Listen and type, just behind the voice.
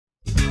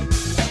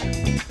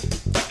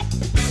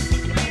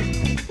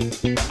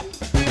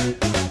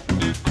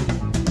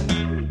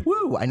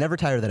I never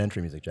tire of that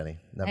entry music, Jenny.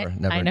 Never.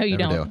 I know you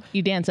never don't. do.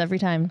 You dance every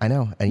time. I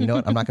know. And you know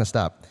what? I'm not going to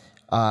stop.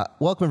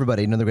 Welcome,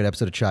 everybody, to another great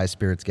episode of Chai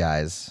Spirits,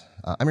 guys.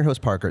 I'm your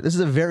host, Parker. This is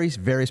a very,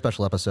 very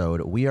special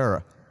episode. We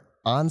are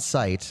on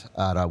site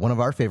at one of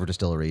our favorite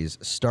distilleries,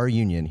 Star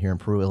Union, here in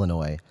Peru,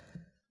 Illinois.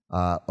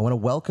 I want to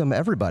welcome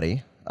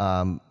everybody.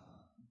 Bob,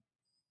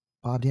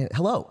 Dan,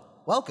 hello.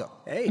 Welcome.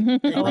 Hey.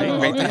 Great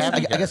to have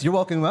you. I guess you're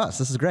welcoming us.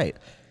 This is great.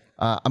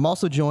 I'm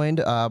also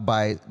joined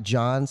by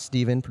John,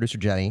 Steven, producer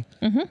Jenny.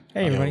 Hey,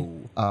 everybody.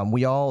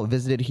 We all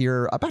visited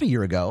here about a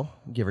year ago,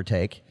 give or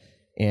take.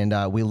 And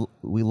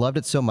we loved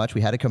it so much,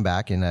 we had to come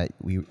back, and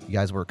you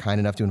guys were kind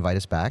enough to invite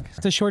us back.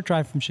 It's a short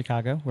drive from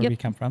Chicago, where we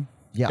come from.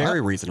 Yeah,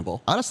 very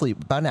reasonable. Honestly,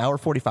 about an hour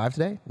 45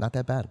 today. Not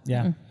that bad.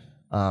 Yeah.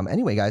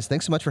 Anyway, guys,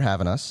 thanks so much for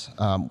having us.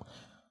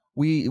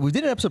 We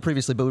did an episode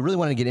previously, but we really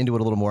wanted to get into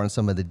it a little more on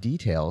some of the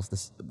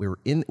details. We're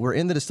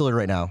in the distillery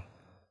right now.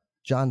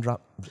 John,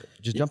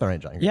 just jump right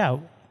in, John. Yeah.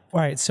 All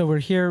right. So we're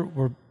here.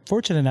 We're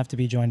fortunate enough to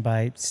be joined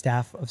by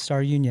staff of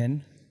Star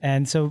Union.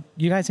 And so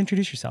you guys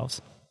introduce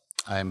yourselves.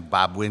 I'm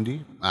Bob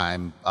Windy.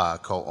 I'm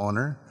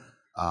co-owner.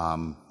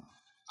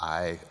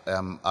 I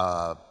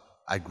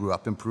grew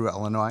up in Peru,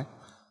 Illinois.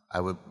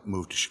 I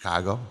moved to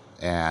Chicago,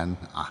 and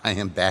I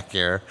am back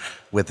here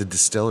with the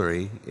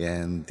distillery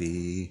in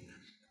the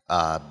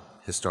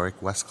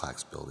historic West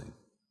Clocks building.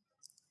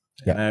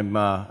 Yeah.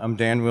 I'm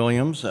Dan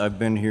Williams. I've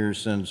been here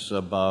since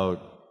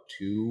about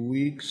 2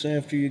 weeks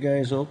after you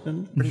guys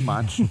opened, Pretty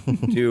much.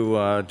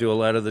 to do a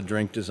lot of the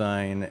drink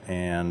design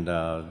and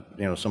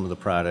some of the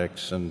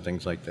products and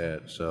things like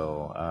that.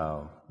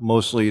 So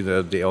mostly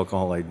the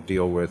alcohol I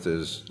deal with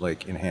is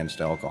like enhanced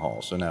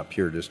alcohol, so not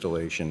pure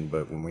distillation,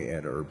 but when we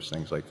add herbs,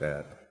 things like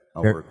that,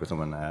 I'll work with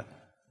them on that.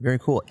 Very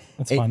cool.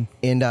 That's fun.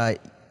 And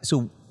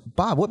so,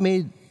 Bob,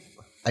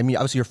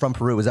 obviously you're from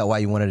Peru. Is that why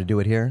you wanted to do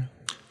it here?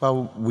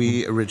 Well,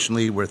 we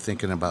originally were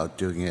thinking about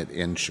doing it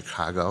in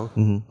Chicago.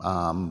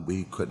 Mm-hmm.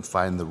 We couldn't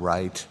find the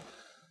right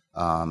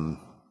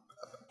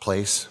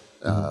place.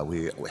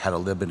 We had a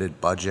limited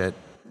budget.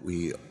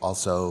 We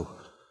also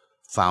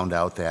found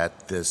out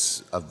that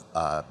this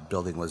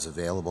building was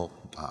available,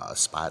 a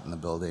spot in the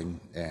building,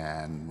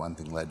 and one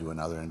thing led to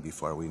another, and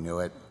before we knew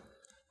it,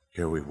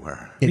 here we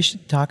were. We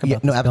should talk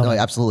about this building.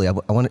 Absolutely. I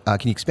want. Can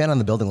you expand on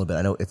the building a little bit?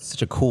 I know it's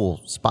such a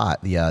cool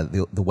spot.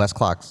 The West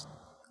Clocks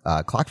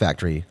Clock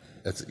Factory.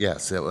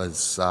 Yes, it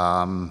was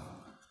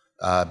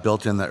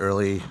built in the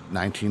early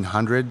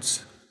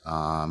 1900s.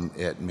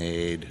 It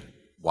made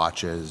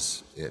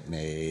watches, it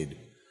made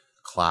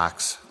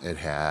clocks, it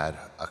had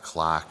a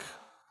clock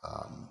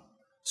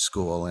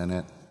school in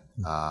it.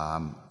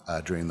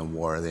 During the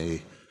war,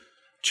 they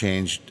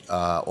changed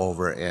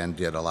over and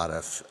did a lot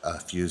of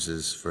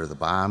fuses for the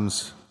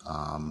bombs.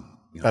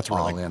 That's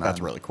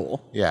really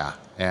cool. Yeah,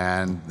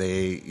 and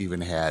they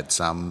even had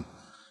some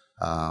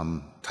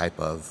type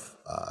of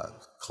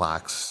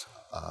clocks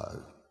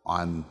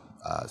on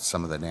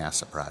some of the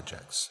NASA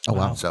projects. Oh,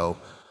 wow. So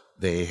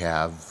they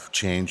have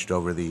changed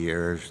over the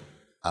years.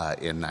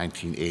 In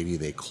 1980,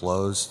 they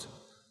closed.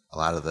 A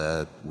lot of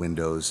the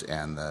windows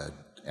and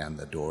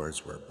the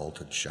doors were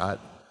bolted shut.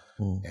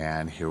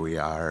 And here we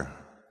are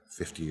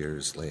 50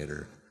 years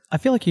later. I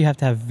feel like you have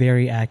to have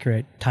very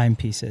accurate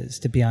timepieces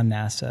to be on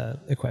NASA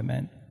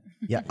equipment.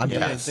 Yeah,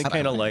 They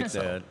kind of like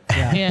that.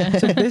 Yeah.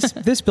 So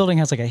this building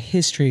has like a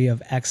history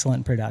of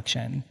excellent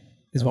production,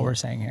 is what we're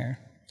saying here.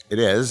 It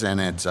is,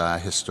 and it's a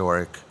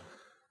historic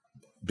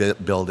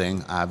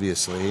building,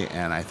 obviously,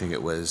 and I think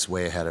it was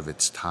way ahead of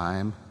its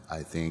time.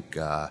 I think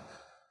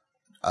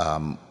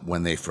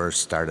when they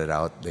first started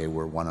out, they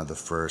were one of the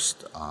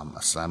first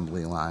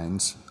assembly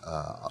lines,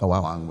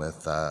 along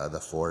with the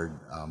Ford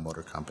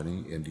Motor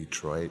Company in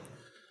Detroit.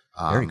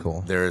 Very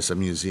cool. There is a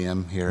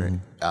museum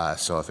here,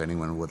 so if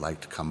anyone would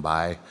like to come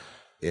by,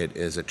 it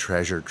is a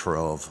treasure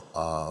trove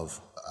of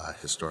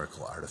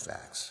historical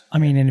artifacts. I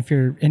mean, and if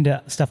you're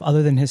into stuff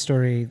other than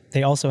history,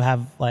 they also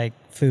have like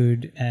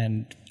food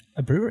and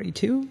a brewery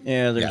too.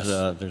 Yeah,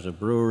 there's a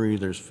brewery,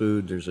 there's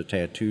food, there's a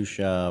tattoo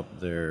shop,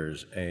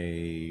 there's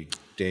a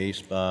day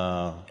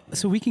spa.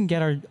 So we can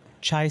get our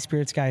Chai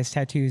Spirits guys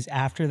tattoos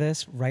after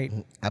this, right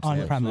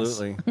on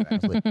premise.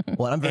 Absolutely.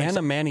 Well, I'm very And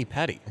a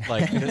mani-pedi.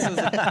 Like,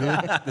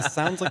 this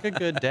sounds like a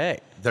good day.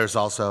 There's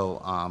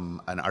also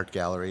an art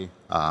gallery.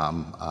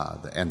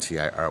 The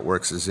NCI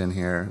Artworks is in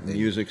here.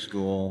 Music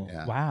school.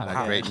 Yeah, Wow.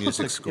 a great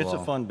music school. It's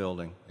a fun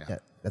building. Yeah,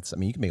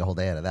 you can make a whole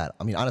day out of that.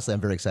 I mean, honestly,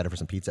 I'm very excited for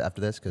some pizza after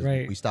this because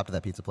we stopped at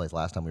that pizza place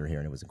last time we were here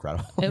and it was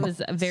incredible. It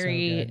was a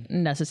very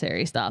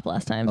necessary stop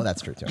last time. Oh,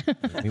 that's true too.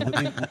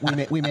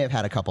 we may have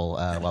had a couple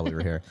while we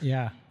were here.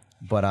 Yeah.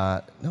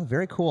 But no,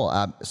 very cool.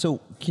 So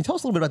can you tell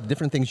us a little bit about the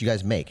different things you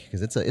guys make?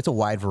 Because it's a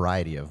wide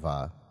variety of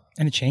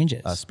And it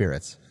changes.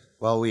 spirits.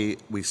 Well, we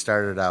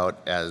started out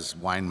as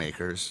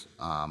winemakers.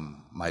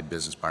 My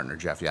business partner,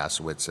 Jeff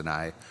Yasowitz, and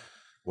I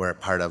were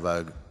part of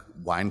a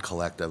wine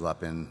collective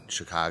up in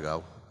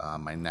Chicago.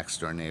 My next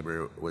door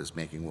neighbor was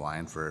making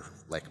wine for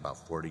like about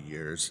 40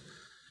 years.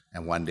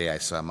 And one day I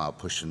saw him out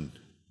pushing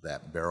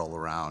that barrel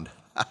around.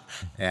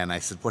 And I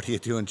said, "What are you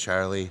doing,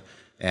 Charlie?"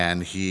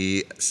 And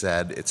he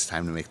said, it's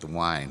time to make the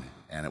wine.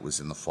 And it was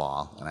in the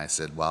fall. And I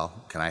said, well,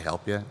 can I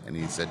help you? And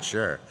he said,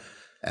 sure.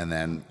 And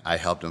then I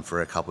helped him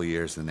for a couple of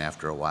years. And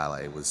after a while,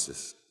 I was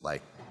just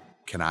like,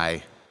 can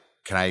I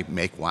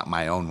make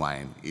my own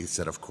wine? He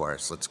said, of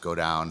course. Let's go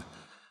down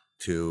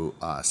to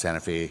Santa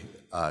Fe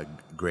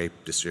grape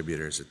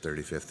distributors at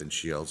 35th and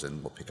Shields,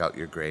 and we'll pick out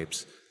your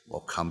grapes.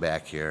 We'll come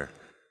back here.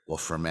 We'll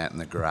ferment in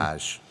the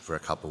garage for a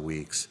couple of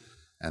weeks,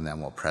 and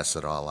then we'll press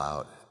it all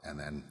out. And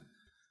then,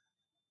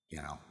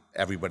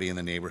 everybody in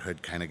the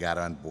neighborhood kind of got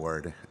on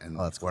board. And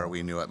before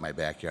we knew it, my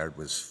backyard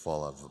was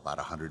full of about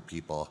 100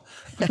 people.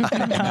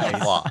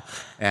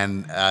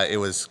 And it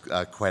was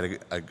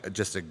quite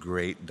just a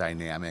great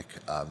dynamic,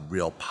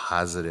 real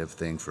positive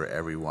thing for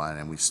everyone.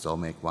 And we still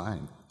make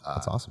wine.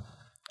 That's awesome.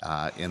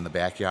 In the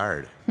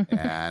backyard.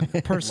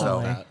 And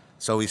Personally.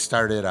 So we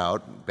started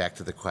out, back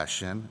to the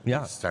question,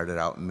 Yeah. we started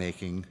out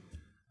making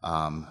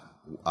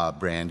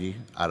brandy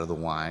out of the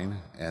wine,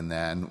 and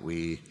then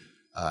we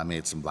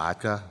made some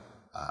vodka.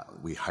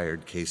 We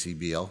hired Casey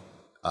Beal,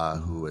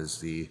 who was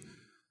the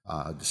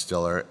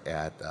distiller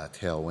at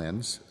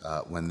Tailwinds.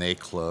 When they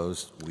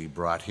closed, we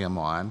brought him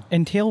on.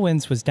 And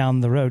Tailwinds was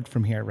down the road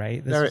from here,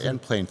 right? They're was in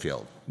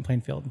Plainfield. in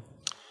Plainfield.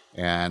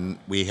 And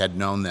we had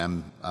known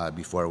them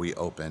before we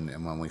opened,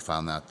 and when we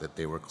found out that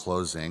they were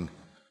closing,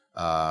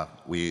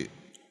 we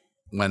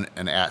went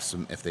and asked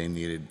them if they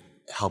needed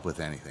help with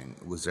anything.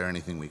 Was there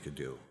anything we could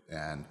do?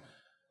 And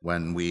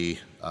when we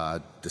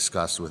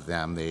discussed with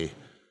them,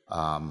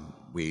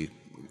 we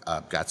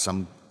got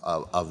some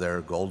of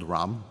their gold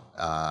rum,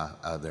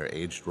 their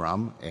aged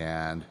rum,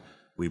 and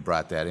we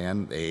brought that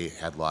in. They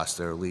had lost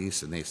their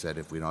lease, and they said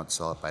if we don't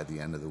sell it by the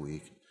end of the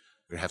week,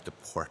 we're gonna have to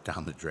pour it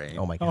down the drain.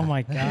 Oh my God. Oh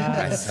my God.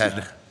 I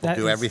said, we'll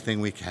do is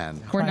everything we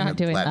can. We're not to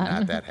doing let that.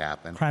 not that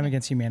happen. Crime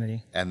against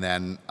humanity. And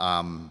then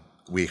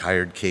we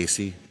hired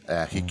Casey.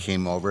 He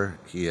came over.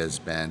 He has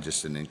been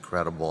just an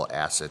incredible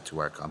asset to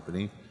our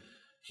company.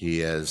 He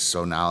is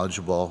so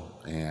knowledgeable,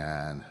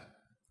 and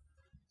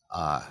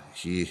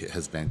he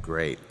has been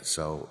great.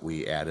 So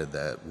we added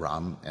the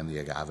rum and the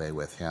agave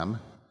with him.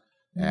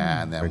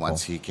 And then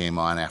once he came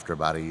on, after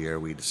about a year,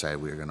 we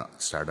decided we were going to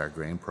start our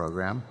grain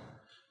program.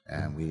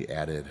 And we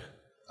added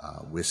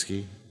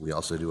whiskey. We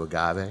also do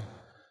agave.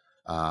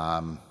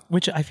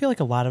 Which I feel like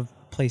a lot of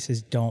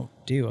places don't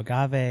do.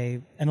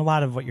 Agave and a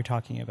lot of what you're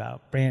talking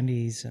about,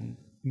 brandies, and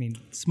I mean,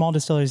 small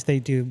distillers, they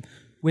do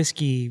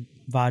whiskey,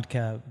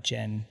 vodka,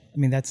 gin. I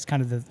mean, that's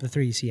kind of the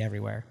three you see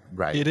everywhere.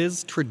 Right. It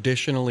is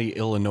traditionally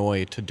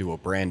Illinois to do a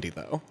brandy,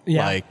 though.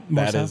 Yeah, Like,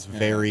 more that so. is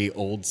very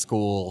old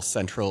school,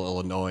 central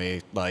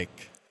Illinois,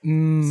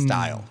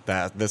 style.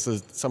 This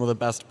is some of the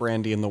best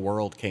brandy in the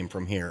world came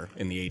from here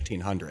in the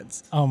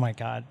 1800s. Oh my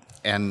God.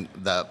 And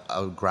the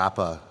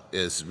grappa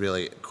is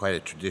really quite a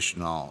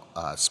traditional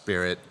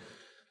spirit,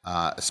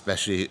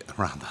 especially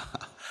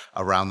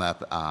around the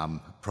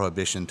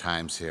Prohibition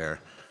times here.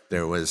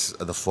 There was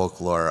the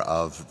folklore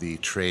of the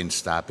train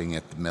stopping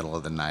at the middle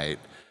of the night,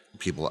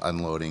 people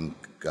unloading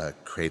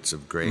crates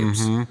of grapes,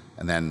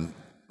 and then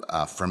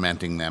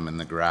fermenting them in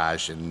the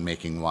garage and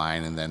making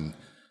wine. And then,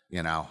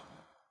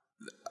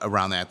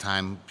 around that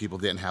time, people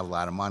didn't have a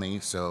lot of money,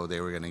 so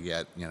they were going to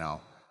get,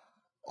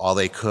 all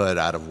they could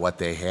out of what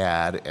they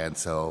had. And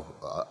so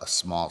a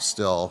small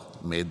still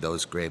made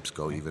those grapes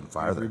go even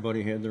farther.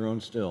 Everybody had their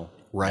own still.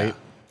 Right?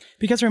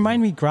 Because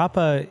remind me,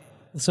 grappa,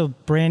 so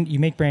you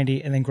make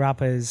brandy, and then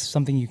grappa is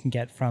something you can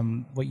get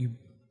from what you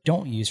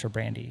don't use for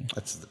brandy.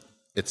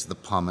 It's the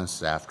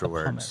pumice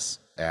afterwards.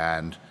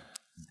 And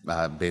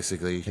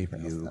basically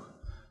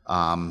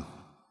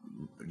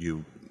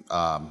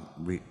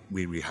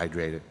we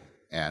rehydrate it,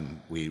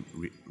 and we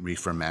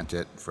re-ferment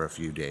it for a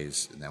few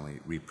days, and then we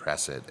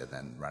repress it and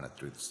then run it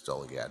through the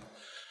still again.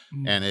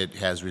 And it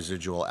has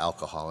residual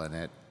alcohol in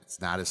it. It's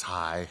not as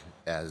high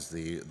as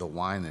the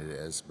wine it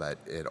is, but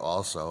it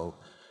also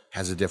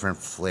has a different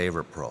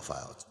flavor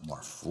profile. It's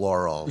more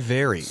floral.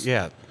 Very,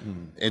 yeah.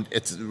 And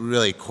it's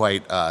really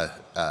quite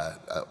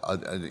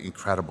an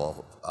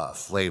incredible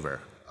flavor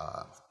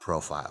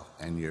profile,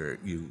 and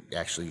you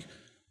actually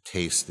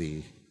taste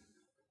the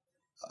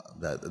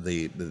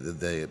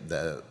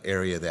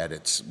area that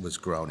it was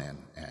grown in,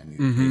 and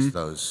you taste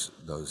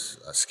those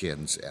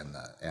skins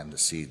and the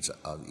seeds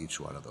of each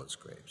one of those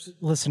grapes.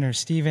 Listener,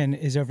 Steven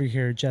is over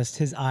here, just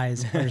his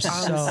eyes are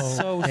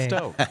so big.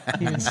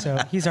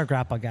 stoked. He's our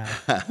grappa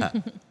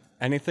guy.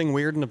 Anything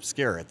weird and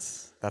obscure,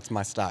 that's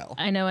my style.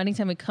 I know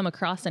anytime we come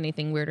across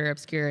anything weird or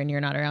obscure and you're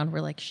not around,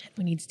 we're like, shit,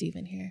 we need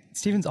Steven here.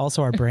 Steven's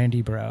also our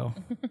brandy bro,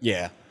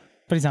 Yeah.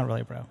 but he's not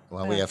really a bro.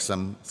 Well, we have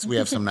some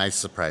nice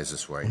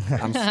surprises for you.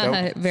 I'm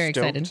stoked, Very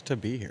excited. to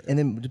be here. And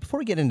then before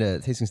we get into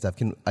tasting stuff,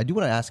 I do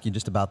want to ask you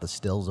just about the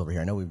stills over here.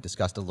 I know we've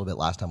discussed it a little bit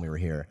last time we were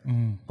here,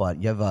 but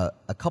you have a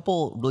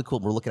couple really cool,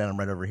 we're looking at them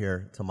right over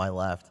here to my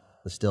left,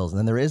 the stills. And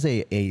then there is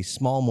a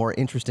small, more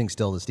interesting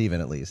still to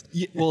Steven, at least.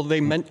 Yeah, well,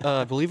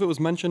 I believe it was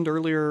mentioned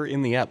earlier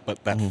in the ep,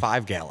 but that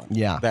 5-gallon.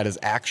 Yeah. That is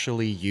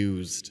actually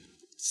used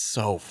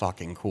so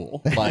fucking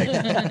cool. Like,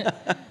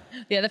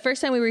 Yeah, the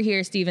first time we were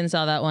here, Steven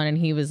saw that one and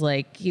he was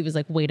like,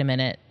 wait a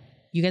minute.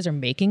 you guys are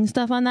making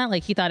stuff on that?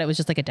 Like he thought it was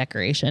just like a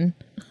decoration.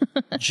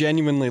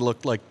 Genuinely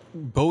looked like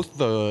both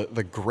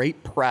the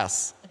grape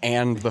press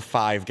and the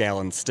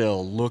 5-gallon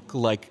still look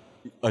like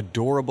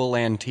adorable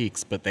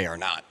antiques, but they are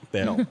not.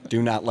 They don't.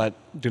 Do not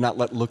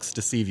let looks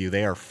deceive you.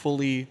 They are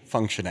fully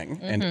functioning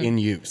and in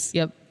use.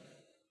 Yep.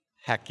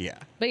 Heck yeah.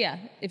 But yeah,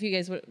 if you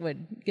guys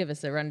would give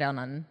us a rundown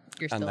on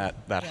your On still.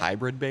 that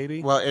hybrid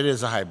baby. Well, it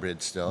is a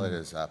hybrid still. It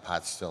is a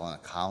pot still and a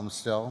column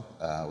still.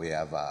 We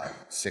have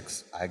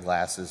 6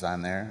 eyeglasses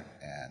on there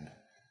and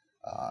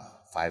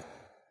 5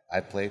 eye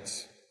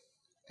plates.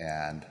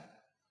 And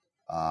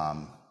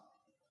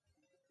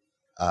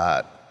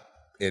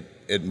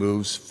it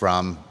moves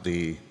from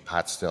the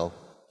pot still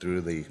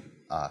through the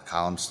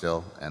column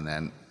still and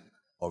then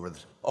over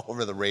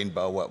the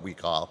rainbow, what we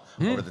call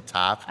over the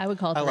top, I would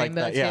call it I the like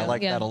rainbow that. Yeah, too. I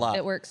like that a lot.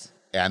 It works.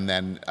 and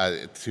then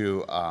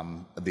to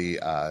the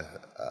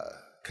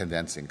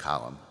condensing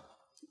column.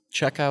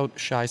 Check out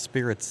Shy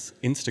Spirits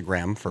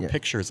Instagram for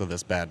pictures of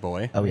this bad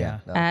boy. Oh yeah,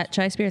 no, At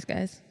Chai Spirits,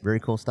 guys. very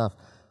cool stuff.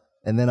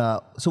 And then,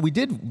 so we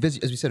did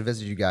visit, as we said,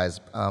 visit you guys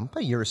about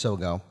a year or so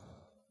ago,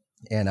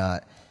 and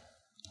I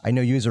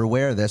know you guys are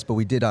aware of this, but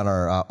we did on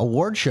our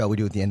award show we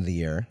do at the end of the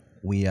year.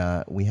 We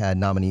had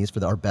nominees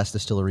for our best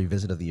distillery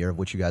visit of the year, of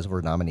which you guys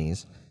were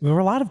nominees. There were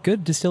a lot of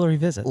good distillery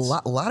visits.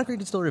 A lot of great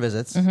distillery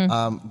visits,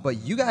 but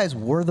you guys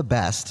were the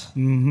best.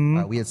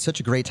 We had such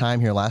a great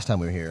time here last time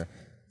we were here.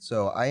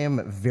 So I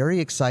am very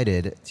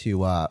excited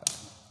to, I'm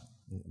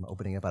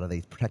opening up out of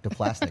the protective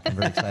plastic. I'm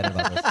very excited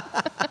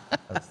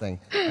about this thing.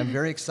 I'm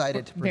very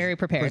excited to Very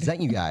prepared.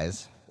 present you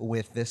guys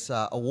with this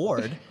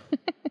award.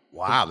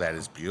 Wow, that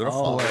is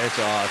beautiful. Oh, that's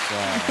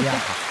awesome.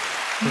 Yeah.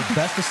 The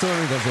best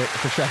distillery visit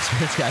for Shy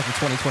Spirits Guys for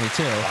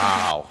 2022.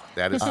 Wow,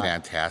 that is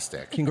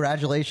fantastic.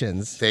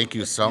 Congratulations. Thank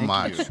you so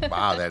much.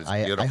 Wow, that is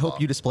beautiful. I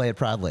hope you display it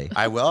proudly.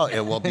 I will.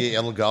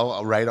 It'll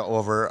go right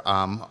over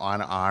on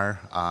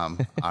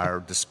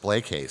our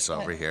display case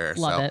over here.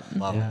 Love it.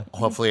 Love it.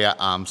 Hopefully,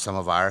 some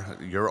of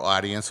your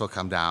audience will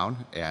come down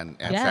and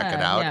check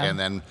it out, yeah. and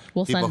then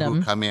We'll people send who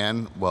 'em. come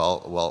in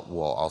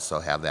will also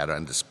have that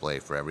on display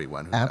for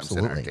everyone who comes in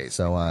our Absolutely. tasting.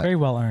 So, Very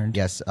well earned.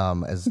 yes,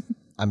 as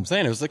I'm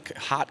Saying it was a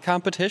hot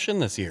competition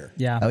this year.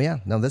 Yeah. Oh yeah,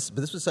 no. This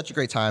was such a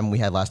great time we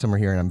had last time we were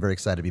here, and I'm very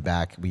excited to be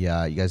back. We you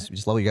guys we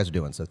just love what you guys are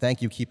doing. So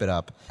thank you, keep it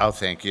up, Oh,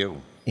 thank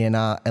you. and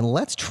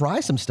let's try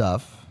some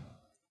stuff.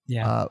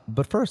 Yeah.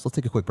 But first, let's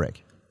take a quick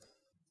break.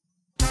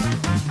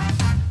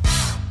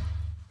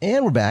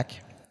 And we're back.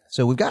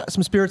 So we've got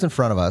some spirits in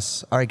front of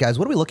us. All right, guys,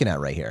 what are we looking at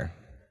right here?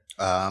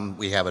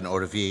 We have an eau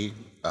de vie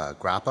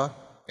grappa,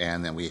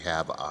 and then we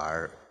have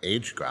our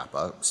aged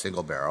grappa,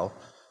 single barrel,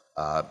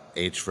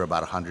 aged for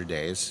about 100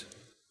 days.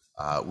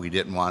 We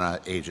didn't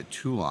want to age it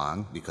too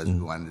long because we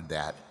wanted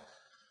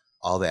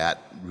all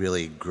that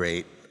really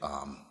great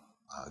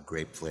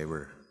grape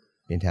flavor.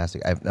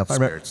 Fantastic. Now, if I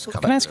remember, Spirits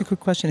Can I ask a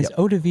quick question? Is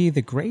eau de vie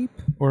the grape,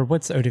 or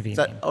what's eau de vie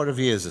mean? Eau de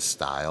vie is a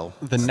style,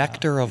 The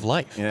nectar of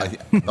life.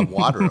 the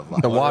water of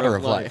life. The water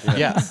of life.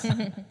 Yes.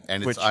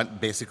 And it's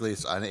basically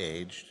it's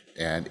unaged,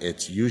 and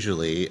it's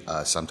usually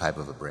some type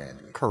of a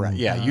brandy. Correct.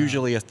 Yeah,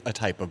 usually a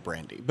type of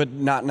brandy, but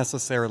not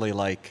necessarily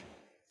like.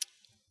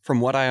 From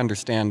what I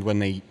understand,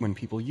 when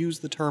people use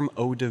the term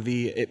eau de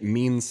vie, it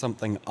means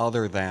something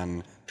other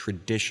than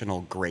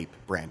traditional grape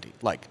brandy,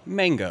 like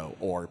mango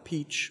or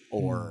peach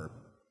or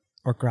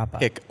Or grappa?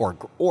 pick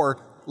or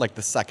like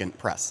the second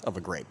press of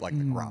a grape, like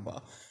the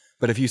grappa.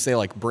 But if you say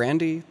like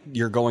brandy,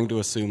 you're going to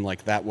assume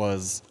like that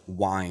was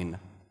wine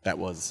that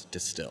was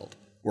distilled.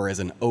 Whereas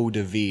an eau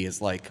de vie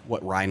is like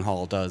what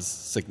Reinhold does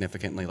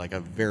significantly, like a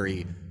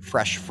very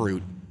fresh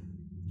fruit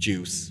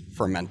juice,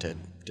 fermented,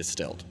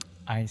 distilled.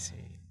 I see.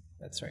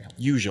 That's very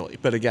helpful. Usually.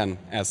 But again,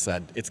 as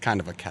said, it's kind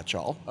of a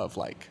catch-all of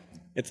like,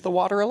 it's the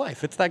water of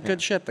life. It's that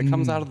good shit that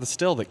comes out of the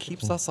still that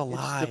keeps us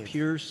alive. The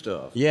pure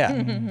stuff.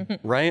 Yeah.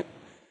 Right?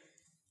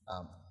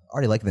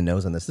 already liking the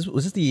nose on this.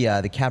 Was this the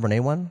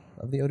Cabernet one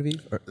of the eau de vie?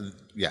 Or,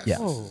 Yes. Yeah.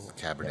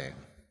 Cabernet.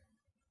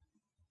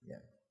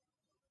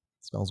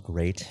 smells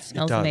great.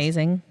 Smells does.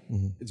 amazing.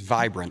 It's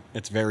vibrant.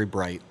 It's very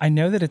bright. I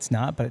know that it's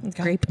not, but God,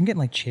 grape. I'm getting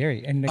like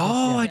cherry. And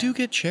Oh, I do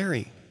get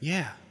cherry.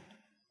 Yeah.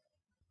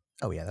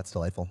 Oh yeah, that's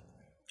delightful.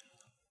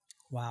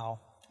 wow.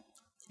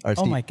 All right,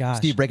 Oh Steve, my gosh.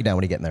 Steve, break it down.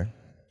 What are you getting there?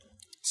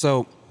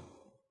 So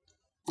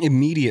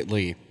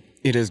immediately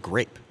it is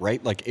grape,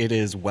 right? Like it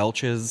is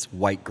Welch's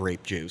white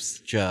grape juice.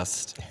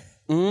 Just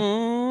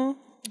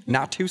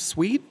not too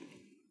sweet,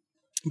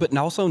 but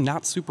also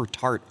not super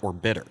tart or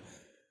bitter.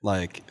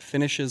 Like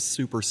finishes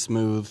super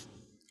smooth.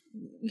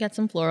 You got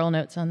some floral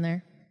notes on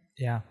there.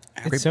 Yeah.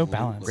 It's so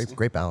balanced.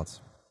 Great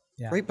balance.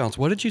 Yeah. Great bounce.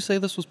 What did you say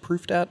this was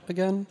proofed at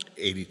again?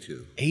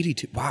 82.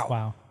 82. Wow.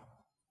 Wow.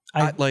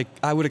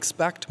 I would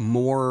expect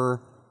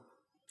more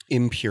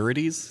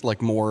impurities,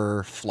 like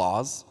more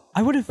flaws,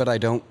 I would have, but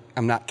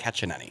I'm not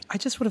catching any. I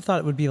just would have thought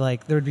it would be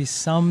like, there would be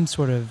some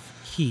sort of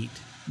heat.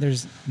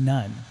 There's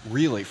none.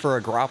 Really, for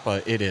a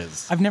grappa, it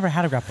is I've never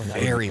had a grappa.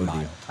 very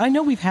mild. I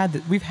know we've had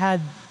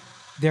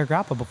their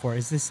grappa before.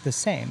 Is this the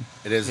same?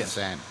 It is the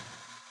same.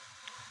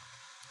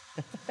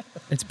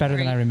 It's better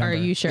than I remember. Are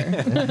you sure?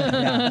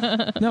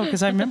 No,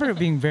 because I remember it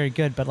being very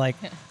good, but like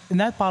in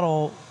that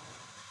bottle,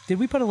 did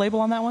we put a label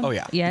on that one? Oh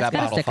yeah, Yeah, it's that got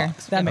a bottle sticker.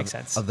 fucks. That makes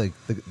sense. Of the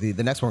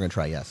next one we're gonna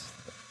try, yes.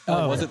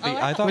 Oh, was it the?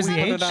 I thought Was we the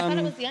put age? it I thought it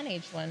on. was the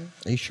unaged one.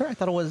 Are you sure? I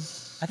thought it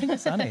was. I think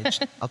it's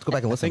unaged. I'll have to go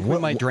back and I listen. think we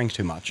might drink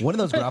too much. One of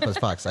those grappas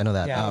fucks. I know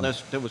that. Yeah.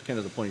 That was kind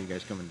of the point of you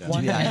guys coming down.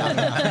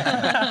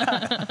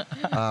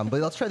 But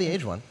let's try the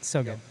aged one.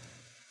 So good.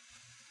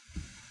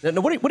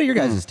 Now, what are your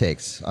guys'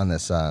 takes on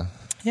this?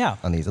 Yeah.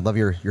 On these, I'd love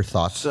your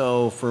thoughts.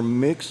 So for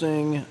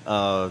mixing,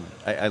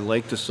 I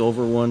like the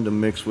silver one to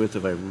mix with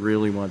if I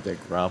really want that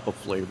grappa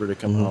flavor to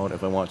come out.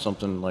 If I want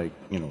something like,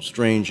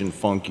 strange and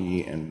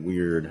funky and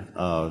weird,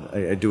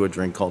 I do a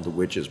drink called the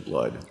Witch's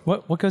Blood.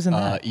 What goes in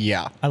that?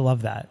 Yeah, I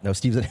love that. No,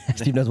 Steve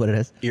knows what it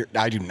is.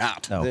 I do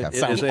not. Oh, okay.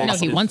 It is No,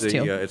 he wants it's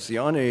to. It's the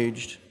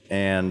unaged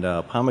and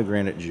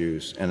pomegranate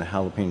juice and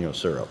jalapeno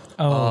syrup.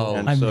 Oh,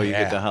 And I'm so you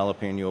get the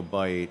jalapeno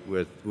bite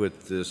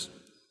with this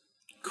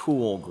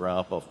cool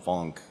grappa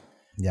funk.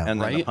 Yeah.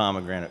 And then the Right?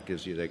 pomegranate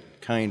gives you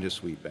that kind of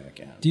sweet back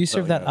end. Do you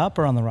serve that up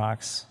or on the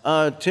rocks?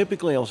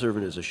 Typically, I'll serve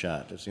it as a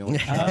shot. That's the only.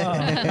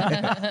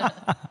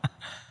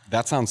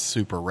 That sounds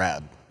super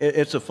rad.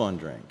 It's a fun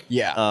drink.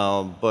 Yeah.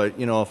 But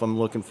if I'm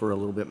looking for a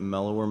little bit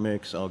mellower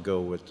mix, I'll go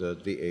with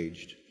the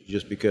aged,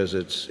 just because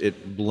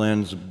it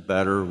blends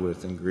better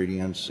with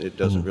ingredients. It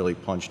doesn't really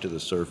punch to the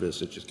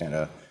surface. It just kind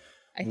of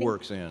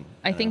works in.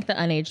 I think the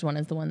unaged one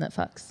is the one that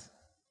fucks.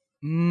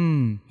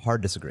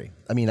 Hard disagree.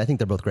 I mean, I think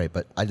they're both great,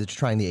 but I just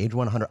trying the aged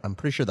one. I'm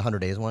pretty sure the 100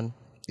 days one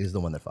is the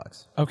one that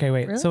fucks. Okay,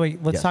 wait. So let's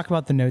Yes. talk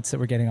about the notes that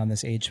we're getting on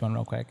this aged one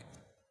real quick.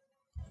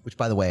 Which,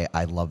 by the way,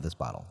 I love this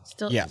bottle.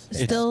 Still, Yeah,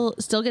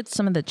 still gets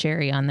some of the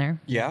cherry on there.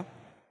 Yeah.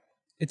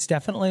 It's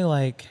definitely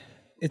like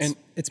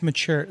it's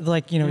mature.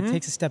 Like it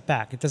takes a step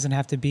back. It doesn't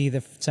have to be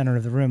the center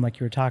of the room like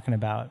you were talking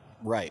about.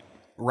 Right.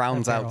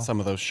 Rounds barrel. out some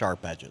of those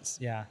sharp edges.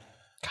 Yeah.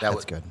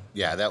 That's good.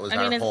 Yeah, that was I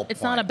our mean, whole it's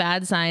point. not a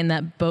bad sign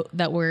that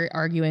that we're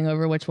arguing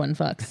over which one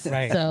fucks.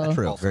 Right. So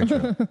True, very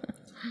true.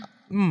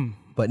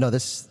 But no,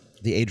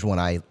 the aged one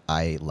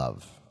I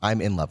love.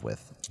 I'm in love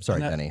with.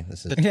 Sorry, Jenny.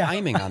 This is The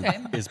timing on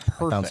that is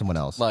perfect. Found someone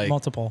else. Like,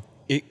 Multiple.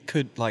 It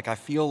could, I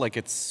feel like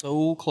it's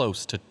so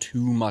close to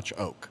too much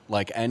oak.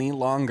 Like any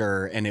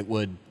longer, and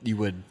you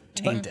would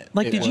taint it.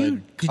 Like, It did you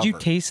would cover.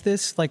 taste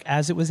this like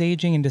as it was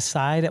aging and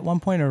decide at one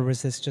point, or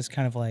was this just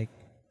kind of like?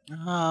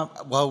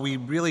 Well, we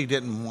really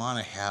didn't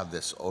want to have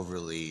this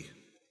overly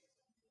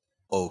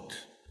oaked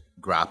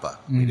grappa.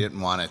 We didn't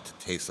want it to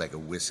taste like a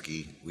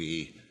whiskey.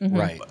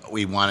 Right.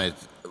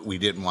 We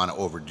didn't want to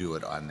overdo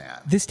it on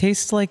that. This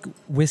tastes like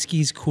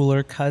whiskey's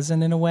cooler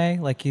cousin in a way.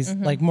 Like he's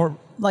like more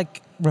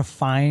like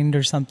refined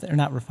or something, or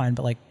not refined,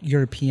 but like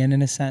European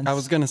in a sense. I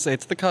was going to say,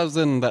 it's the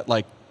cousin that,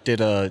 did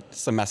a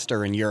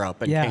semester in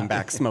Europe and Yeah. came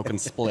back smoking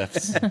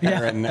spliffs,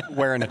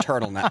 wearing a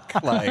turtleneck.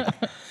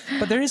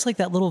 But there is like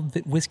that little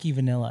whiskey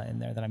vanilla in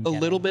there that I'm A getting.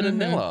 little bit of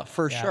vanilla,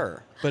 for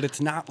sure. But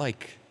it's not,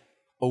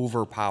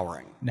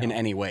 overpowering in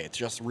any way. It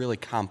just really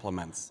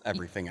complements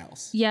everything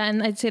else. yeah,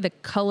 and I'd say the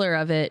color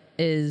of it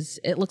it's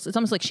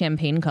almost like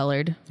champagne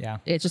colored. Yeah.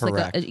 It's just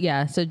Correct.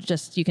 so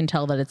just you can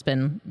tell that it's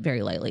been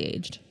very lightly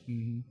aged.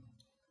 And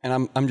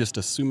I'm just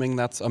assuming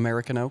that's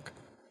American oak.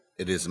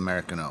 It is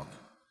American oak.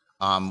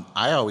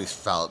 I always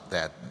felt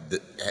that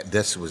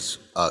this was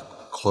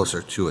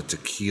closer to a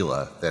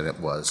tequila than it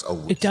was a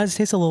whiskey. It does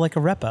taste a little like a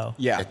repo.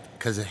 Yeah.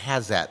 Because it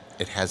has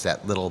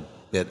that little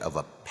bit of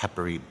a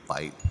peppery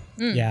bite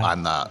Yeah.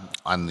 on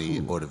the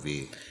eau de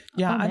vie.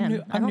 Yeah. Oh,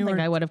 man. I I'm don't newer. think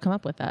I would have come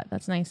up with that.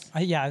 That's nice.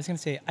 I was gonna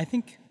say. I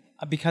think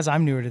because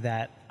I'm newer to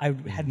that, I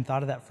hadn't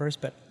thought of that first.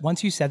 But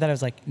once you said that, I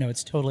was like, no,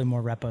 it's totally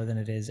more repo than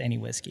it is any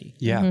whiskey.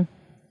 Yeah.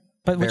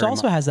 But which Very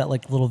also has that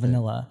like little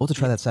vanilla. We'll have to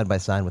try that side by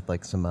side with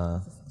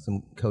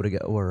some Codiga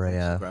or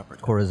a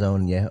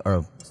Corazon, or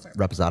a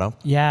Reposado.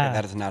 Yeah.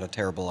 That is not a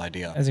terrible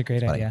idea. That's a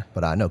great idea.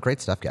 But no,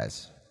 great stuff,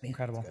 guys.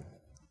 Incredible.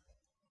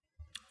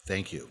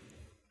 Thank you.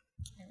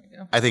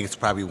 I think it's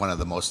probably one of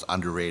the most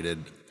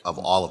underrated of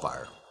all of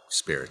our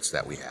spirits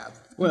that we have.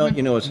 Well,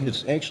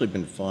 it's actually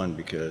been fun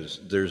because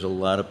there's a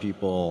lot of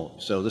people.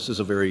 So this is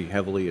a very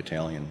heavily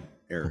Italian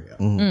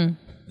area.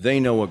 They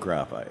know what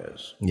grappa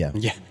is. Yeah.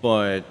 Yeah.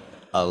 But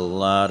a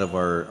lot of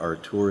our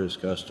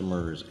tourist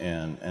customers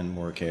and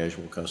more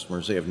casual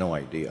customers, they have no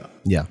idea.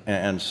 Yeah.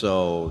 And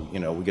so,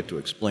 we get to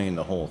explain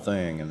the whole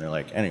thing, and they're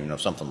like, I didn't even know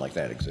something like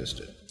that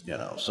existed,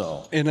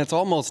 so. And it's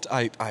almost,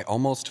 I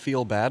almost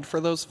feel bad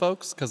for those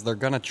folks because they're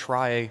going to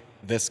try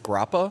this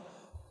grappa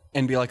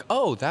and be like,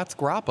 oh, that's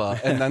grappa.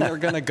 And then they're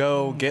going to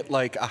go get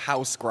a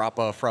house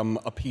grappa from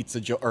a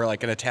pizza or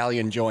an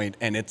Italian joint,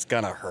 and it's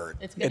going to hurt.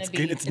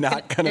 It's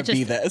not going to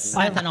be this.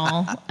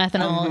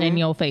 Ethanol in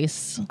your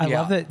face. I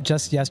love that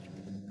just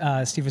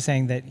Steve was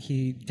saying that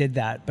he did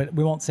that, but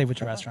we won't say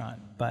which restaurant,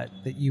 but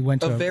that you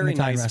went to A very an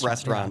Italian nice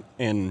restaurant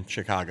Yeah. in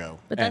Chicago.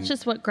 But that's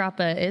just what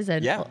grappa is.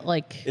 And Yeah.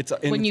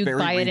 when you very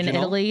buy it in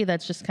regional. Italy,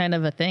 that's just kind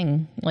of a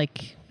thing.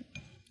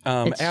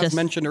 It's As just-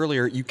 mentioned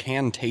earlier, you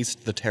can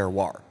taste the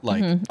terroir.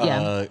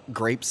 yeah.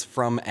 Grapes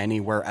from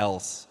anywhere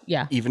else.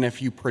 Yeah. Even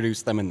if you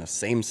produce them in the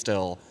same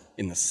still,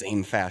 in the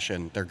same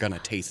fashion, they're going to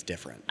taste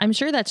different. I'm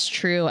sure that's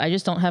true. I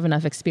just don't have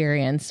enough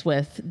experience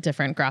with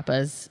different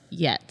grappas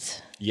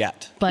yet.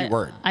 But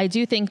keyword. I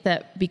do think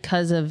that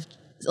because of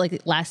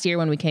like last year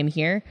when we came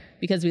here,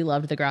 because we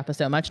loved the grappa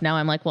so much, now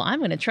I'm like, well, I'm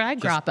going to try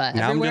grappa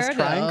now I'm everywhere just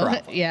I go.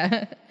 trying grappa.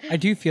 Yeah. I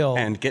do feel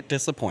And get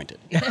disappointed.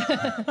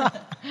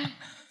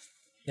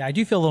 Yeah, I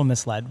do feel a little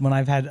misled when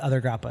I've had other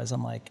grappas.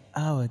 I'm like,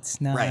 oh, it's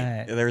not.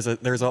 Right. There's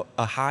a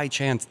high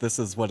chance this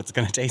is what it's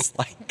going to taste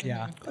like.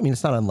 Yeah. I mean,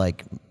 it's not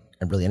unlike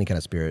really any kind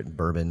of spirit,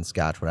 bourbon,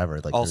 scotch, whatever.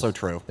 Like Also there's-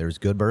 true. There's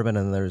good bourbon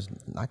and there's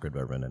not good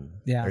bourbon, and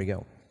Yeah. there you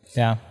go.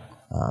 Yeah.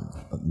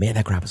 But man,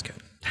 that grappa's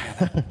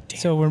good.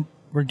 So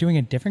we're doing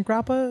a different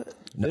grappa.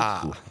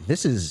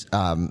 This is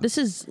This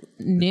is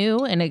new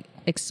and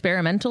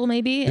experimental,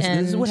 maybe. this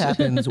and is what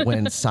happens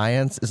when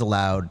science is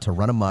allowed to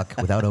run amok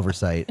without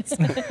oversight.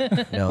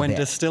 When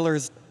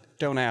distillers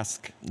don't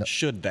ask,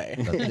 should they?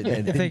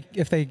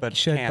 If they But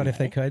should, can but if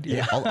they they? could.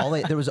 Yeah.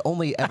 there was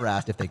only ever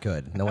asked if they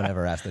could. No one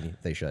ever asked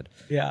if they should.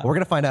 Yeah. But we're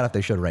gonna find out if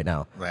they should right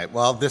now. Right.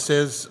 Well, this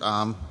is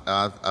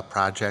a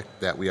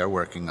project that we are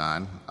working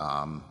on.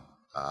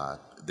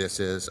 This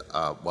is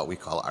what we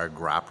call our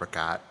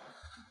Grapricot.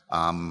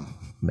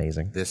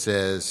 Amazing. This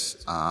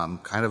is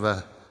kind of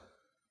a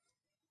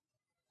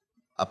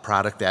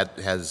product that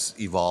has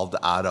evolved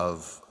out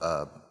of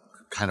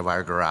kind of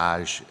our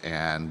garage,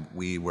 and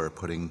we were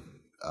putting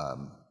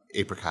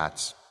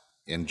apricots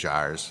in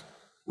jars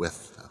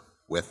with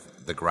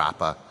the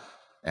grappa,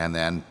 and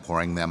then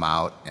pouring them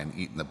out and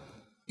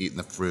eating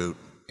the fruit.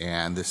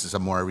 And this is a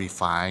more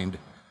refined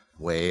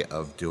way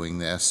of doing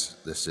this.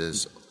 This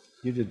is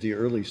You did the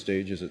early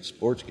stages at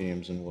sports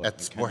games and what?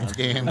 at sports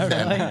games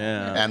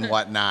and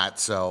whatnot.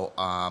 So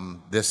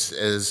this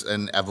is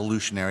an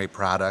evolutionary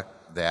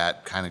product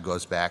that kind of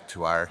goes back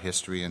to our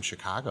history in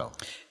Chicago.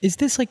 Is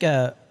this like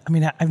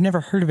I've never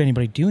heard of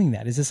anybody doing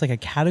that. Is this like a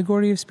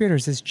category of spirit, or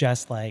is this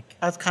just like?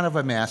 That's kind of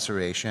a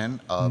maceration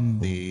of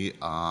the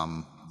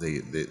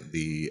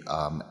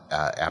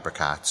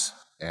apricots,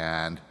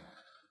 and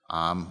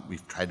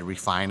we've tried to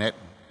refine it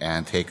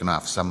and taken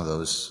off some of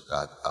those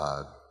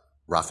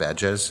rough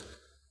edges.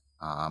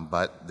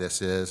 But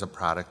this is a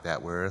product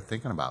that we're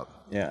thinking about.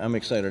 Yeah, I'm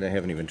excited. I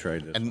haven't even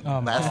tried this. And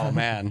Oh,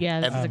 man. yeah,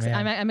 this is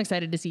man. I'm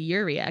excited to see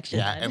your reaction.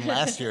 Yeah, then. and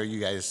last year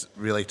you guys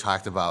really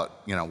talked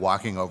about,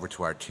 walking over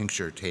to our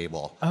tincture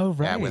table. Oh,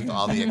 right. With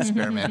all the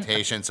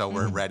experimentation, so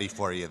we're ready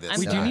for you this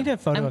We do time. need a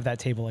photo of that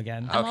table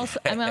again. I'm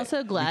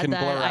also glad can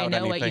that blur I out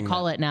know what you anything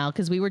call that- it now,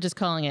 because we were just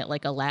calling it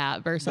like a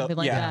lab or something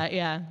like yeah. that.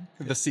 Yeah,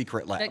 The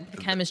secret lab. like the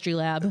chemistry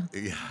lab,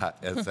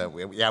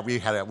 Yeah, we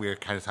were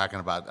kind of talking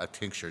about a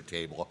tincture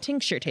table.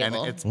 tincture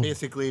table. And it's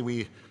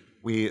basically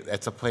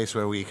it's a place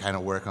where we kind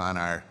of work on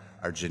our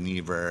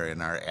Geneva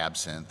and our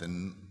absinthe,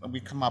 and we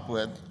come up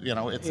with,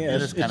 it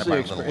is kind of our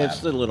little lab. It's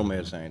the little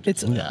mad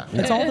scientist.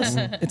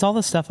 It's all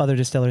the stuff other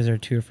distillers are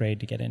too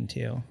afraid to get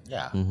into.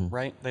 Yeah.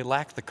 Right? They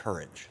lack the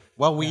courage.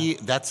 Well,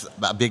 that's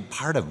a big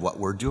part of what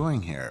we're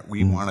doing here.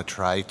 We want to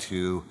try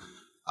to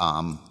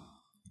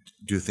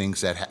do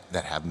things that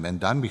haven't been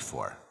done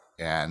before.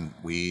 And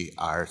we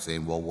are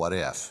saying, well, what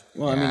if?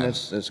 Well, I mean, And-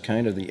 that's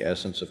kind of the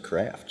essence of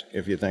craft,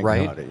 if you think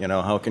Right. about it.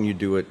 How can you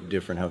do it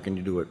different? How can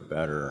you do it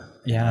better?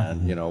 Yeah.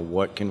 And,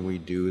 what can we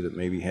do that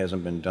maybe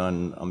hasn't been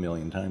done a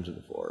million times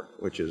before,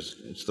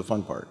 it's the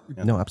fun part.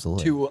 No,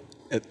 absolutely.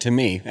 To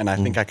me, and I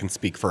think I can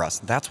speak for us,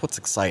 that's what's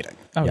exciting.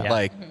 Oh, yeah.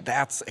 Like,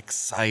 that's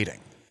exciting.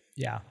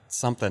 Yeah.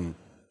 Something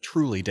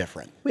truly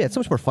different. Yeah, it's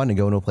so much more fun to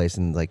go into a place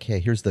and like, hey,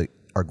 here's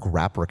our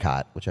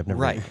Grapricot, which I've never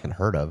Right. even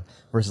heard of,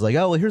 versus like,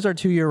 oh, well, here's our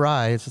 2-year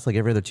rye. It's just like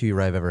every other 2-year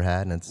rye I've ever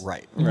had, and it's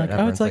Right.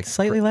 whatever. Oh, it's like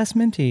slightly less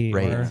minty.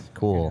 great, or-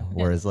 cool.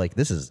 Whereas like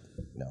this is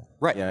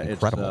Right. Yeah,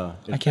 Incredible.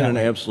 it's been an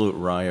absolute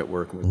riot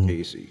working with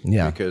Casey.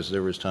 Yeah. Because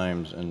there was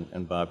times,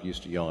 and Bob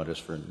used to yell at us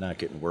for not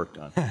getting work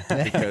done.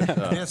 Because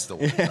That's the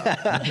way.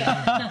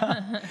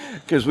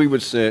 Because we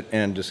would sit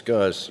and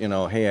discuss,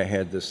 hey, I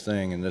had this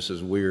thing and this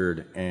is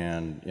weird,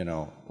 and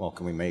well,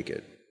 can we make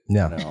it?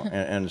 Yeah.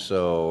 And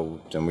so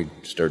then we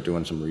start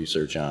doing some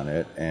research on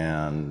it,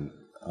 and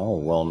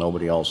well,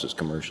 nobody else is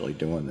commercially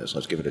doing this.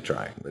 Let's give it a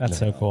try. That's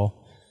so cool.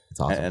 it's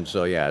awesome. And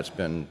so yeah, it's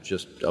been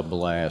just a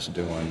blast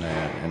doing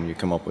that, and you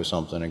come up with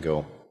something and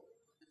go,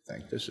 I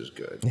think this is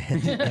good.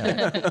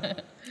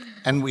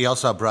 And we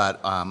also brought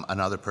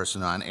another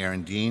person on,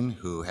 Aaron Dean,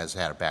 who has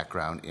had a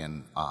background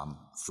in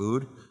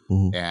food.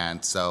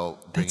 And so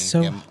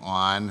bringing him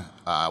on,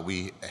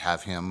 we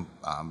have him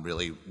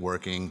really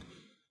working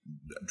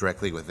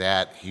directly with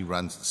that. He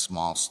runs the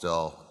small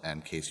still,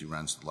 and Casey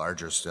runs the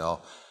larger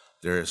still.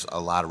 There's a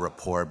lot of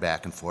rapport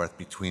back and forth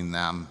between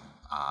them.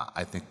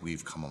 I think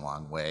we've come a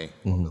long way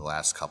over the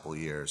last couple of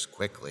years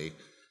quickly.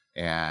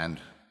 And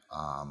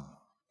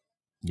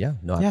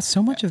Yeah,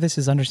 so much of this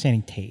is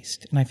understanding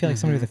taste. And I feel like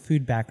somebody with a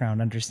food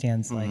background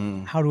understands like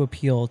how to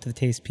appeal to the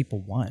taste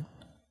people want.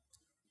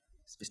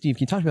 Steve,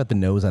 can you talk about the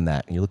nose on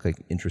that? You look like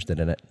interested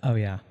in it. Oh,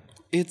 yeah.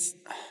 It's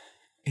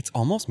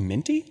almost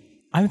minty.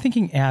 I'm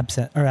thinking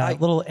absinthe or a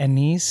little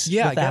anise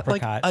Yeah, I with got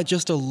apricot. like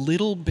just a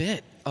little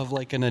bit of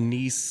like an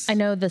anise. I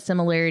know the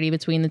similarity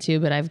between the two,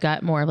 but I've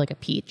got more of like a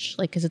peach,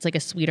 like because it's like a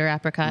sweeter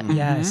apricot.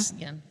 Yes.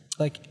 Yeah.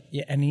 Like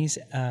anise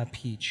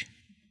peach.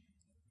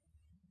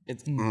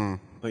 It's,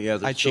 But yeah,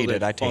 there's I still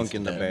cheated, that I funk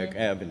in tasted the it. back.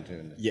 I've been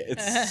doing it. yeah,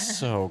 it's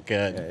so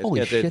good. It's Holy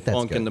got shit, that that's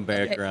funk in good. the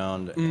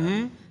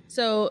background.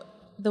 So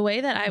the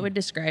way that I would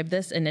describe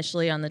this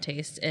initially on the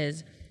taste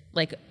is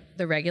like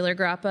the regular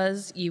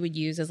grappas you would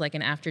use as like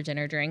an after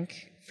dinner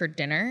drink for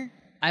dinner.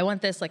 I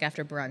want this like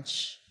after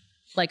brunch,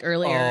 like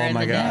earlier Oh in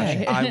my the gosh,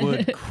 day. I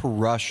would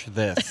crush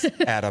this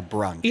at a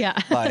brunch. Yeah.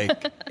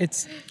 Like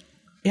It's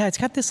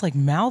got this like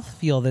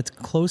mouthfeel that's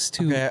close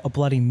to Okay. a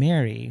Bloody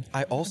Mary.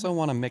 I also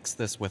want to mix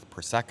this with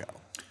Prosecco.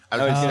 I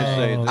was going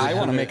to say, I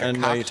want to make a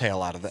nice-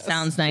 cocktail out of this.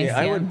 Sounds nice. Yeah,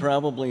 I yeah. would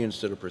probably,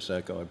 instead of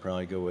Prosecco, I'd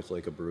probably go with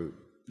like a Brut.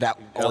 That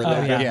or A little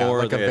that, bit yeah, more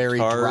like of a that very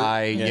tart.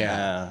 dry,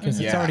 Yeah. Because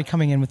it's Yeah. already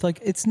coming in with like,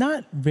 it's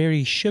not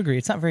very sugary.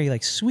 It's not very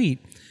like sweet.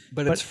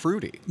 but it's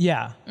fruity.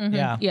 Yeah.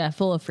 Yeah. Yeah,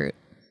 full of fruit.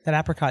 That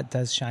apricot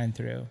does shine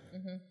through.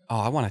 Oh,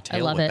 I want to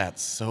tail love with it. that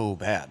so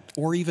bad.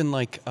 Or even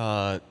like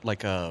a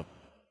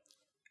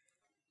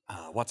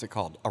what's it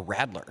called? A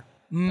Radler.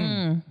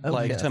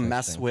 Like to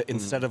mess with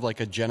instead of like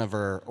a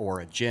Genever or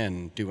a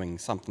gin, doing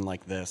something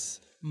like this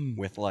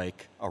with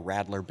like a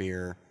Radler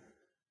beer,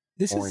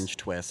 This orange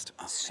twist.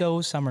 is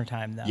so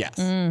summertime though. Yes.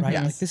 Right?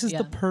 Yes. Like this is Yeah.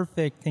 the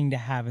perfect thing to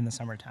have in the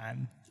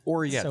summertime.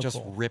 Or yeah, So just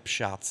cool. rip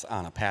shots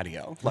on a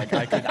patio. Like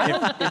I could,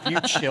 if you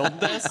chilled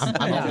this,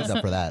 I'm always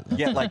up for that.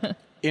 yeah, like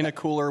in a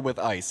cooler with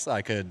ice,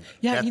 I could.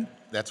 Yeah.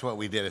 That's what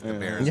we did at the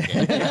Bears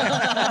game.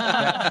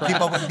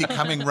 People would be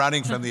coming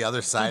running from the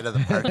other side of the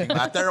parking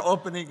lot. They're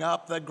opening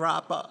up the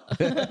grappa.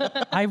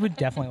 I would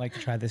definitely like to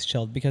try this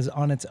chilled because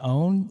on its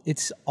own,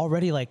 it's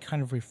already like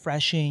kind of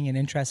refreshing and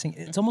interesting.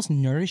 It's almost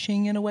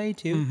nourishing in a way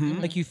too.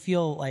 Like you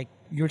feel like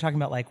you were talking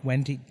about like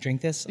when to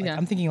drink this. Like, Yeah.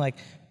 I'm thinking like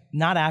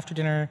not after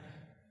dinner,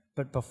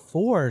 but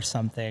before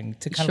something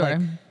to kind of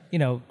Sure.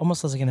 like,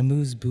 almost as like an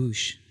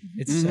amuse-bouche.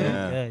 It's so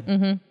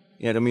good.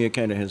 Yeah, to me, it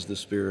kind of has the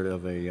spirit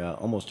of a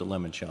almost a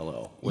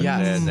limoncello. With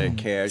Yes. that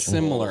casual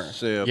Similar.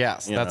 sip.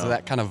 Yes, you that's know.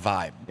 that kind of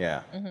vibe.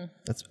 Yeah.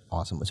 That's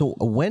awesome. So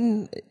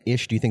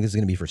when-ish do you think this is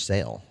going to be for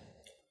sale?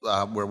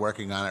 We're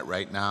working on it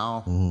right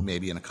now,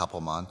 maybe in a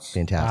couple months.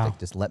 Fantastic.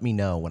 Just let me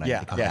know when I need Yeah,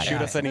 to come yeah. back.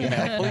 Shoot us an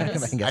email,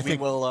 please. I We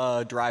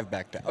will drive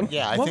back down.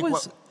 Yeah,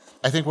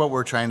 I think what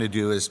we're trying to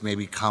do is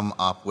maybe come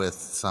up with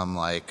some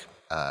like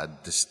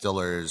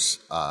distillers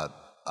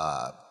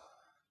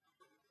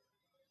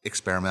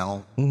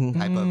experimental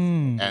type of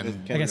and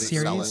Like a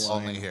sell it series?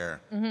 only here.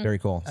 Very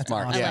cool.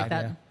 Smart. Awesome Yeah. like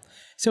that. idea.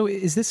 So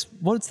is this,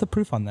 what's the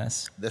proof on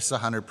this? This is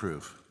 100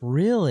 proof.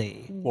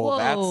 Really? Well,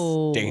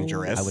 Whoa. that's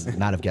dangerous. I would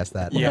not have guessed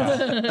that.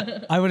 Yeah.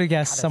 I would have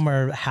guessed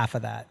somewhere half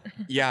of that.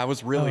 Yeah, I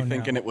was really Oh, no.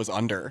 thinking it was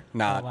under,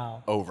 not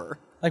wow. over.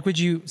 Like, do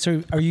you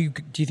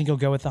think you'll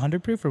go with the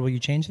 100 proof or will you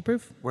change the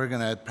proof? We're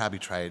gonna probably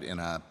try it in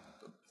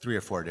 3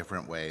 or 4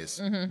 different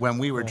ways. When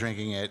we were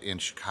drinking it in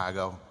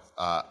Chicago,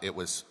 it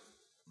was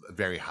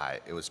very high.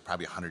 It was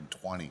probably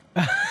 120.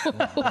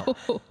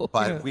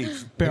 But we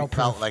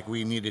felt like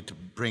we needed to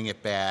bring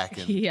it back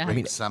and Yeah.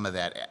 bring some of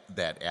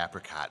that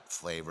apricot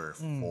flavor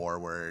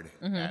forward.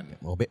 And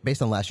Well,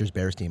 based on last year's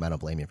Bears team, I don't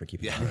blame you for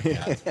keeping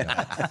it.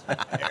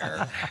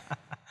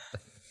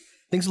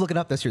 Things are looking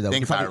up this year, though.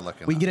 Things we are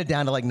looking We can up. get it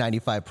down to like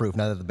 95 proof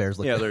now that the Bears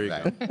look Yeah, good.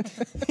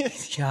 there you go.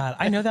 God,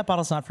 I know that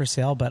bottle's not for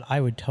sale, but I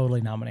would totally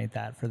nominate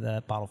that for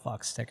the Bottle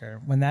Fox sticker.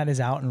 When that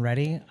is out and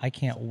ready, I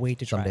can't wait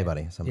to try Someday, it.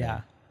 buddy. Someday.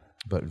 Yeah,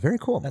 But very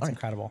cool. that's All right.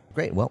 incredible.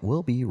 Great. Well,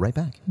 we'll be right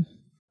back.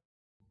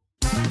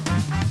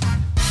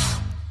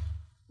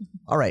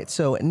 All right.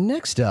 So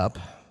next up,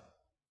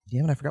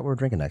 damn it, I forgot what we're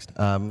drinking next.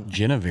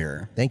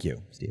 Genevieve. Thank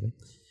you, Stephen.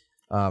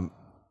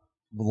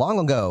 Long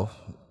ago,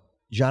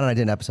 John and I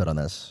did an episode on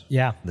this.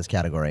 Yeah. This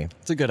category.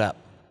 It's a good app.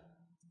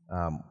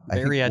 I Very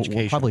think We'll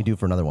educational. probably do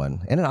for another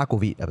one and an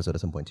Aquavit episode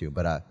at some point too.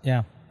 But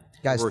Yeah.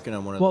 guys, Working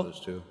on one of Well- those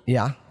too.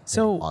 yeah.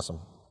 So Awesome.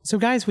 So,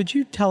 guys, would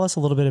you tell us a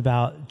little bit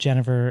about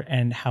Jennifer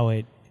and how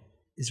it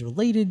is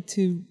related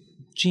to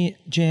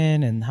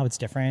gin and how it's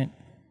different?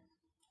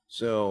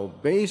 So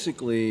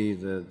basically,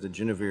 the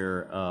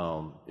Genevieve,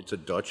 it's a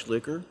Dutch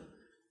liquor.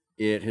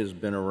 It has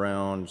been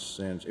around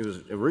since, it was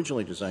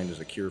originally designed as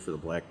a cure for the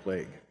Black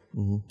Plague.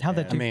 How'd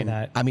that do for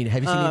that? I mean,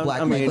 have you seen any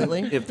Black Plague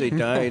lately? If they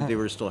died, they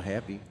were still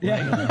happy.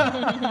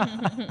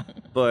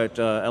 But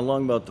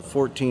along about the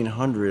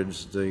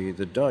 1400s,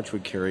 the Dutch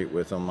would carry it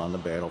with them on the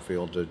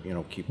battlefield to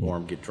keep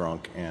warm, get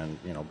drunk, and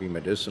be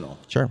medicinal.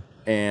 Sure.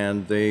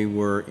 And they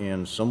were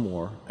in some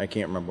war. I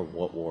can't remember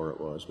what war it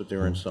was, but they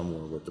were in some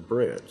war with the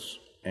Brits,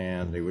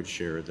 and they would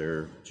share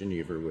their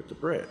Geneva with the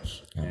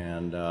Brits.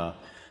 And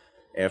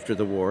after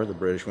the war, the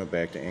British went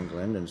back to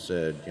England and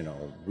said,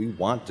 we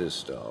want this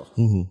stuff.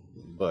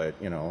 But,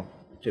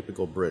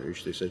 typical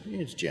British, they said,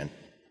 it's gin,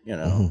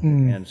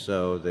 And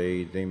so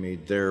they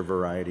made their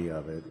variety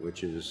of it,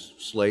 which is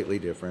slightly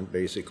different.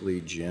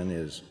 Basically, gin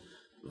is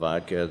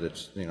vodka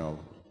that's,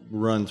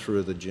 run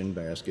through the gin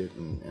basket.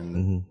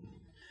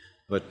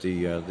 But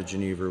the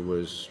Geneva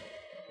was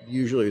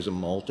usually is a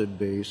malted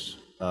base.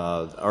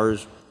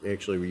 Ours,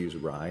 actually, we use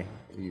rye.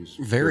 We use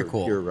Very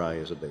cool. pure rye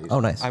as a base. Oh,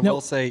 nice. I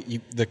will say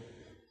the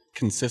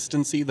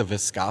consistency, the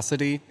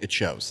viscosity, it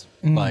shows.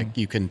 Like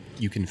you can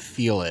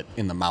feel it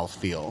in the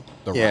mouthfeel.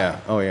 The Yeah. rye.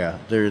 Oh, yeah.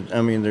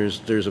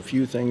 There's a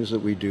few things that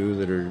we do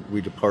that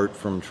we depart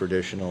from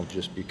traditional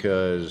just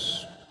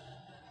because.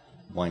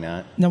 Why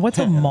not? Now, what's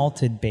a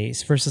malted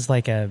base versus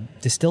like a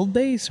distilled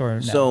base, or no?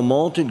 So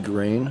malted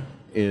grain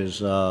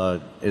is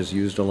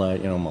used a lot.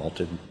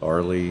 Malted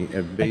barley.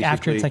 Basically, like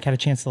after it's like had a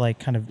chance to like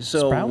kind of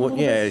so sprout. a little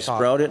bit? they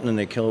sprout it and then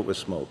they kill it with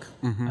smoke.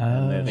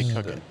 And They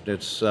cook it.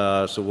 That's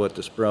so what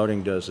the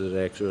sprouting does is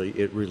actually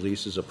it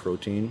releases a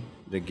protein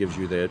that gives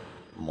you that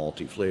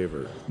malty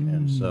flavor,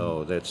 and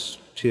so that's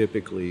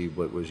typically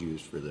what was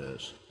used for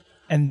this.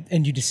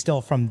 And you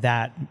distill from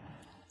that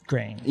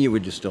grain. You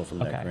would distill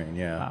from Okay. that grain,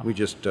 yeah. Wow. We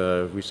just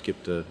we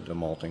skipped the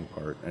malting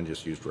part and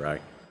just used rye.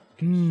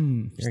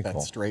 Very That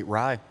cool. straight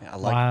rye.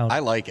 Wild. I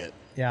like it.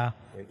 Yeah.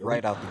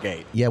 Right out the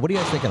gate. Yeah, what are you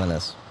guys thinking on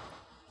this?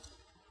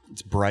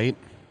 It's bright,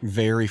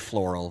 very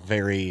floral,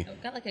 very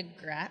Got like a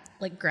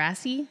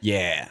grassy.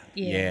 yeah.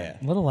 Yeah.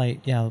 A little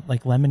light, yeah,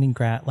 like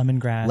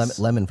lemongrass.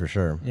 Lemon for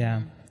sure.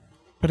 Yeah.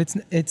 But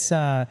it's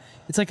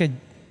like a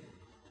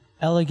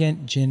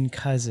elegant gin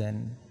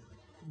cousin,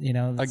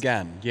 it's-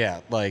 Again,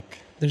 yeah, like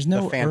There's the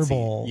no fancy,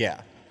 herbal.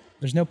 Yeah.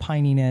 There's no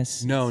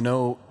pininess.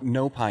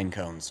 No pine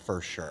cones for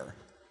sure.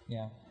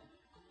 Yeah.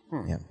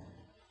 Yeah.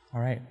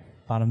 All right.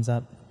 Bottoms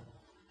up.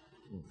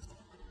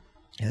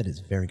 Yeah, it is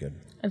very good.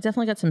 I've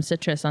definitely got some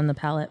citrus on the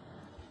palate.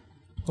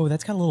 Oh,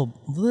 that's got a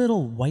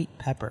little white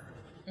pepper.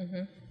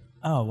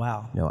 Oh,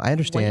 wow. No, I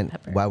understand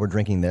pepper. why we're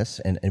drinking this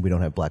and we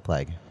don't have Black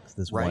Plague. 'Cause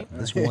This Right.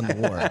 won the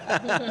war.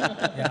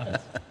 Yeah.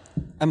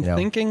 I'm Yeah.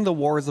 thinking the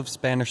Wars of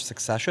Spanish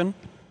Succession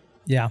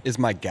Yeah. is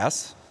my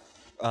guess.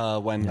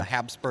 When the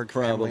Habsburg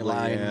family Probably,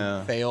 line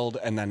yeah. failed,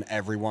 and then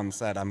everyone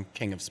said, "I'm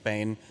king of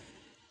Spain."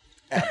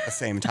 At the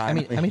same time,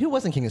 I mean, who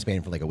wasn't king of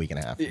Spain for like a week and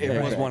a half?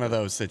 it was one of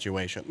those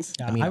situations.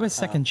 Yeah, I was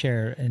second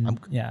chair, and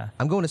yeah,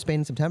 I'm going to Spain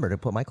in September to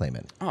put my claim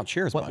in. Oh,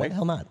 cheers, Why buddy! the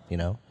hell not?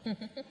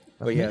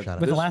 But yeah, Shot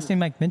with the this- last name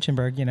like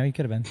Minchenberg, you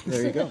could have been.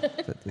 there you go.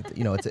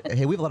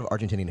 Hey, we have a lot of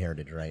Argentinian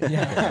heritage, right?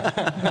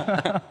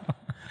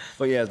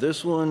 But yeah,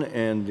 this one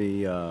and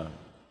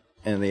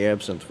the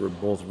absinthe were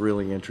both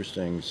really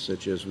interesting,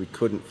 such as we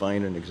couldn't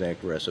find an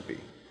exact recipe.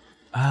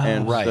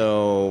 And right.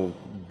 so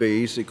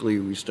basically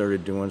we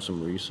started doing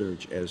some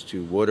research as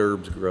to what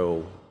herbs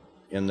grow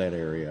in that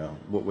area,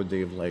 what would they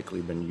have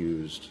likely been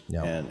used,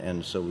 Yeah.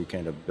 and so we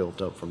kind of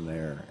built up from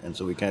there. And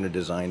so we kind of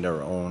designed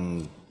our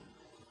own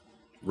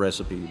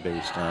recipe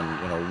based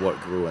on what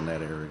grew in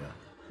that area.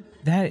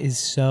 That is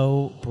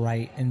so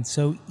bright and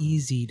so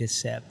easy to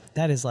sip.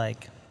 That is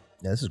like,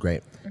 Yeah, this is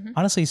great.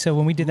 honestly, so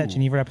when we did that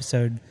Geneva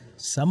episode,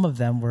 some of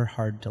them were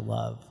hard to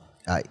love.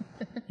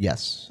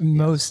 Yes.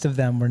 Most of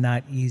them were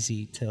not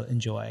easy to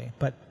enjoy.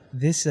 But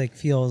this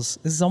this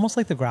is almost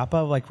like the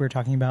grappa, like we were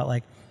talking about.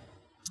 Like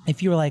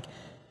if you were like,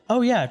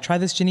 oh yeah, try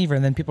this Geneva,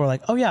 and then people are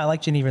like, oh yeah, I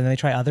like Geneva, and then they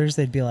try others,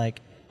 they'd be like,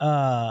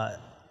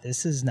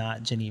 this is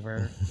not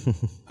Geneva.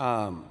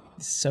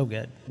 It's so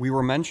good. We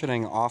were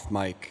mentioning off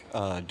mic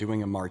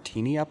doing a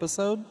martini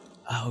episode.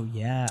 Oh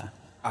yeah.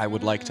 I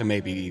would like to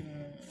maybe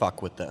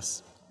fuck with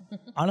this.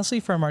 Honestly,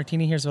 for a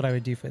martini, here's what I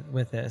would do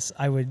with this.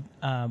 I would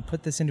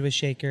put this into a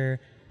shaker,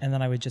 and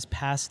then I would just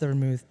pass the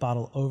vermouth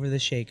bottle over the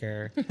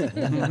shaker,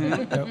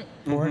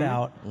 pour it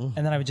out, and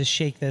then I would just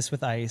shake this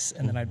with ice,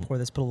 and then I'd pour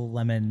this, put a little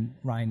lemon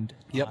rind.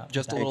 Yep,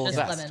 just a little Just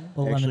zest. lemon.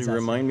 Little Actually, lemon zest.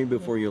 remind me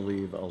before you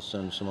leave. I'll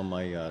send some of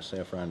my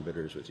saffron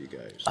bitters with you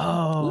guys.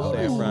 Oh,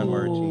 saffron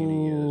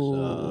martini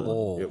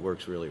is it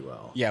works really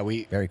well. Yeah,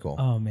 we Very cool.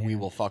 Oh man. we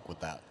will fuck with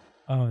that.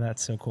 Oh,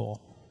 that's so cool.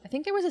 I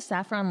think there was a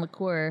saffron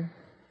liquor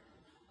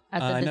at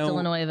the I know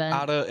Illinois event.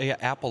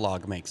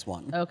 Apolog makes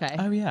one. Okay.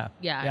 Oh yeah.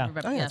 Yeah, I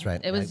remember. Oh, yeah, that's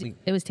right. It was We-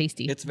 it was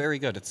tasty. It's very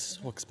good. It's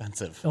so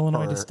expensive.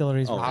 Illinois for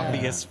distilleries.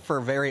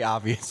 for very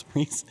obvious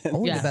reasons.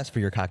 Only Yeah. the best for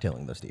your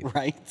cocktailing, though, Steve.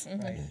 Right?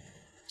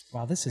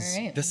 Wow, this is.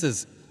 All right. This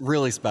is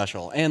really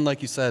special and,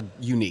 like you said,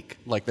 unique.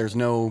 Like there's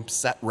no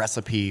set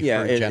recipe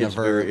Yeah, for it's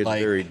Jennifer. very- it's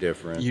like, very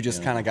different, You just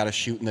you know. kind of got to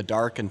shoot in the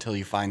dark until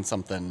you find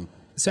something.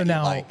 So that you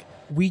now like.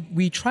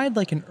 we tried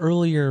like an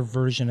earlier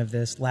version of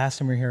this last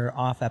time we were here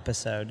off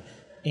episode,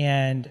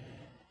 and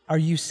are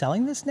you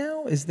selling this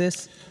now? Is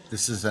this?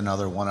 This is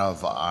another one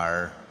of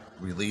our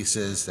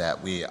releases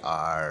that we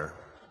are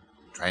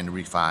trying to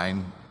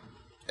refine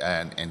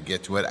and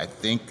get to it. I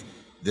think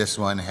this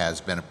one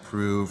has been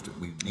approved.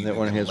 We need That to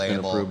one get a has been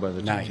label. approved by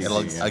the Nice. TTC.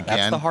 It'll, yeah. again,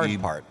 That's the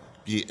hard part.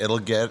 It'll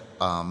get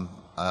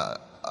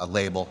a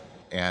label,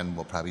 and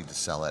we'll probably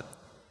just sell it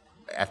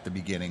at the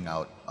beginning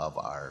out of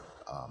our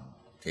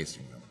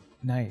tasting room,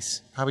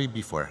 Nice. probably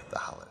before the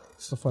holidays.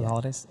 Before the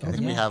holidays? I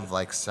think we have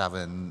like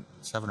seven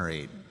or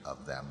eight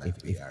of them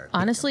that we are.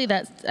 Honestly,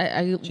 that's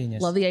I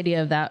Genius. love the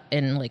idea of that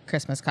in like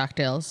Christmas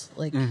cocktails,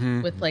 like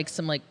with like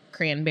some like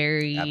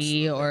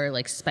cranberry or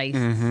like spice.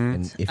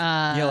 And if,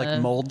 yeah,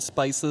 like mold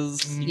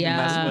spices. you can Yeah.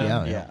 mess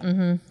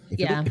with.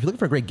 Yeah. If you're looking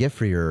for a great gift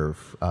for your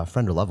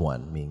friend or loved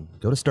one, I mean,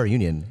 go to Star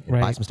Union and buy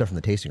Right. some stuff from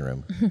the tasting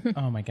room.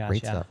 Oh my gosh,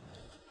 Great yeah. stuff.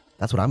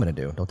 That's what I'm going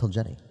to do. Don't tell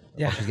Jenny.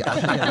 Yeah.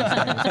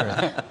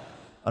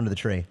 Under the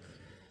tree.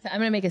 So I'm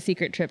gonna make a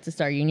secret trip to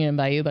Star Union and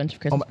buy you a bunch of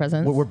Christmas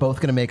presents. We're both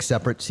going to make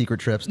separate secret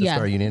trips to Yeah.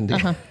 Star Union.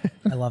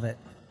 I love it.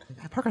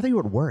 Parker, I thought you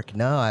were at work.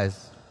 No, I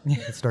was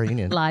at Star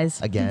Union.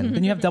 Lies. Again.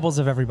 Then you have doubles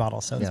of every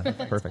bottle, so it's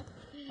Yeah, perfect.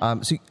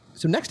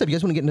 So next up, you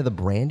guys want to get into the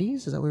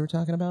brandies? Is that what we were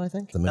talking about, I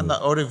think? And the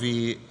eau de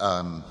vie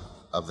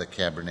of the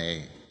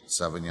Cabernet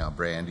Sauvignon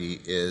brandy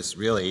is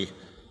really,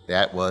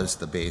 that was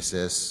the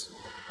basis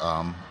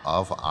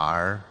of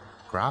our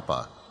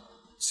grappa.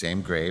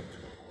 Same grape.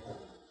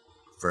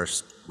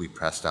 First, we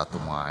pressed out the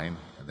wine,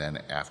 and then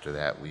after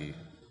that, we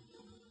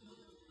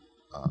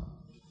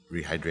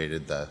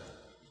rehydrated the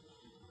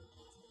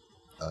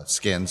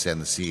skins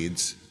and the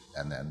seeds,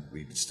 and then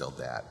we distilled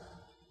that.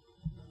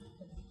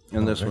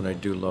 And this one I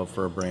do love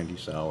for a brandy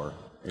sour.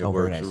 It very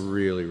works nice.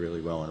 really,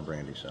 really well in a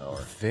brandy sour.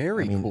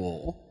 Very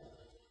cool.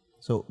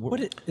 So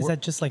is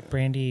that just like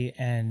brandy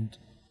and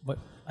what?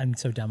 I'm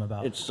so dumb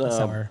about It's the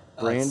sour.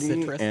 brandy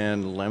citrus?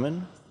 and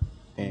lemon,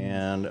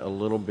 and a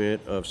little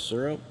bit of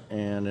syrup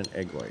and an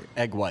egg white.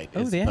 Egg white.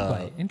 Oh, is the egg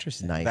white.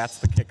 Interesting. nice. That's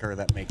the kicker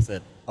that makes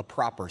it a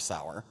proper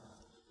sour.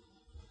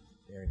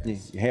 You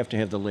have to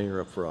have the layer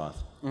of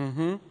froth.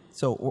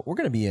 So we're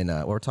going to be in.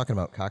 We're talking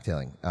about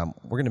cocktailing.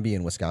 We're going to be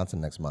in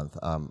Wisconsin next month.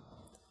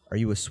 Are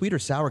you a sweet or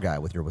sour guy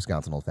with your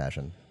Wisconsin old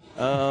fashioned?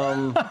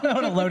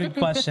 What a loaded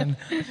question.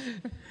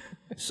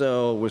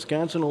 So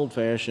Wisconsin old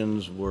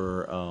fashions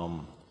were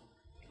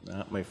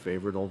not my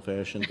favorite old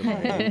fashioned to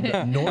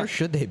make. Nor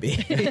should they be.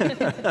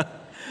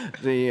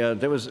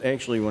 That was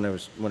actually when I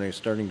was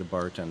starting to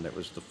bartend. That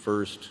was the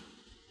first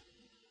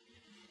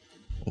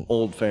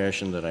old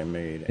fashioned that I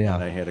made, Yeah.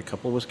 and I had a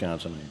couple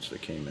Wisconsinites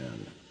that came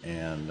in,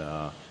 and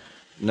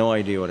no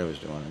idea what I was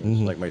doing. It was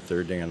like my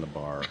third day on the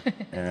bar,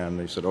 and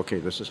they said, "Okay,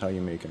 this is how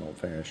you make an old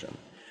fashioned,"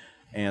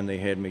 and they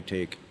had me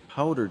take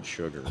powdered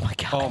sugar,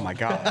 Oh my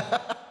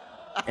god.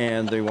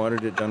 and they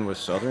wanted it done with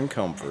Southern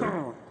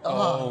Comfort.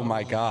 Oh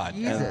my god.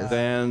 And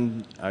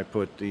then I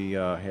put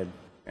had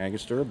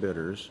Angostura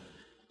bitters.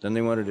 Then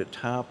they wanted it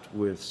topped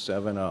with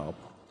 7-Up,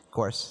 Of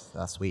course,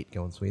 sweet,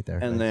 going sweet there.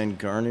 and then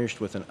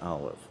garnished with an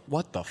olive.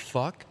 What the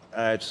fuck?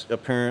 It's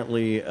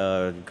apparently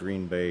a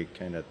Green Bay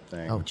kind of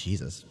thing. Oh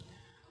Jesus!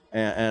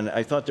 And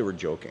I thought they were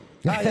joking.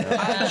 I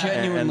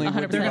genuinely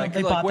would be 100%. like,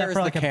 They bought that where's for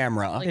the like a-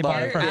 camera? They bought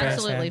it They're for a price,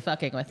 absolutely man.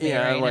 fucking with me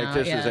Yeah, right I'm like, now.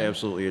 this is yeah.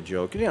 absolutely a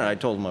joke. You know, I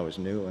told them I was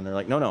new, and they're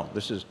like, no,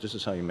 this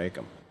is how you make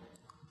them.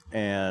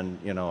 And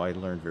I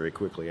learned very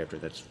quickly after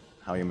that's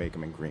how you make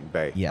them in Green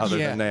Bay. Yes. Other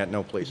Yeah. than that,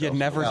 no place You else.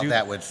 never Well, do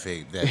that would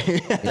fade.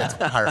 That's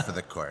par for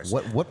the course.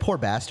 What poor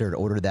bastard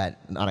ordered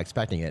that, not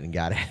expecting it, and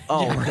got it?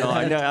 Oh no!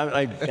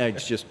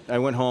 I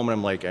went home and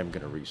I'm like, I'm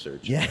gonna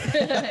research. Yeah.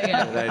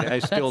 I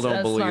still don't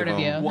that's believe smart of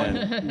them. you.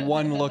 And-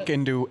 one look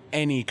into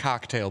any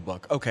cocktail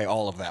book. Okay,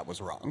 all of that was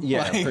wrong.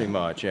 yeah, Like, pretty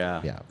much.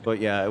 Yeah. Yeah. But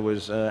yeah, it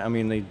was. I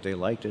mean, they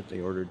liked it. They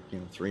ordered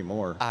 3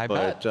 more. I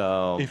but,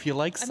 bet. If you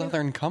like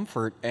Southern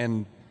Comfort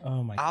and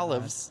Oh my God.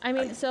 olives, I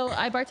mean, so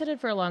I bartended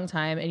for a long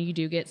time, and you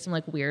do get some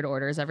like weird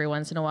orders every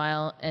once in a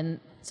while. And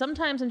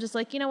sometimes I'm just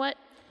like, you know what?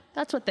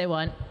 That's what they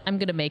want. I'm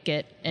gonna make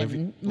it and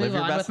live move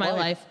your on best with my life.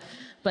 life.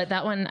 But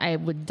that one, I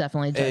would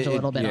definitely judge a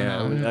little bit yeah,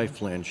 on that one. I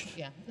flinched.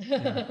 Yeah.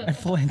 I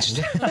flinched.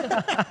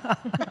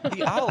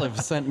 the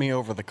olives sent me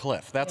over the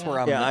cliff. That's where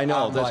I'm. Yeah, I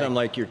know. That's like, I'm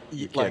like you're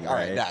like, kidding, all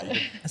right, right? yeah,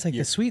 It's like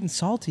the sweet and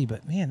salty,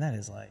 but man, that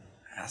is like,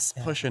 that's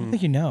I pushing.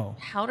 think you know.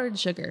 Powdered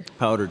sugar.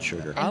 Powdered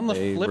sugar. On the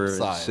they flip were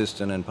side-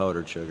 insistent in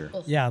powdered sugar.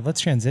 Yeah, let's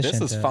transition.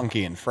 This is to,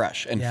 funky and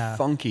fresh, and Yeah.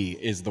 funky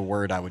is the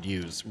word I would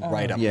use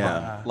right up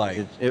Yeah, front.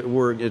 Like, it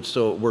works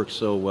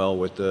so well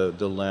with the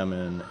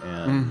lemon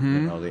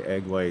and the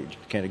egg white.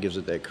 Kind of gives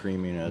it that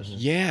creaminess.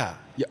 yeah.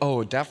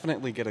 Oh,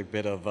 definitely get a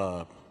bit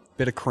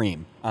of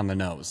cream on the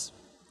nose.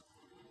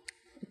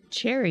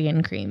 Cherry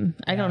and cream.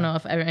 I don't know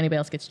if anybody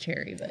else gets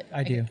cherry, but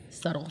I do. get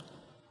subtle.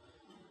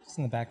 Just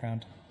in the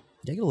background.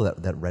 Yeah, you get a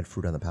little that red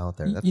fruit on the palate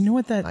there. That's You know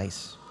what that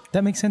nice.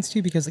 That makes sense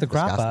too because the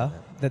Wisconsin, grappa man.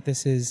 that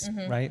this is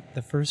right,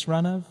 the first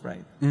run of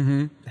right,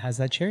 has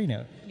that cherry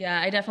note. Yeah,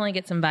 I definitely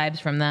get some vibes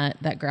from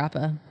that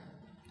grappa.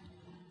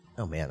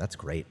 Oh man, that's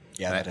great.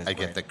 Yeah, that is I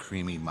great. get the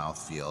creamy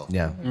mouthfeel.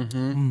 Yeah,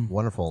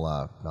 wonderful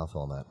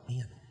mouthful on that.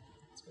 Man,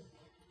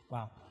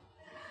 Wow.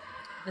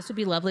 This would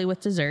be lovely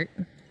with dessert.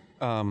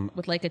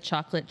 With like a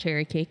chocolate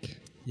cherry cake.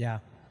 Yeah.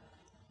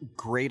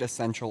 great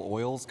essential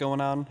oils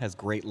going on. Has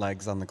great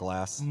legs on the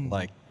glass.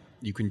 Like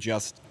you can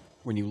just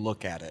when you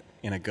look at it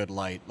in a good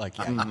light, like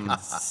you can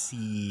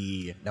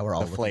see now we're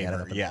all the looking at it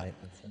flavor. up in the Yeah. light.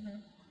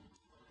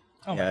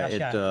 Oh my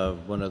Yeah, gosh,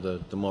 one of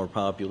the more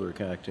popular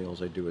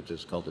cocktails I do with this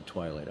is called the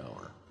Twilight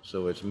Hour.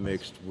 So it's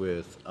mixed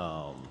with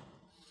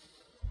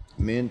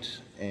mint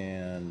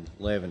and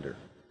lavender.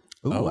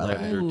 Ooh, I like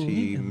Lavender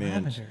tea, mint and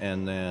mint, lavender.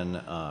 and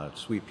then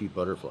sweet pea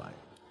butterfly.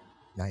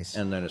 Nice.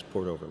 And then it's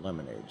poured over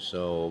lemonade.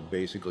 So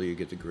basically, you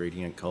get the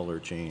gradient color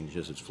change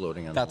as it's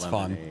floating on That's the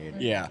fun. lemonade.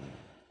 Yeah.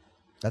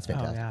 That's Oh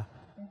fantastic.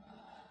 yeah,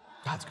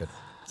 That's good.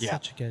 Yeah.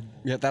 such a good.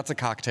 Yeah, that's a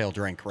cocktail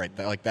drink right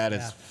there. Like, that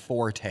is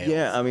 4 tails.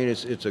 Yeah, I mean,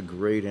 it's a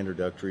great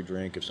introductory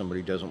drink if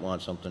somebody doesn't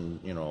want something,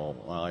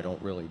 well, I don't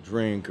really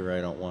drink or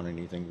I don't want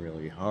anything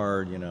really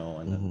hard, and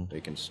then they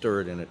can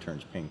stir it and it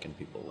turns pink and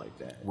people like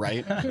that.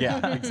 Right?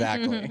 Yeah,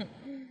 exactly.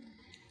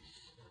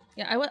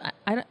 Yeah,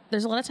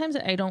 there's a lot of times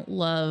that I don't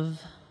love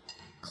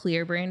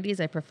clear brandies.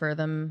 I prefer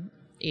them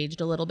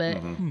aged a little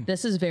bit.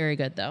 This is very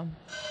good though.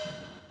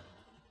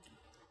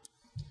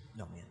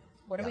 No, man.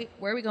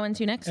 Where are we going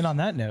to next? And on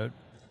that note,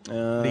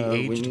 The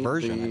We aged need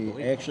version, I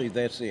believe. Actually,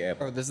 that's the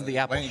apple. Oh, this is the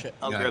apple Wait, shit.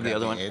 you gotta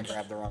grab aged. I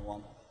grabbed the wrong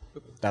one.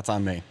 That's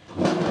on me.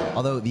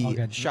 Although the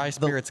good. Shy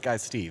Spirits guy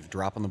Steve,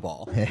 dropping the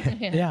ball.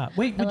 yeah.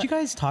 Wait, would you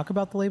guys talk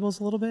about the labels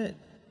a little bit?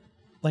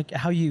 Like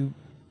how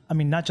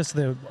not just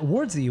the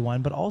awards that you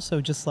won, but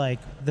also just like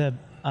the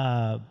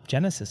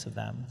genesis of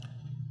them.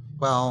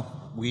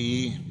 Well,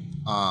 we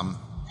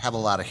have a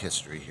lot of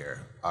history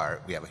here.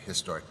 We have a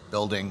historic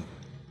building.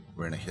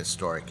 We're in a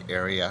historic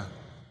area.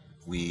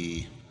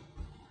 We,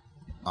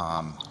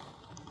 our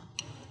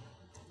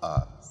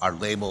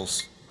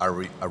labels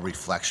are a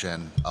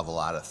reflection of a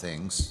lot of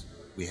things.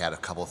 We had a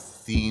couple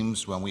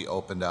themes when we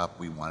opened up.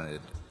 We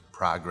wanted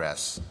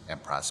progress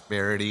and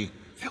prosperity.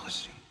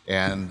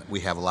 And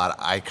we have a lot of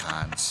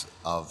icons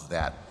of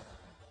that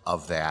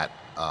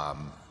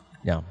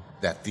yeah.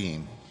 that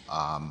theme.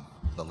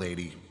 The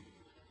lady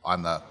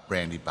on the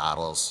brandy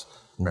bottles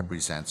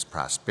represents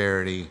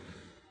prosperity.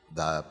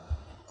 The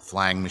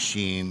flying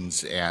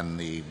machines and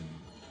the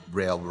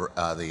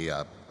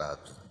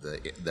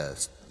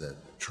the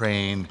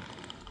train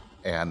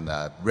and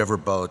the river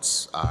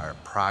boats are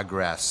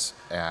progress.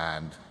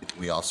 And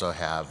we also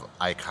have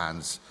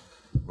icons.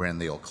 We're in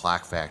the old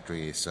clock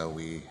factory, so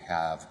we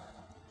have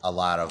a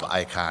lot of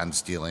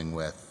icons dealing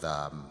with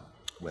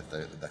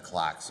the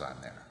clocks on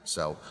there.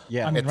 So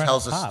Yeah. I mean, it right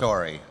tells off a top.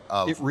 story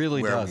of It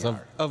really where does, we of,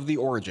 are. of the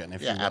origin,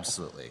 if Yeah, you will.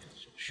 absolutely.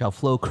 Shall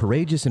flow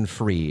courageous and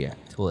free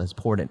till it has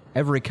poured in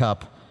every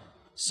cup,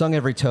 sung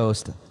every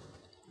toast,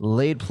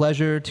 laid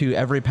pleasure to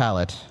every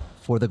palate,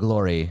 for the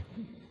glory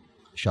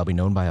shall be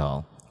known by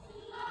all.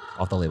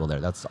 Off the label there.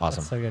 That's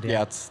awesome. So good. Yeah,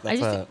 Yeah. I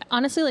just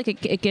honestly like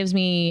it gives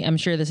me. I'm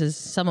sure this is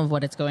some of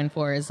what it's going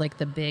for is like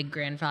the big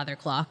grandfather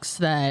clocks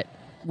that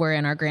were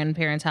in our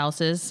grandparents'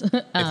 houses.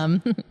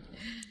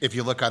 If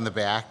you look on the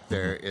back,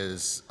 there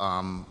is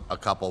a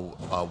couple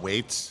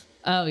weights,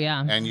 Oh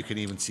yeah, and you can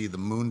even see the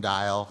moon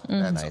dial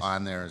that's Nice.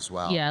 on there as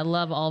well. yeah. I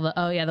love all the.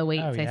 Oh yeah, the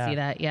weights. Oh, I yeah. see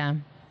that. Yeah,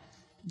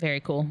 very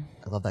cool.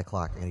 I love that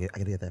clock. I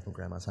gotta get that from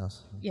Grandma's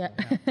house. Yeah,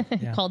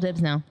 call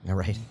dibs now. All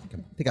right. I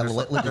think I'm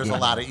There's a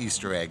lot of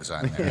Easter eggs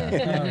on there.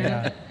 Oh,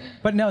 yeah.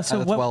 But no. So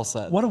That's what? well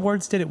said. What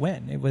awards did it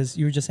win? It was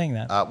you were just saying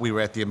that. We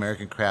were at the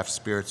American Craft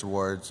Spirits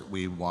Awards.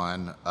 We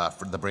won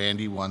for the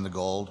brandy, won the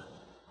gold.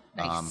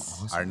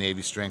 Nice. Our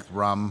Navy Strength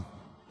rum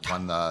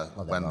won the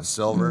rum.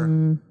 silver,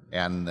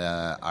 and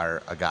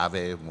our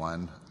Agave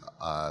won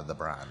the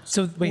bronze.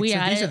 So wait. we so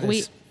these are added.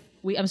 this.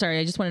 I'm sorry.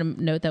 I just wanted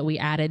to note that we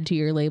added to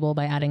your label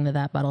by adding the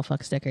 "That Bottle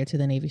Fuck" sticker to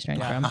the Navy Strength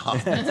rum.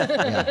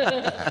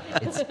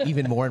 It's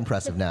even more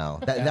impressive now.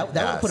 That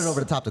would put it over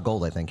the top to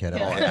gold, I think, kid.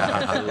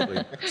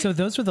 Absolutely. So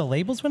those were the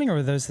labels winning, or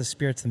were those the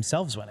spirits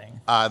themselves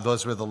winning?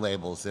 Those were the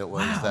labels. It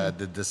was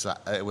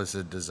it was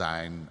a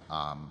design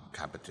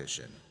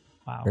competition.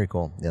 Wow. Very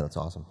cool. Yeah, that's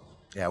awesome.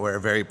 Yeah, we're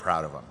very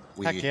proud of them.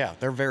 We Heck yeah,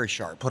 they're very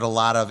sharp. put a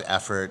lot of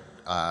effort.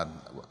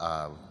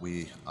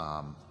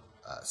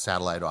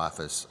 Satellite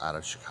office out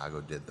of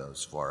Chicago did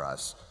those for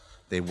us.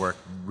 They worked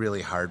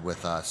really hard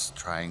with us,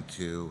 trying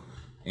to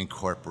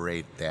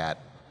incorporate that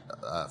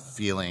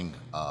feeling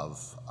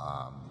of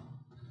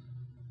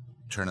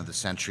turn of the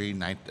century,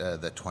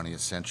 the 20th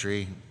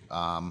century.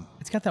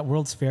 It's got that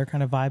World's Fair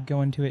kind of vibe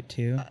going to it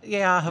too.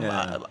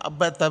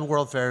 But the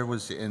World Fair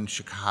was in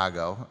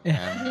Chicago,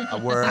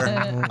 and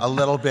we're a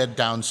little bit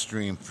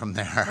downstream from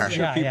there.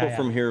 Yeah, People yeah.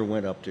 from here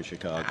went up to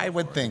Chicago. I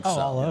would think Oh,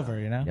 so. all over,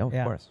 you know. Yeah, of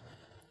course.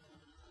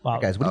 Wow.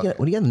 Guys, what do you got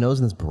on the nose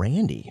in this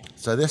brandy?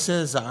 So this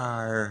is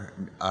our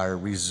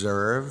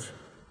reserve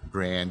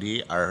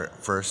brandy, our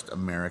first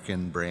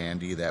American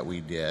brandy that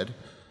we did.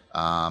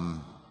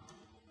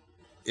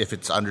 If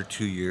it's under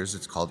 2 years,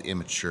 it's called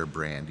immature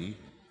brandy.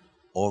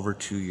 Over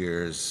 2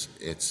 years,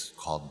 it's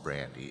called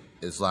brandy,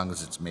 as long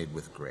as it's made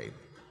with grape.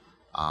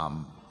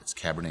 It's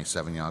Cabernet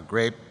Sauvignon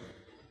grape,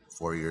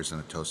 4 years in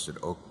a toasted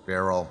oak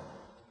barrel.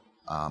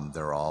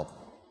 They're all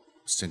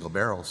single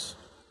barrels.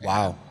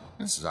 Wow.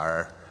 And this is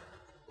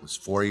it was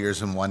 4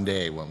 years in one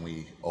day when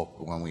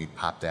we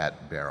popped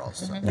that barrel.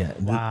 So. Yeah.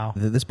 Wow.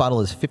 This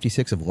bottle is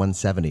 56 of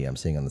 170. I'm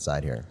seeing on the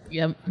side here.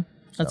 Yep,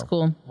 that's So.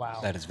 cool. Wow.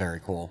 That is very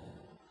cool.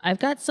 I've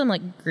got some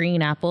like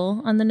green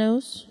apple on the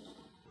nose.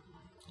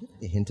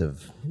 A hint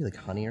of maybe like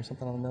honey or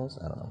something on the nose.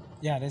 I don't know.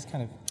 Yeah, it is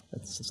kind of.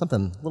 It's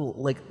something little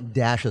like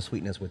dash of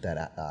sweetness with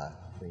that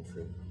green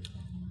fruit.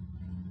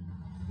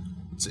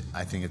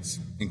 I think it's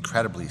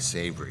incredibly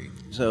savory.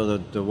 So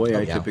the way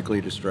I yeah.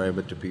 typically describe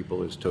it to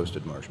people is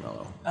toasted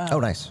marshmallow.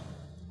 Oh, nice.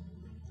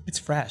 It's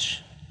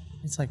fresh.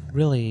 It's like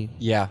really.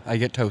 Yeah, I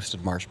get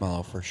toasted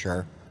marshmallow for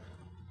sure.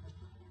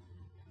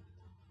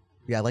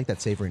 Yeah, I like that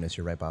savoriness.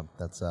 You're right, Bob.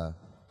 That's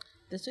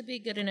This would be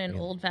good in an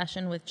old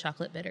fashioned with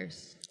chocolate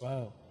bitters.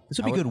 Whoa. this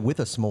would be good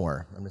with a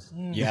s'more. I'm just,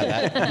 Yeah,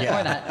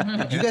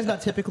 that. do you guys not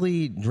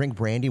typically drink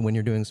brandy when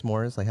you're doing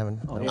s'mores? Like having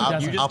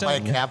Out by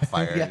a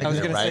campfire. I was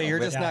going to right? say, you're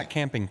just not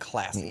camping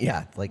classy.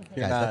 yeah, like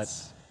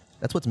guys,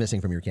 that's what's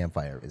missing from your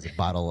campfire is a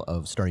bottle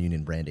of Star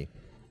Union brandy.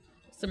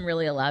 Some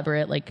really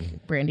elaborate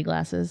like brandy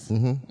glasses.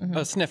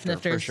 A snifter, for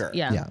Snifters. sure.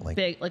 Yeah, Yeah, like-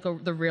 big, like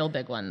the real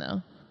big one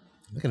though.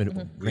 I'm not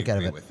gonna drink out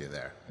of agree it. with you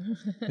there. I'm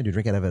gonna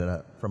drink out of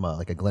it from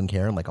like a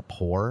Glencairn, like a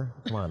pour.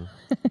 Come on.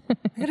 I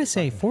gotta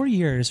say, 4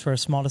 years for a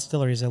small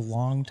distillery is a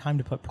long time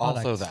to put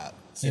products. Also that.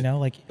 You know,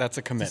 like That's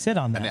a to commitment. sit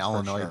on An that.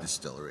 Illinois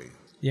distillery.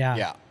 Yeah.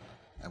 Yeah.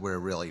 And we're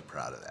really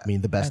proud of that. I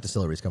mean, the best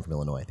distilleries come from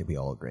Illinois. I think we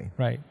all agree.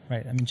 Right.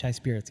 I mean, chai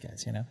spirits,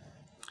 guys. You know.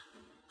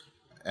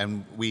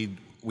 And we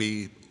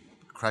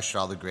crushed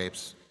all the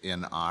grapes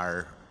in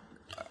our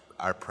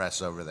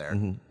press over there.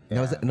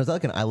 Now, is that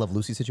like an I Love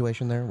Lucy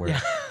situation there, where you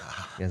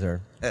guys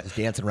are just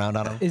dancing around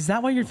on them? Is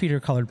that why your feet are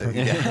colored purple?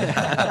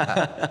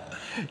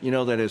 You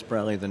know, that is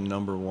probably the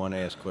number one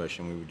asked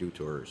question when we do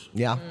tours.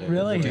 Yeah.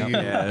 Really?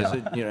 Yeah, is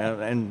it, you know,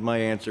 and my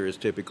answer is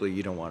typically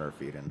you don't want our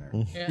feet in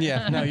there.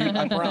 Yeah, no,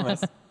 I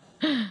promise.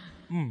 I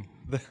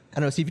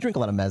don't know, Steve. You drink a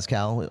lot of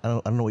mezcal. I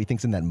don't know what you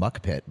think's in that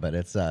muck pit, but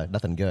it's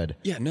nothing good.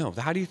 Yeah, no.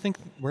 How do you think,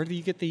 where do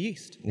you get the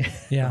yeast?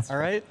 Yeah. All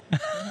right?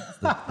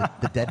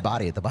 The dead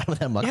body at the bottom of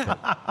that muck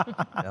pit.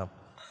 Yeah.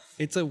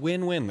 It's a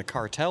win-win. The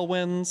cartel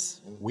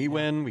wins. We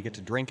win. We get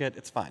to drink it.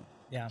 It's fine.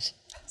 Yeah.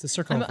 It's a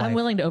circle of life. I'm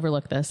willing to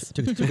overlook this.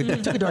 Took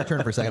a dark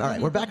turn for a second. All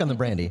right, we're back on the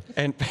brandy.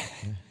 And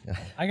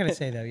I gotta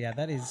say though, yeah,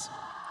 that is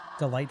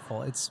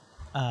delightful. It's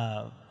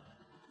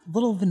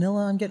little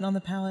vanilla I'm getting on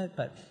the palate,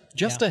 but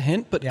just yeah. a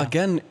hint, but Yeah.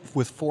 again,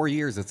 with 4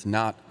 years, it's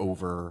not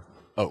over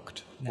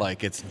oaked.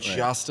 Like, it's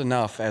just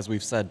enough, as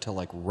we've said, to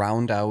like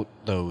round out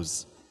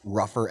those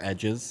rougher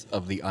edges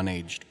of the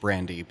unaged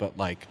brandy, but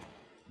like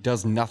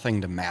does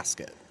nothing to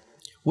mask it.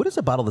 What does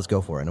a bottle of this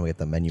go for? I know we have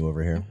the menu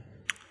over here.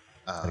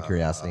 Out of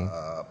curiosity.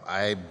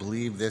 I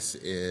believe this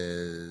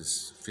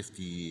is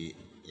 58.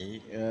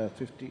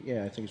 50.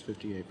 Yeah, I think it's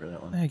 58 for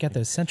that one. I got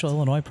those Central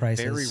Illinois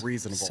prices. Very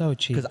reasonable. So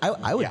cheap. Because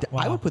I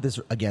Wow. would put this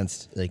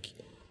against like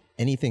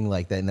anything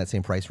like that in that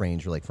same price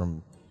range, or like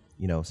from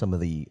some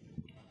of the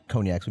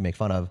cognacs we make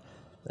fun of.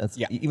 That's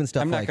Yeah, even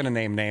stuff. I'm not like, going to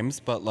name names,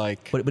 but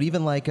like, But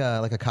even like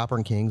a Copper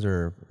and Kings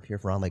or Pierre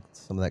Ferrand, like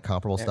some of that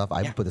comparable stuff,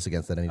 I would put this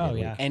against that any day. Oh, of the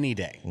yeah. week. any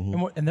day.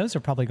 And those are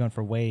probably going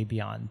for way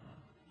beyond.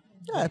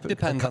 Yeah,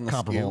 Depends on the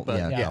comparable, SKU, but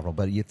yeah, yeah. comparable.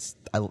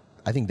 But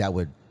I think that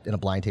would in a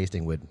blind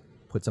tasting would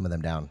put some of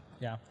them down.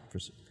 Yeah. For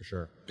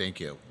sure.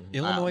 Thank you.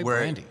 Illinois we're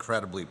brandy.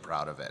 incredibly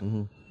proud of it.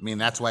 I mean,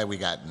 that's why we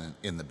got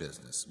in the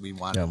business. We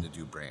wanted Yeah. to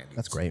do brandy.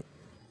 That's great.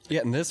 Yeah,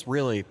 and this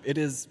really, it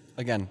is,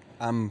 again,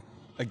 I'm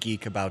a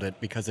geek about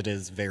it because it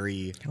is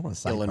very want a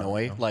sidebar,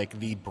 Illinois. though. Like,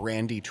 the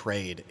brandy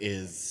trade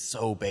is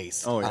so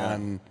based Oh, yeah.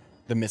 on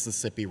the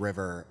Mississippi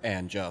River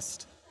and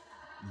just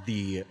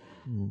the,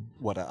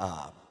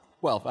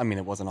 well, I mean,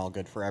 it wasn't all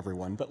good for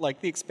everyone, but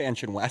like the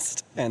expansion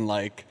west and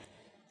like,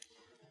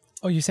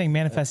 Oh, you're saying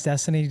Manifest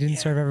Destiny didn't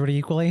serve everybody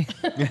equally?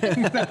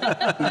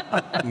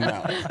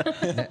 no.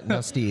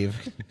 No,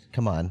 Steve,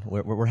 come on.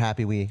 We're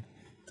happy we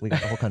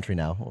got the whole country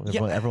now.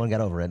 Everyone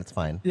got over it. It's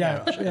fine.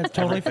 Yeah, yeah,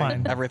 totally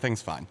fine.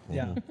 Everything's fine.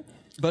 Yeah.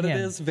 But Man.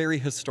 it is very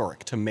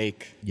historic to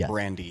make Yes.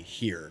 brandy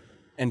here.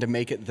 And to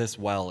make it this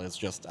well is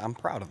just, I'm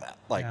proud of that.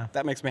 Like, Yeah.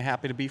 that makes me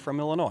happy to be from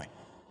Illinois.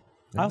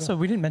 Also,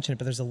 we didn't mention it,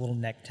 but there's a little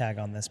neck tag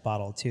on this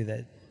bottle too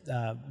that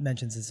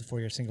mentions it's a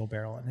 4-year single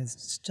barrel, and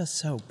it's just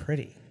so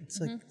pretty. It's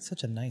like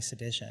such a nice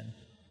addition.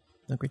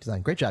 No, great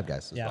design. Great job,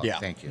 guys. Yeah. Yeah.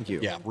 Thank you.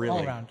 Yeah, All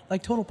really. around,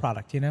 like total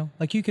product. You know,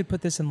 like you could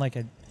put this in like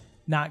a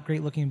not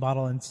great looking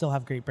bottle and still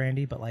have great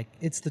brandy, but like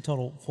it's the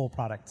total full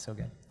product. So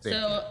good.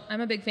 So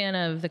I'm a big fan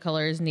of the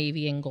colors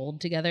navy and gold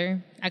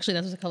together. Actually,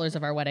 those are the colors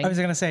of our wedding. I was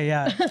gonna say,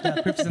 yeah,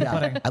 proofs in the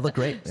pudding. I look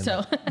great in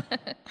So,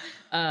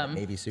 that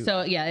navy suit.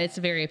 so yeah, it's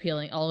very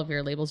appealing. All of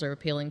your labels are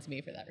appealing to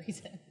me for that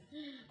reason.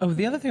 Oh,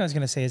 the other thing I was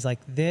gonna say is like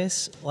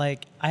this.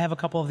 Like I have a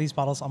couple of these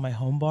bottles on my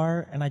home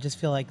bar, and I just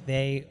feel like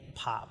they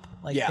pop.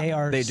 Like Yeah, they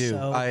are they do.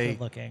 so I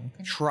good looking.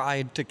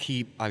 tried to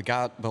keep,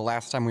 the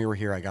last time we were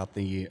here, I got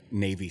the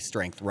Navy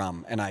strength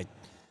rum, and I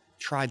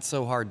tried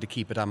so hard to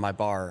keep it on my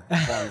bar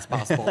as long as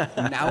possible.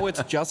 Now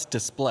it's just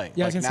display.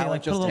 Yeah, I was like, gonna say now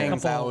like it put a just little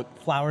hangs couple out.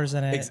 flowers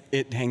in it.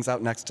 It hangs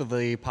out next to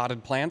the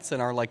potted plants in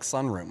our like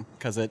sunroom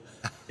because it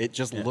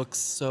just looks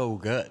so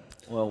good.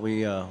 Well,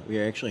 we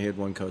actually had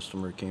one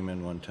customer came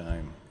in one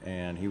time,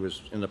 and he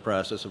was in the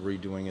process of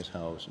redoing his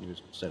house, and he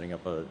was setting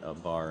up a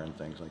bar and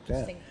things like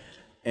that.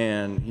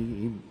 And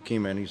he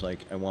came in, he's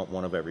like, I want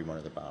one of every one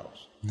of the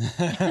bottles.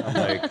 I'm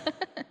like,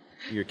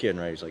 you're kidding,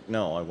 right? He's like,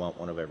 no, I want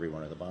one of every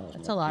one of the bottles.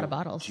 That's a lot of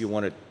bottles. Do you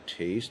want to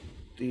taste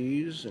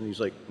these? And he's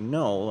like,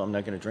 no, I'm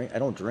not going to drink. I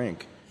don't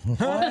drink.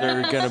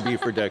 They're going to be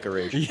for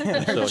decoration.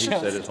 So he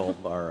set his whole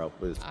bar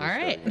up with All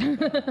right.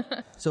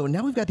 So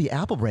now we've got the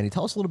apple brandy.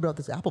 Tell us a little bit about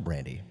this apple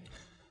brandy.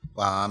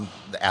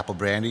 The apple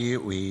brandy,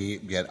 we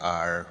get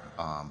our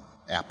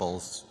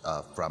apples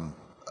from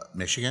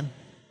Michigan.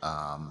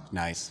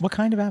 Nice. What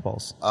kind of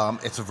apples?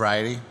 It's a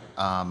variety.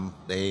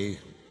 They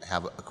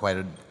have quite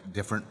a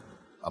different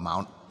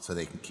amount, so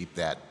they can keep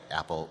that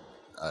apple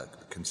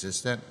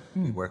consistent.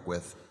 We work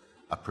with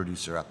a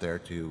producer up there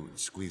to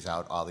squeeze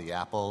out all the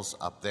apples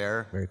up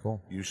there. Very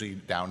cool. Usually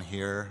down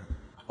here,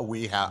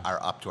 we are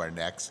up to our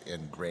necks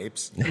in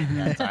grapes at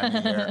that time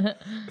of year.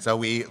 So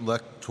we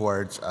look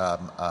towards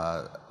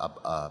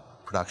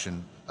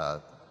production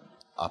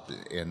up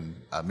in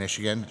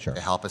Michigan to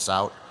help us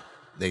out.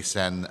 They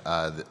send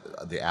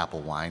the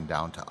apple wine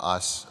down to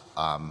us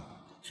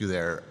to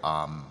their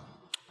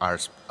our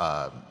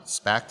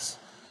specs,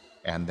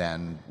 and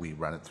then we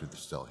run it through the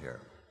still here.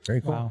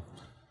 Very cool. Wow.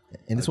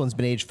 And this one's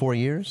been aged 4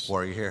 years.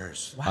 4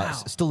 years. Wow.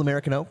 Still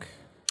American oak.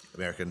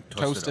 American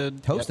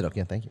Toasted. Toasted oak.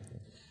 Yeah, thank you.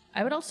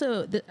 I would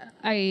also, the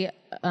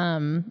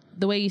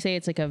way you say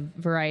it's like a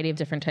variety of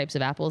different types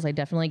of apples, I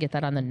definitely get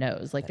that on the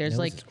nose. Like there's nose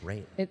like, is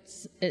great.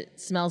 it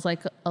smells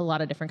like a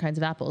lot of different kinds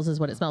of apples is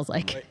what it smells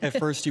like. At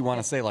first, you want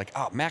to say like,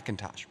 oh,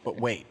 Macintosh,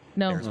 but wait,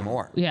 No. there's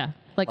more. Yeah.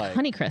 Like Like-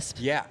 Honeycrisp.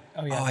 Yeah.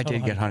 Oh, yeah, I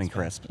did total get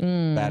Honeycrisp.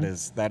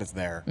 Honeycrisp. That is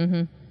there.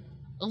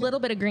 A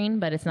little bit of green,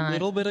 but it's A not.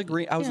 little bit of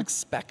green. I was Yeah.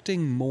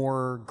 expecting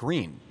more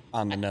green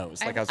on the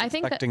nose. Like I was I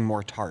think that- expecting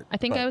more tart. I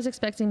think but I was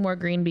expecting more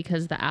green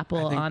because the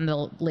apple think- on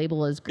the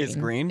label is green. Is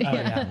green? Oh,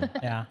 yeah.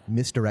 Yeah.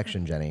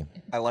 Misdirection, Jenny.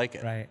 I like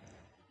it. Right.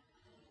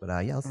 But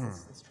yeah,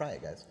 let's try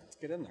it, guys. Let's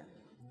get in there.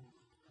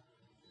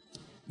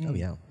 Oh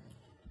yeah.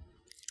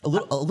 A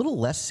little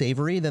less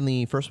savory than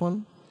the first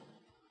one.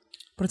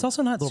 But it's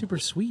also not super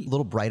sweet. A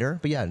little brighter,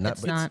 but yeah,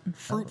 It's not.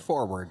 Fruit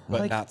forward,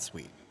 but Like- not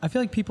sweet. I feel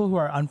like people who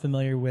are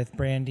unfamiliar with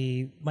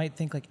brandy might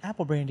think like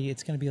apple brandy,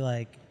 it's going to be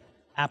like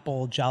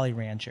apple Jolly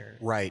Rancher.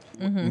 Right.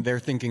 Mm-hmm. They're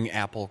thinking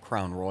Apple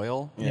Crown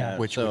Royal, Yeah.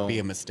 which So- would be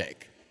a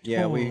mistake.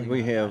 Yeah, Totally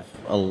we have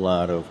a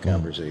lot of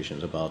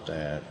conversations about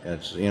that.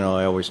 It's, I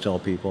always tell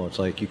people, it's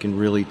like you can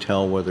really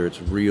tell whether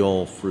it's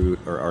real fruit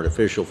or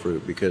artificial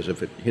fruit, because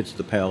if it hits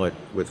the palate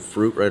with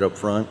fruit right up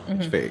front,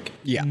 it's fake.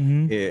 Yeah.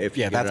 If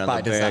you Yeah, get that's it on by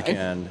the back design.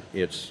 end,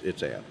 it's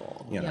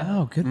apple.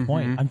 Oh, good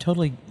point. I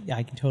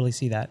can totally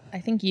see that. I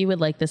think you would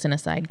like this in a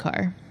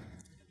sidecar.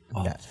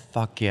 Oh,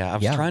 fuck yeah. I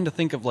was Yeah. trying to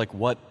think of like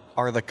what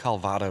are the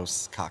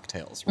Calvados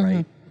cocktails,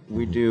 right?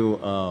 We do.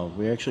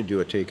 We actually do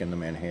a take on the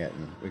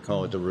Manhattan. We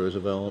call it the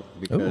Roosevelt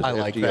because I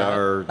like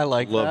FDR that. I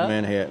like loved that.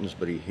 Manhattans,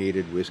 but he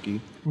hated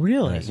whiskey.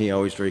 Really? He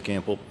always drank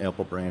apple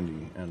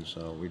brandy, and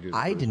so we do. the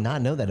I did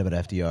not know that about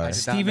FDR. did not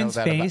Steven's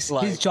know that about- face,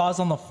 like- his jaw's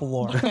on the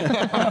floor.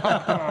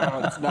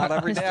 It's not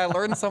every day I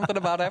learn something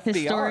about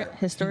FDR.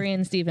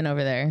 Historian Steven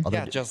over there.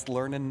 Yeah, just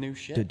learning new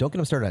shit. Dude, don't get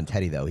him started on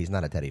Teddy though. He's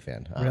not a Teddy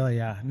fan. Really?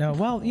 Yeah. No.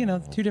 Well,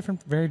 two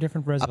very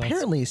different Roosevelts.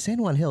 Apparently,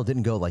 San Juan Hill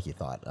didn't go like you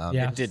thought.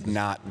 Yeah. It did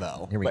not,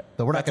 though. Here but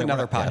we're not that's gonna,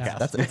 another we're not-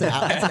 podcast.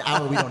 That's an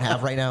hour we don't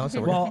have right now.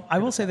 So we're Well, I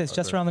will say this: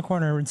 just around the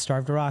corner in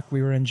Starved Rock,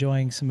 we were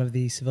enjoying some of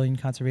the Civilian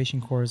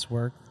Conservation Corps'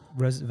 work,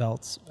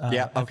 Roosevelt's,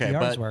 Yeah, okay,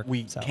 FDR's but work.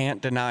 we so.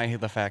 can't deny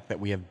the fact that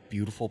we have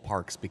beautiful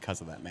parks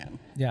because of that man.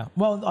 Yeah.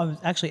 Well,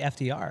 actually,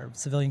 FDR,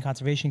 Civilian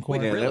Conservation Corps,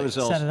 Yeah, that was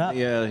set also, it up.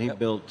 Yeah, he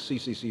built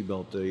CCC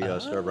built the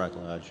Star Rock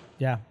Lodge.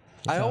 Yeah.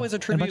 I So- always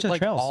and a bunch attribute of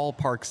like trails. all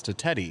parks to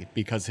Teddy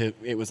because it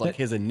was like But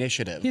his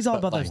initiative. He's all but,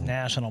 about like, those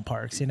national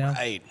parks, you know.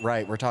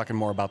 Right. We're talking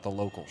more about the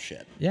local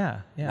shit. Yeah.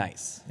 Yeah.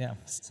 Nice. Yeah.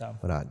 So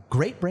But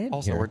great brand.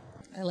 Also, here. we're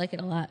I like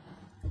it a lot.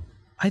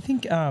 I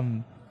think.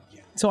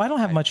 So I don't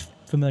have much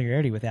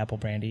familiarity with apple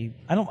brandy.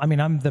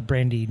 I'm the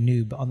brandy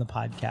noob on the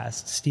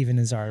podcast. Steven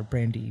is our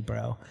brandy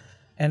bro,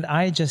 and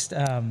I just.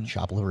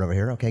 shop liver over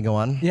here. Okay, go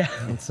on. Yeah.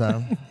 It's,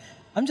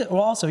 I'm just.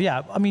 Well, also,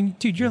 yeah. I mean,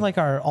 dude, you're like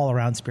our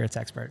all-around spirits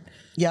expert.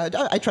 yeah,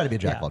 I try to be a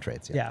jack of all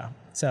trades. Yeah. Yeah.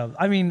 So,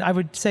 I mean, I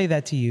would say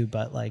that to you,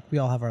 but like we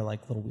all have our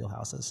like little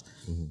wheelhouses.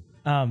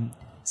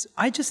 So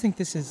I just think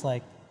this is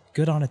like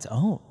good on its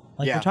own.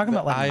 Like we're talking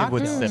about like I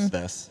would cocktails. sip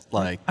this.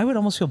 Like I would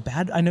almost feel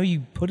bad. I know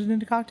you put it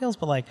into cocktails,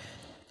 but like,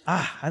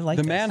 I like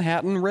the this.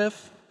 Manhattan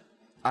riff.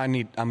 I'm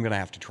gonna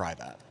have to try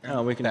that.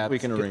 Oh, we can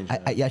arrange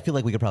that. I feel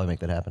like we could probably make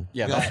that happen.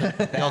 Yeah,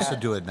 They also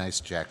do a nice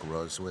Jack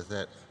Rose with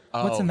it.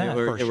 What's in that? It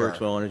for works sure.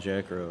 well in a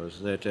Jack Rose.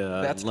 That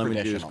That's lemon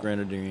juice traditional.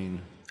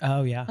 grenadine.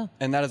 Oh yeah.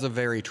 and that is a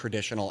very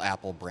traditional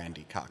apple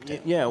brandy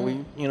cocktail. Yeah,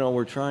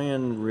 we're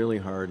trying really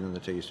hard in the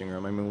tasting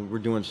room. I mean, we're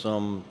doing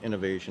some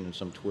innovation and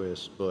some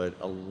twists, but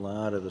a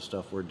lot of the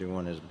stuff we're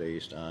doing is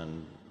based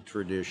on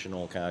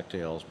traditional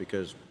cocktails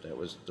because that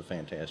was the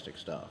fantastic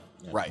stuff.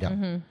 Right.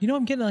 You know,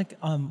 I'm getting like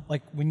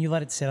when you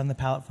let it sit on the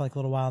palate for like a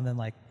little while, and then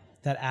like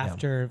that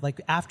after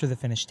the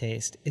finished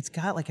taste, it's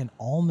got like an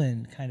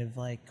almond kind of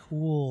like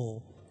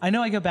cool. I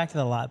know I go back to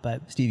that a lot,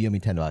 but Steve, you owe me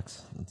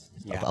 $10.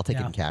 Yeah. I'll take it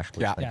Yeah. in cash,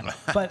 please. Yeah. Thank yeah.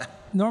 you. But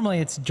normally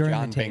it's during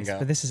John the taste, Bingo.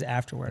 but this is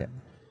afterward.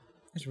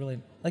 It's really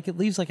like it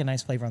leaves like a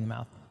nice flavor on the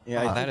mouth.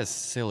 Yeah, Oh, that is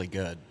silly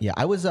good. Yeah,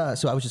 I was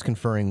just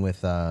conferring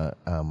with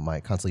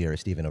my consigliere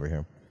Steven over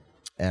here,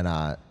 and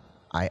I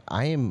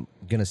am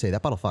gonna say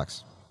that bottle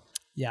fucks.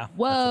 Yeah.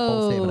 Whoa.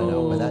 bold statement, I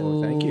know,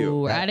 but thank you.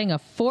 We're adding a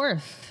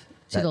fourth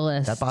to the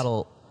list. That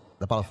bottle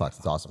fucks.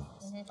 It's awesome.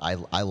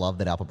 I love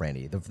that apple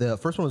brandy. The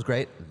first one was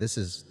great. This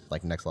is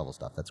like next level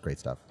stuff. That's great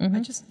stuff.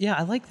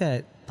 I like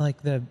that, like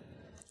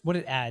what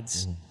it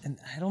adds, and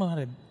I don't know how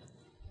to.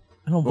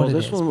 I don't know Well, what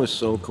this it is. one was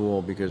so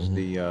cool because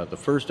the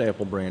first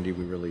apple brandy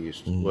we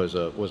released was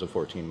a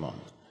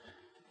 14-month,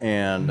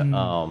 and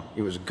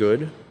it was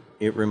good.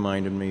 It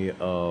reminded me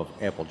of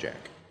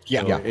Applejack.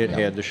 Yeah. So Yeah. It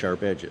had the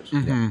sharp edges.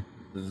 Yeah.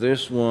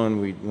 This one,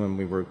 when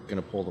we were going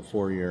to pull the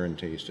 4-year and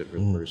taste it for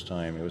the first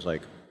time, it was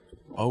like,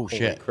 Oh holy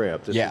shit!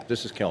 crap! Yeah.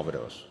 This is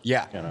Calvados.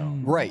 Yeah, You know.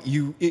 right.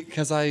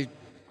 Because I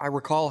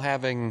recall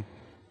having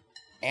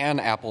an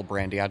apple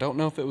brandy. I don't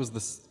know if it was the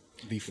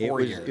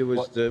 4-year. It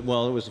was the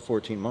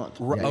 14-month.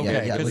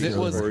 Okay, yeah, because it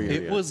was the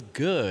 4-year, it was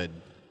good,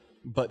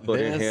 but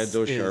it had this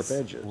those is- sharp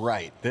edges.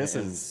 Right. This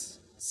is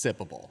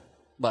sippable.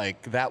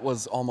 Like that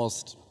was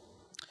almost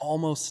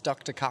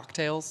stuck to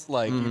cocktails.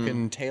 Like you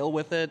can tail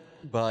with it,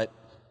 but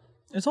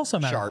It's also a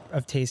matter Sharp.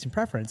 of taste and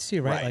preference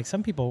too, right? Right. Like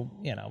some people,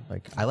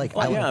 Like I like.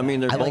 Well, yeah, I mean,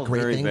 they're I both like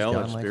great very things. valid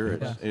John likes-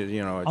 spirits. yeah.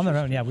 You know, it's on their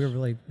just- own, yeah, we were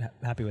really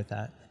happy with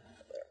that.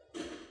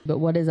 But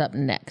what is up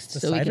next? The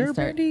so we cider can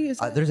start. brandy is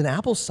There's an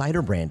apple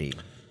cider brandy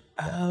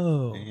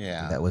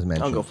Yeah. that was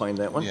mentioned. I'll go find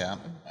that one. Yeah.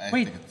 I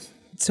Wait. think it's-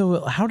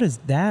 So how does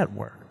that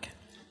work?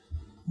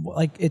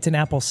 Like it's an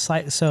apple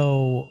cider.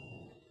 So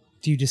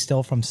do you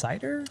distill from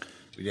cider?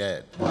 We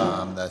did.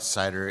 The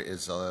cider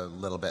is a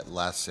little bit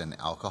less in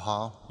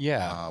alcohol.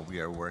 Yeah. We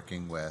are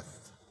working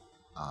with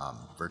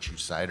Virtue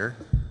Cider.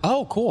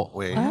 oh, cool.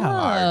 We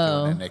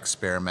are doing an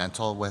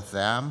experimental with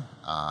them.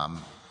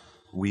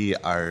 We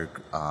are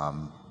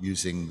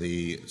using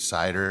the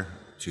cider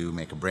to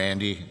make a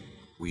brandy.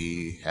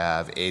 We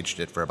have aged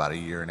it for about a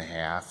year and a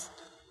half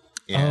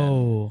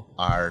in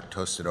our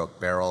toasted oak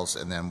barrels,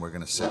 and then we're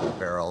going to set the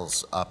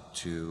barrels up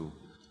to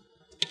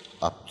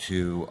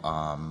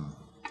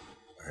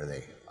where are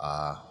they?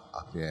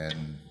 Up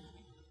in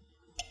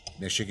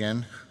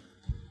Michigan,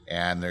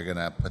 and they're going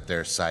to put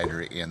their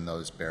cider in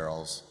those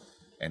barrels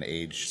and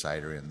age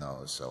cider in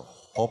those. So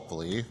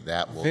hopefully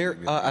that will. Very,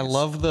 be I released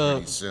love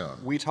pretty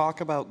soon. We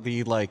talk about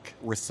the like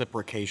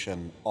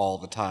reciprocation all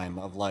the time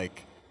of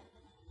like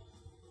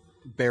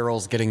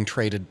barrels getting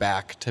traded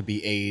back to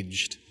be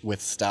aged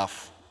with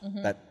stuff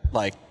that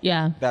like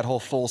Yeah. that whole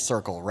full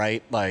circle,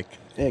 right? Like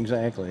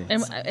Exactly.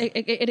 And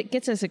it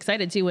gets us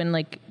excited too when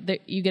like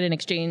you get an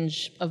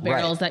exchange of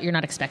barrels that you're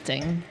not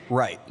expecting.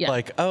 right, Yeah.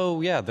 like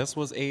oh yeah, this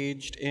was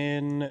aged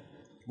in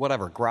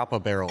whatever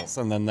grappa barrels,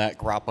 and then that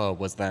grappa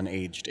was then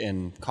aged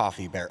in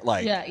coffee barrel.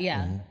 Like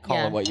Yeah. call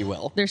yeah. it what you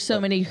will. There's so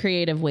many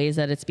creative ways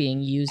that it's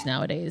being used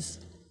nowadays.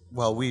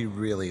 Well, we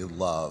really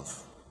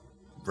love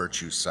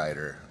Virtue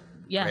Cider.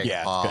 Yeah. Greg Yeah,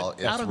 it's Hall good.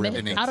 is Out of an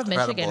Michigan,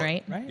 incredible-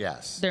 right?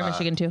 Yes. They're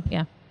Michigan too.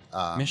 Yeah.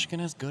 Michigan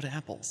has good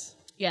apples.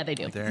 Yeah, they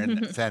do. They're in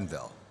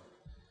Fenville.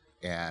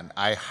 And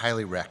I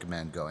highly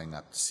recommend going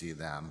up to see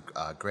them.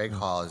 Greg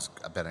Hall has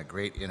been a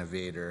great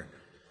innovator.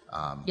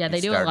 Yeah, he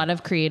they do a started- lot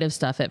of creative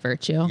stuff at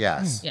Virtue.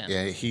 Yes. Yeah.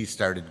 Yeah, he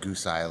started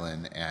Goose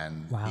Island,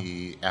 and Wow.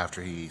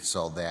 after he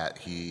sold that,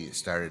 he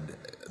started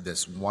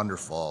this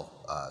wonderful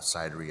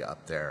cidery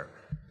up there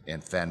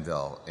in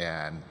Fenville.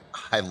 And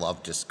I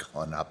love just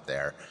going up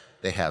there.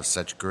 They have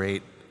such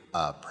great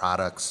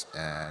products,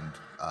 and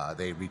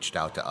they reached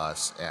out to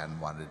us and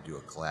wanted to do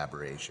a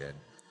collaboration.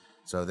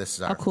 So this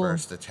is our cool.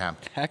 first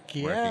attempt Heck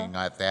yeah. working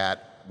at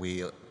that.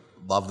 We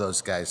love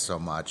those guys so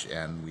much,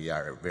 and we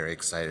are very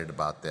excited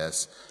about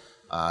this.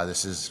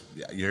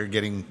 You're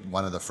getting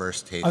one of the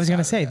first tastes. I was out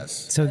gonna of say. this.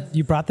 So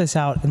you brought this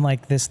out in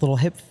like this little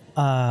hip.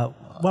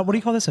 What do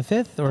you call this? A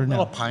fifth or no?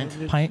 little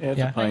pint. Pint. It's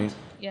yeah. a pint.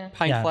 Yeah.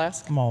 Pint Yeah,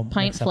 flask. I'm all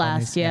Pint mixed up on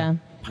flask. these, Yeah.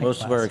 Pint Most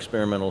of our flask.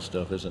 experimental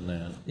stuff isn't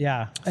that.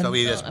 Yeah. So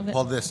we just of it.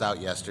 pulled this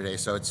out yesterday,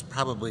 so it's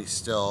probably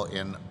still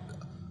in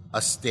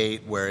a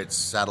state where it's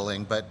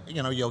settling, but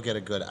you'll get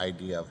a good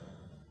idea of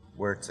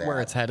where it's at. Where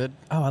it's headed.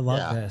 Oh, I love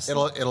Yeah, this.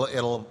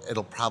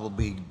 it'll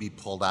probably be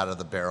pulled out of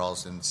the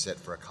barrels and sit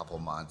for a couple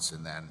months,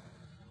 and then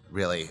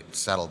really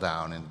settle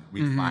down and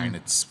refine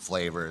its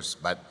flavors.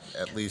 But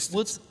at least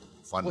it's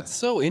fun. What's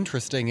so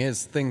interesting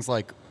is things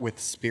like with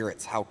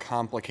spirits, how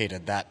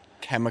complicated that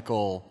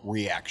chemical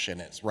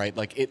reaction is, right?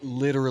 Like it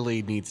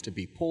literally needs to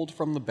be pulled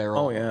from the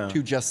barrel Oh, yeah.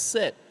 to just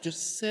sit.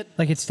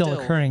 Like it's still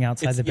occurring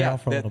outside the barrel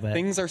for a little bit.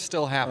 Things are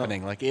still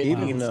happening. Like it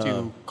Even, needs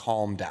to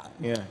calm down.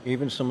 Yeah,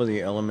 even some of the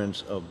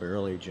elements of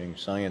barrel aging,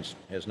 science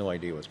has no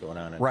idea what's going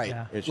on. Right.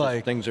 Yeah. It's just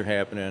Like- things are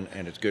happening,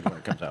 and it's good when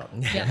it comes out.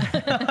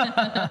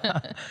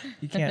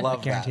 You can't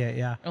Love guarantee that. it.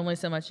 Yeah. Only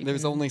so much.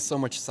 There's only so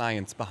much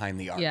science behind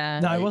the art. Yeah.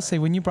 No, I will say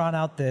when you brought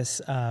out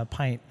this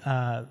pint,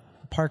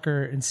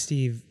 Parker and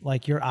Steve,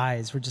 like your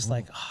eyes were just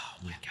like, oh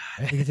my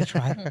god, we get to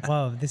try.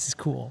 Whoa, this is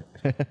cool.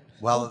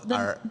 Well,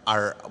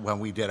 our when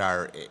we did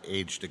our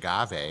aged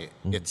agave,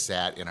 it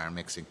sat in our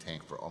mixing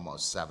tank for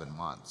almost 7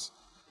 months.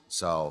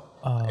 So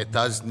it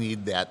does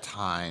need that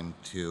time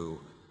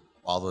to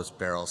all those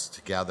barrels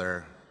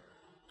together,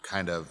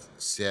 kind of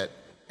sit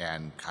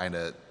and kind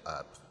of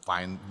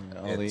find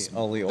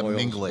all the oils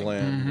mingling.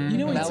 blend. You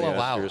know, Mellow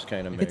out.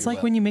 it's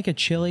like when you make a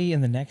chili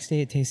and the next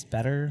day it tastes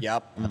better.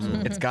 Yep.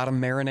 It's got to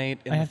marinate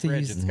in I the have to fridge.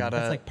 use It's got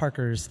that's to. like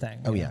Parker's thing.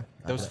 Oh yeah,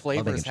 Those I love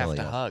making flavors have chili,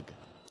 to yeah. hug.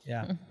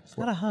 Yeah. It's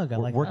not a hug. I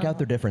like Work that. out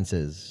their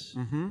differences,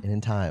 and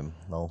in time,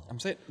 they'll. I'm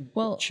saying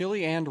Well-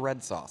 chili and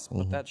red sauce.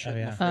 Put that shit in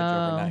the yeah. fridge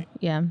overnight.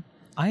 Yeah.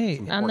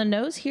 I On the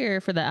nose here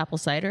for the apple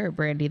cider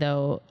brandy,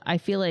 though, I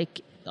feel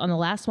like on the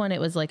last one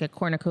it was like a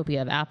cornucopia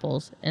of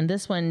apples, and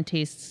this one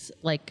tastes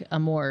like a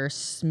more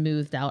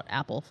smoothed out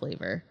apple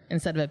flavor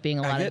instead of it being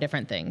a lot of get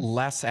different things.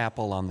 Less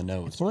apple on the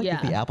nose. More like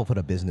if Yeah. the apple put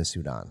a business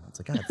suit on. It's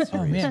like, God, it's serious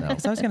oh man, now.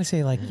 because I was gonna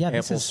say like this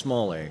Apple is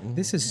small egg.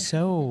 this is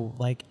so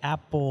like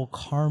apple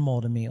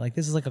caramel to me. Like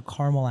this is like a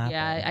caramel apple.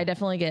 Yeah, I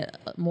definitely get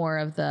more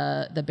of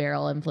the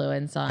barrel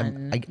influence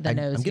on the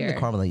nose I'm getting here. the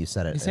caramel that you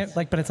said it. Is it,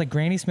 like, but it's like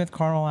Granny Smith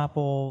caramel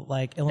apple,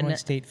 like Illinois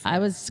State. I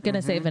was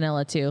gonna say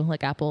vanilla too,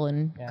 like apple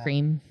and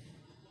cream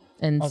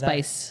and Oh, that-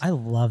 spice, I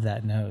love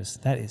that nose.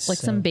 That is like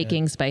so some good.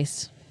 baking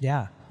spice.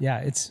 Yeah, yeah.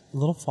 It's a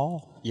little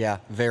fall. Yeah,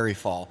 very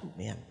fall.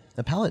 Man,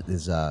 the palate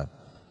is.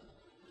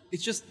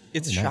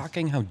 It's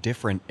shocking how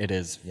different it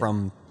is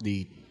from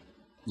the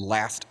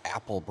last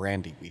apple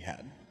brandy we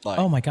had. Like,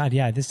 Oh my god,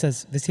 yeah. This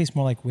tastes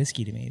more like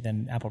whiskey to me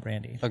than apple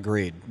brandy.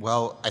 agreed.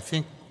 Well, I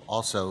think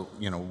also,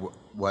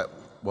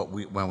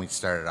 when we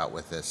started out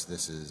with this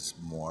is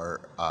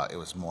more. It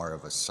was more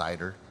of a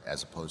cider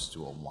as opposed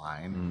to a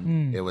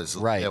wine. It was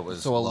Right. It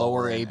was So a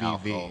lower in ABV.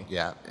 alcohol.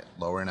 Yeah,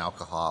 lower in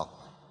alcohol,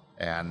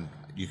 and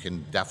you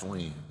can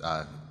definitely.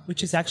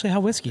 Which is actually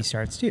how whiskey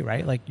starts too,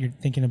 right? Like you're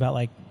thinking about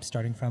like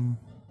starting from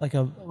like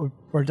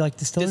or like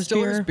distiller's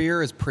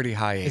Beer is pretty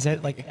high. Is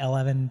it like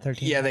 11,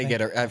 13? Yeah, they I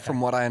get think? it.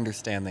 From what I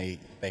understand, they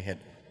hit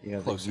Yeah,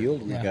 the closer.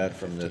 yield we got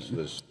from this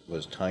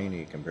was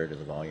tiny compared to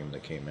the volume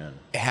that came in.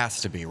 It has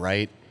to be,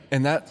 right?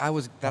 And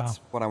that's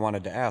what I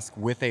wanted to ask.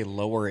 With a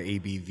lower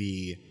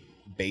ABV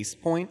base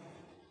point,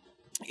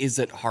 is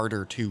it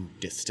harder to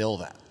distill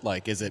that?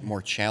 Like, is it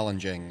more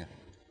challenging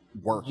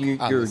work on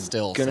You're the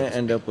stills? going to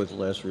end up with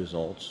less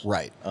results.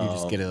 Right. You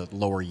just get a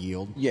lower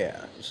yield. Yeah.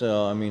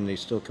 So, I mean, they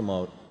still come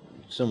out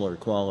similar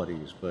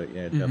qualities, but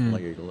yeah,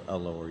 definitely a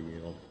lower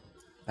yield.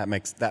 That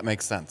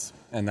makes sense.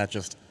 And that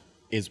just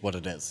is what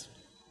it is.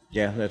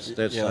 Yeah, that's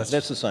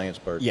the science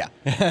part. Yeah.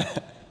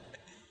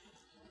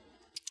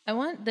 I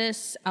want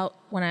this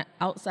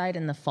outside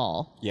in the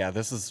fall. Yeah,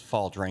 this is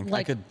fall drink.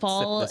 Like I could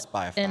fall sip this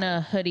by a fire. in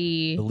a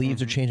hoodie. the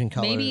leaves are changing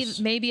colors.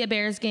 Maybe a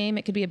Bears game.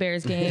 It could be a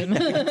Bears game.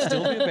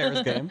 Still be a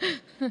Bears game.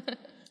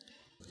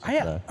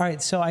 All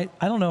right, so I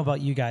don't know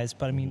about you guys,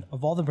 but I mean,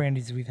 of all the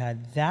brandies we've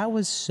had, that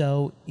was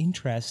so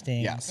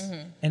interesting. Yes.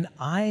 And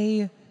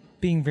I,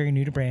 being very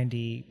new to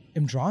brandy,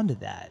 am drawn to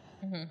that.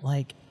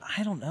 Like,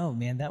 I don't know,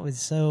 man. That was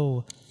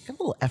so. Got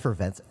a little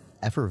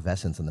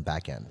effervescence in the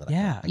back end that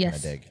Yeah. I kind Yes.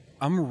 of dig.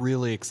 I'm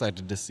really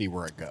excited to see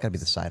where it goes. Got to be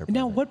the cider.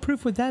 Now, part. what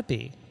proof would that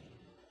be?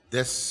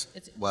 This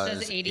It was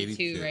says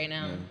 82 right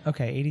now.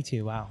 Okay,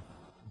 82. Wow.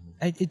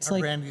 It's Our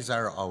like, brandies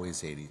are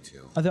always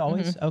 82. are they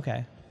always?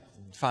 Okay.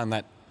 Found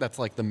that's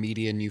like the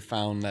median you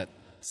found that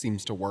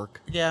seems to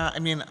work. Yeah, I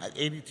mean,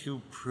 82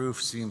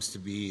 proof seems to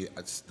be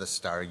the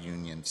Star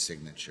Union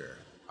signature.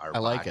 Our I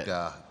like it.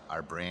 vodka,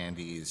 our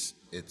brandies,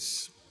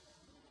 it's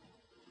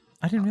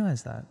I didn't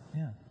realize that.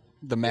 Yeah.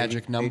 The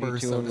magic number.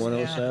 82 so and to speak.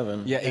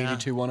 107. Yeah,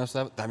 82,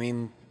 107. I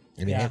mean,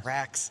 Yeah. it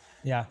racks.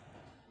 Yeah.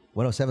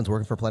 107's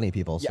working for plenty of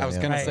people. Yeah, so, I was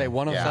going to Right. say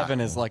 107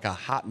 is like a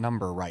hot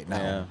number right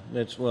now.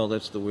 Yeah,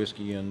 that's the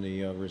whiskey and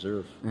the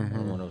reserve on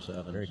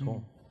 107. Very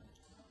cool.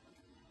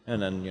 And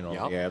then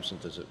Yep. the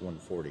absinthe is at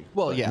 140.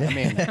 Well, yeah, I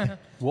mean,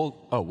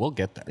 we'll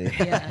get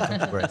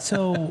there.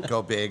 So,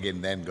 go big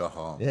and then go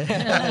home.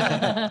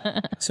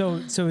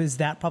 so is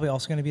that probably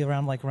also going to be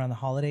around the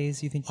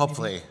holidays? You think? maybe?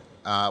 Hopefully,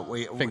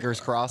 Fingers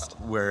crossed.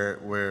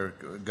 We're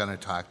gonna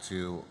talk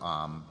to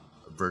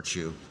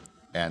Virtue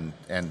and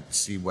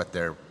see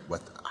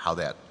how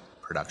that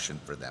production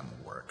for them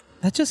will work.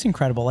 That's just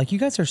incredible. Like you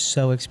guys are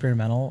so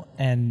experimental,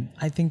 and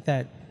I think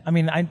that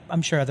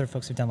I'm sure other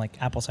folks have done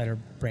like apple cider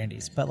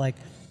brandies, but like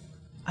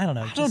I don't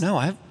know. I don't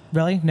know.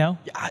 Really? No.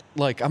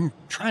 I'm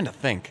trying to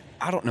think.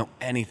 I don't know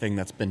anything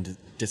that's been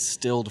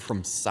distilled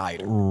from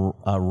cider.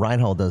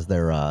 Reinhold does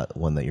their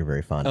one that you're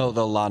very fond of. Oh,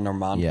 the La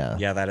Normande. Yeah.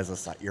 Yeah, that is a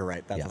cider. You're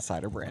right. That's a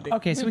cider brandy.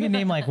 Okay, so we can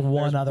name like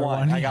one other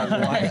one. I got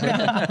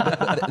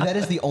one. That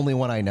is the only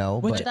one I know.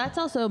 But But that's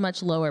also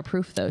much lower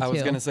proof, though. I was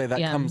too. going to say that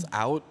Yeah. comes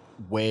out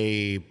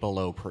way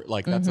below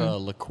like that's a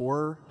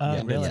liqueur.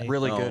 and really? It's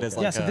really good as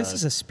like Yeah, so this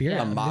is a spirit.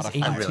 a This is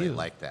modified. I really 82.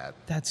 like that.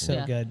 That's so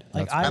Yeah. good.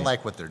 Like I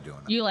like what they're doing.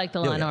 You like the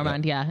La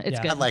Normande, yeah. It's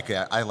Yeah.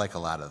 good. I like a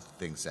lot of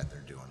things that they're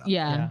doing.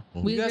 Yeah.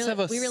 You guys have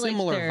a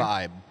similar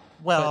vibe.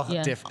 Well,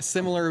 Yeah.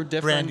 Similar,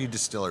 different. Brandy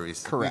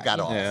distilleries. Correct. We got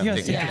all. Yeah. You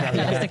dig guys it. stick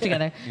Yeah, stick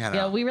together. You know.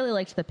 Yeah, we really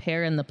liked the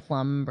pear and the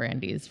plum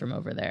brandies from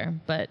over there,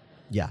 but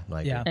yeah, no, I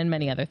agree. Yeah. and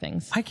many other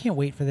things. I can't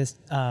wait for this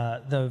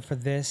for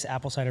this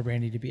apple cider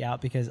brandy to be out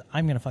because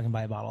I'm gonna fucking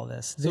buy a bottle of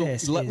this. So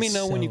This let me is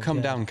know when so you come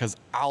good. down because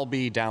I'll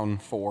be down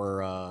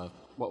for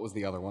What was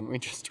the other one we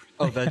just?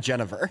 Oh, the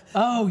Jennifer.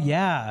 Oh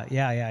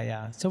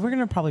yeah. So we're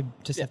gonna probably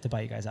just have to buy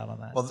you guys out on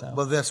that.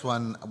 Well, this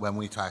one, when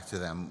we talked to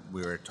them,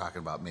 we were talking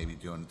about maybe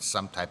doing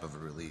some type of a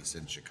release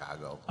in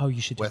Chicago. Oh,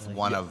 you should with definitely.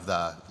 one of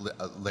the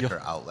liquor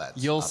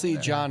outlets. You'll up see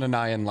there. John and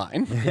I in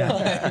line.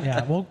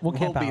 Yeah, we'll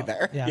camp We'll be out.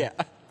 there. Yeah.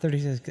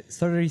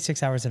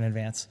 36 hours in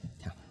advance.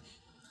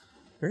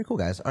 Very cool,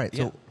 guys. All right,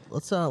 so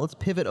let's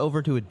pivot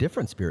over to a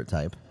different spirit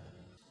type.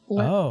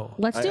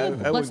 Let's do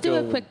I let's would do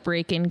a go- quick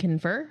break and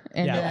confer,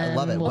 and Yeah, I then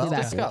love it. we'll Well, be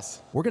back. Discuss.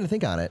 We're going to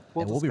think on it,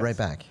 and we'll be right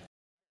back.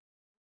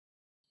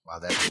 Wow,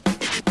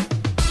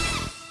 that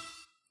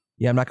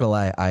Yeah, I'm not gonna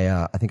lie.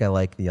 I think I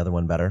like the other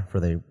one better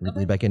for the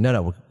lead back in.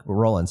 No, we're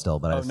rolling still,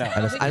 but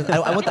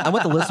I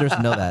want the listeners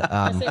to know that.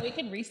 So we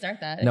can restart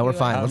that. No, if we're you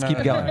fine. want. Let's keep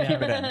it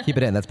going. Keep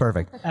it in. That's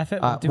perfect. F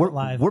it, we'll do it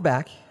live. We're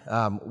back.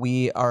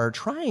 We are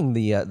trying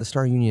the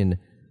Star Union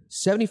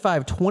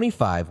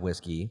 75-25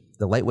 whiskey,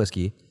 the light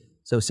whiskey.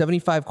 So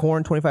 75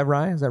 corn, 25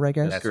 rye. Is that right,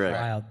 guys? That's correct.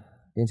 Wild.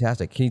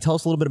 Fantastic. Can you tell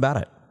us a little bit about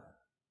it?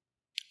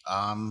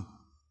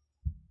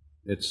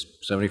 It's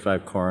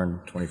 75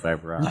 corn,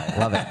 25 rye.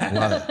 Love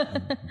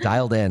it.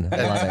 Dialed in. I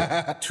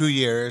love it. 2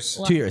 years.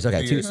 2 years.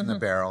 Okay. 2 years in the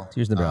barrel. 2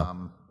 years in the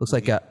barrel. Looks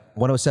like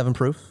 107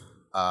 proof.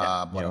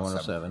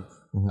 107.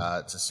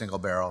 107. It's a single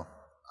barrel.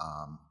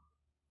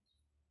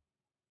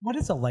 What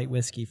is a light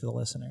whiskey for the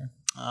listener?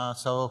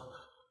 So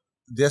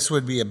this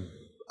would be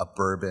a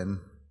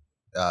bourbon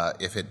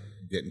if it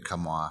didn't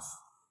come off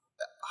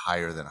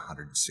higher than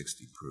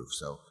 160 proof.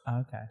 So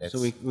Okay. it's,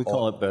 So we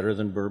call it better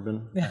than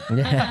bourbon.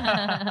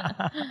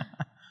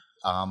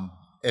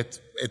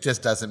 it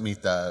just doesn't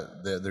meet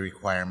the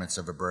requirements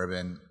of a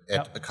bourbon.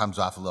 It comes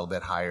off a little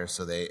bit higher,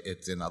 so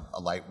it's in a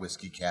light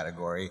whiskey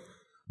category.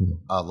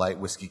 A light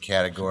whiskey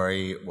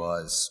category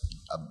was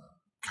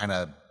kind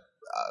of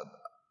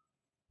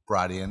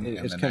brought in.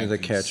 It's the kind of the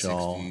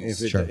catch-all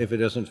 1960s. if it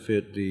doesn't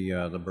fit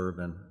the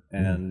bourbon.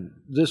 And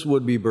this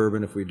would be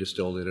bourbon if we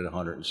distilled it at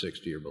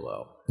 160 or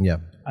below. Yeah.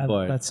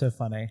 But- That's so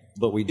funny.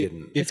 But we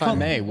didn't. If I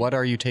may, what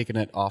are you taking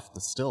it off the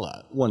still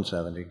at?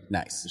 170.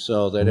 Nice.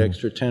 So that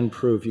extra 10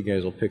 proof you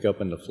guys will pick up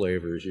in the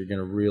flavors. You're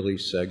going to really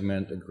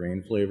segment the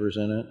grain flavors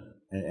in it,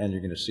 and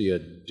you're going to see a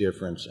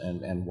difference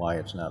and why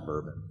it's not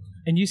bourbon.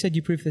 And you said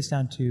you proofed this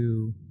down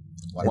to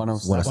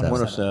 107.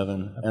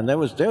 107. And that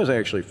was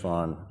actually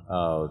fun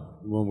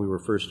when we were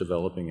first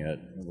developing it.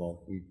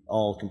 Well, we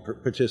all can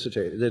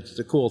participate. That's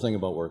the cool thing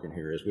about working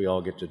here is we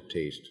all get to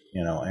taste,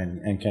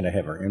 and kind of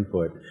have our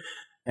input.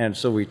 And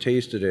so we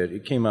tasted it.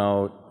 It came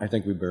out, I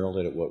think we barreled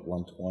it at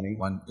 120?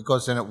 It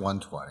goes in at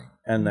 120.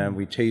 And then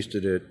we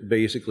tasted it.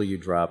 Basically, you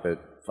drop it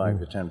 5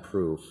 to 10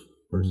 proof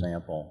per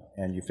sample,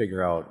 and you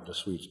figure out the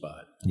sweet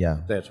spot.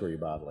 Yeah. That's where you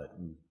bottle it.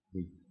 And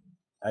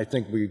I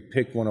think we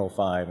picked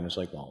 105, and it's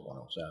like,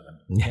 107.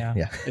 Yeah.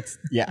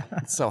 Yeah.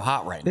 It's so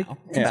hot right now.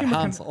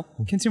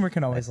 Consumer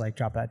can always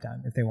drop that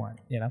down if they want,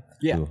 Yeah.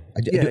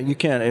 Yeah, you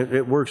can.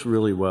 It works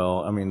really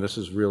well. I mean, this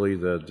is really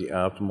the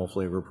optimal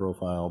flavor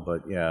profile,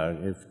 but yeah,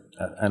 if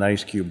an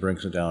ice cube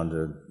brings it down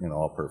to,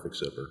 a perfect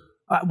sipper.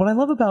 What I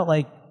love about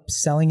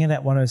selling it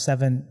at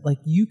 107,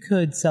 you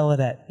could sell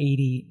it at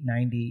 80,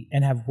 90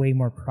 and have way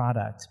more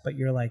product, but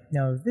you're like,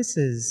 no, this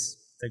is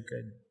the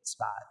good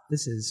spot.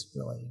 This is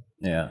really.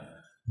 Yeah.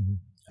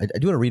 I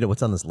do want to read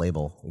what's on this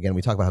label. Again,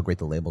 we talk about how great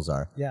the labels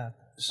are. Yeah.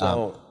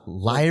 So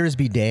Liars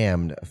be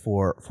damned,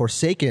 for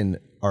forsaken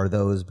are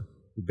those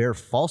who bear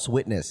false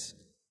witness,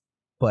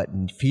 but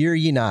fear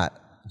ye not,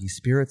 ye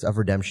spirits of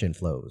redemption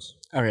flows.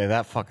 Okay,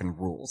 that fucking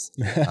rules.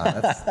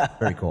 That's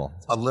very cool.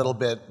 A little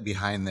bit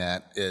behind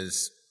that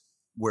is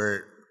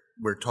we're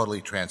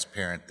totally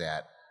transparent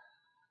that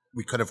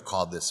we could have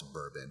called this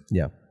bourbon.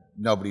 Yeah.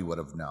 Nobody would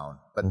have known,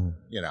 but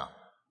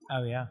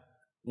Oh, yeah.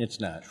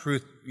 it's not.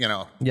 truth,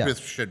 Yeah. truth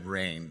should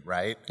reign,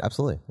 right?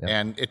 Absolutely. Yeah.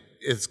 And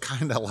it's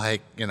kind of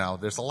like,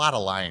 there's a lot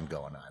of lying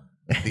going on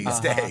these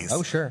days.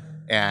 Oh, sure.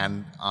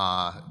 And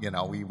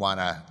we want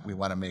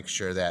to make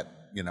sure that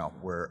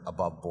we're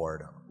above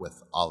board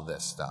with all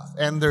this stuff.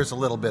 And there's a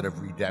little bit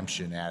of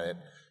redemption at it.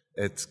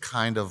 It's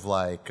kind of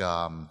like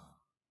they're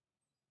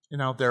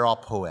all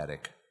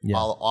poetic. Yeah.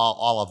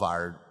 All of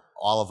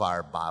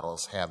our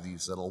bottles have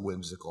these little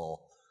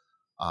whimsical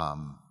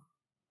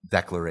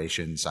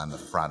declarations on the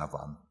front of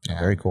them. And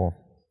Very cool.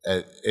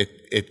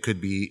 it could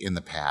be in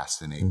the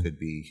past and it could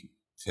be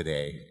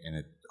today, and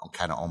it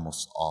kind of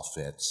almost all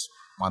fits.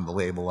 On the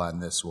label on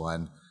this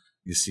one,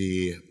 you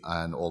see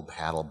an old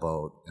paddle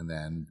boat, and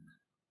then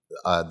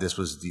this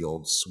was the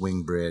old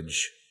swing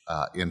bridge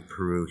in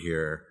Peru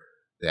here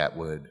that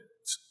would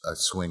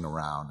swing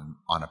around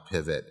on a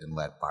pivot and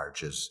let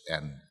barges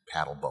and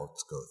paddle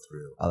boats go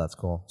through. Oh, that's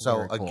cool. So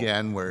Very cool.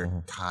 again,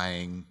 we're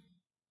tying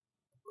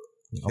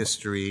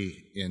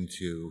history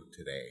into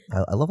today.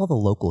 I love all the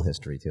local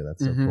history too.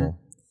 That's so cool.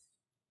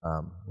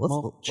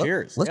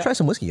 Cheers. Let's try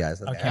some whiskey,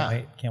 guys. Oh,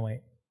 can't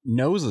wait.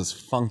 Nose is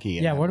funky.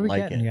 And Yeah, what are we I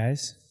like getting, it.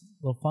 guys?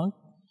 A little funk?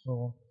 A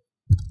little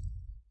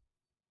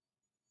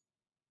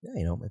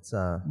Yeah, it's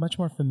much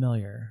more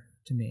familiar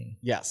to me.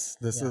 Yes,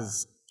 this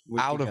is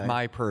out of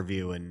my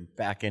purview and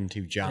back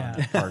into John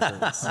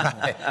Parker's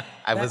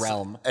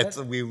realm.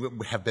 We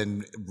have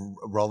been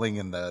rolling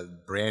in the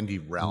brandy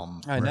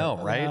realm. I know,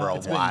 right? For a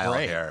It's been while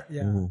great. here.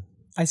 Yeah.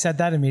 I said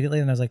that immediately,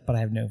 and I was like, but I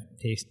have no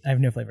taste. I have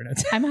no flavor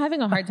notes. I'm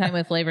having a hard time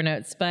with flavor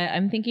notes, but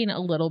I'm thinking a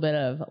little bit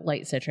of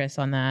light citrus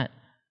on that.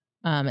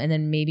 And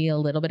then maybe a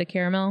little bit of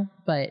caramel,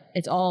 but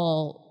it's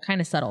all kind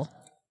of subtle.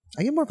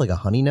 I get more of like a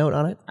honey note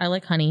on it. I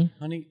like honey.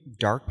 Honey,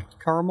 dark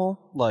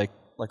caramel, like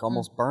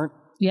almost burnt.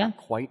 Yeah. Not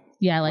quite.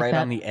 Yeah, I like right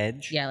that. on the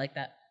edge. Yeah, I like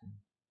that.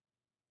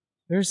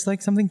 There's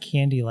like something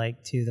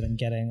candy-like too that I'm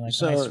getting. Like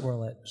when I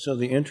swirl it. So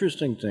the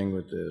interesting thing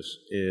with this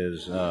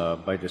is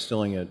by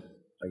distilling it,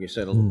 like I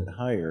said, a little bit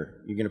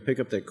higher, you're going to pick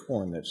up that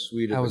corn, that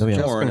sweet I was corn just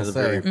at gonna the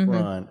say. very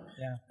front,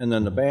 Yeah. and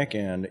then the back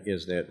end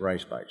is that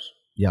rice spice.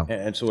 Yeah.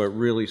 And so it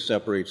really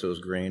separates those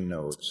grain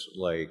notes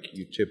like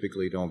you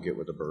typically don't get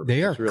with a bourbon.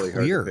 They are it's really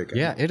clear. hard to pick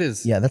Yeah, up. it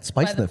is. Yeah, that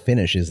spice in the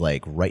finish is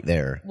like right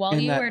there. While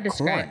And you that were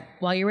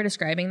corn.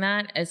 describing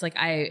that, it's like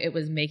it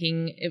was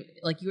making it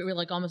like you were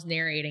like almost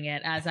narrating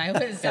it as I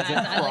was like in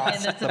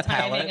the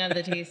timing of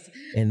the taste.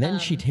 And then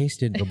she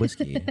tasted the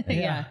whiskey.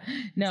 Yeah.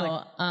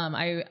 No,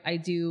 I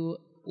do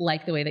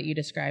like the way that you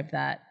described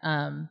that.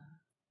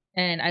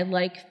 And I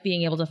like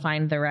being able to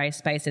find the rice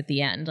spice at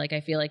the end. Like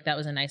I feel like that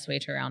was a nice way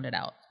to round it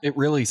out. It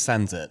really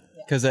sends it.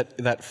 Because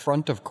that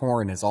front of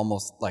corn is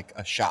almost like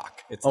a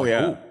shock. It's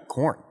ooh,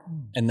 corn.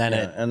 And then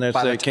And that's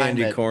by the that time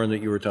candy corn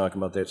that you were talking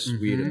about, that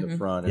sweet at the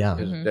front. Yeah.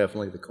 Is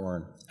definitely the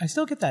corn. I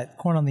still get that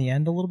corn on the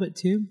end a little bit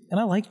too, and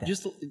I like that.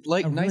 Just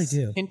like I really nice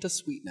do. hint of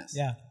sweetness.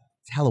 Yeah.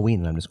 It's Halloween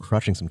and I'm just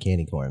crushing some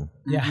candy corn,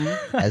 Yeah.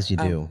 as you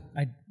do.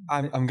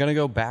 I'm going to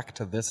go back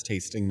to this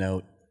tasting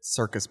note,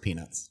 circus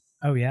peanuts.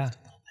 Oh yeah.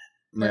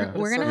 Yeah.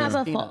 We're gonna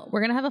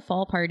have a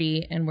fall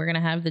party, and we're gonna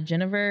have the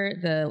Jennifer,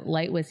 the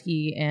light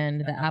whiskey,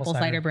 and the apple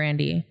cider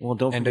brandy. Well,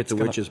 don't And forget it's the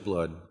gonna- witch's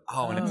blood.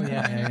 Oh, and it's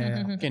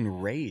yeah. fucking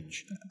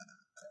rage.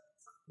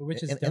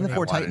 Which is And the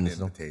Four Wanted an Titans.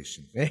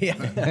 invitation.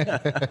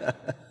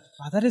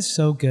 wow, that is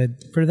so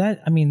good for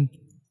that. I mean,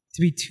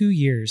 to be 2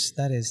 years,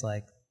 that is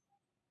like,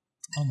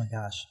 oh my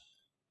gosh.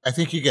 I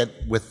think you get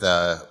with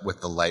the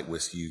light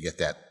whiskey, you get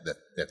that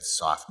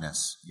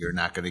softness. You're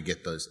not going to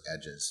get those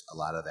edges. A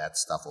lot of that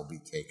stuff will be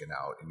taken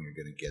out, and you're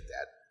going to get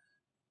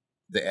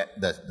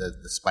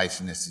the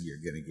spiciness that you're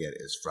going to get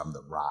is from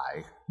the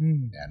rye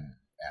and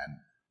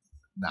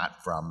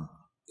not from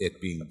it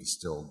being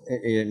distilled.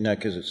 Not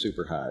because it's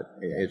super hot.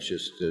 It's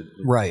just the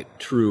Right.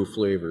 true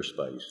flavor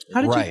spice.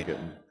 How did Right.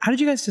 How did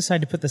you guys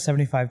decide to put the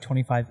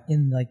 75-25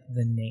 in like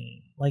the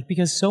name? Like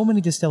because so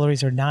many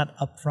distilleries are not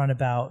upfront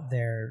about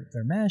their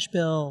mash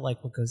bill,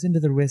 like what goes into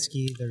their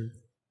whiskey.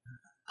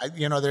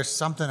 There's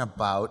something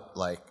about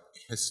like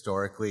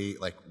historically,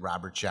 like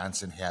Robert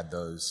Johnson had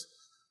those.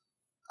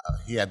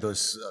 He had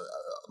those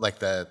like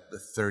the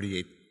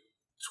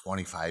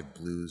 38-25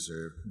 blues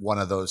or one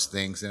of those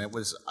things, and it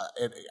was.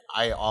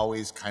 I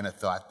always kind of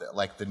thought that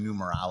like the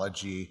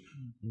numerology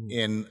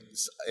in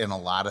a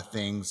lot of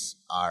things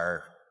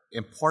are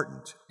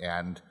important,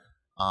 and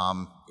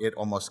it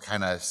almost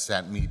kind of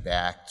sent me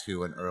back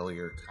to an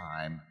earlier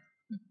time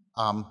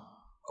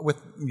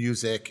with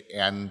music,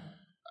 and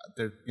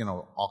there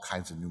all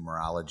kinds of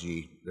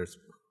numerology. There's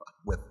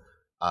with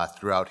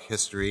throughout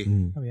history,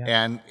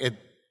 and it.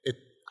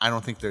 I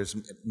don't think there's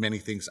many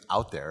things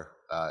out there,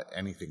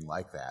 anything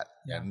like that.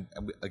 Yeah. And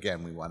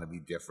again, we want to be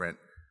different.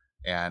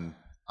 And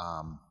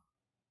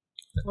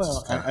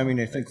well, I mean,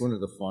 I think one of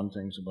the fun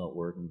things about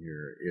working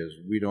here is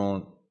we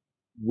don't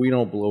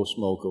blow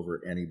smoke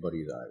over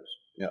anybody's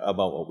eyes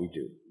about what we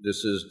do.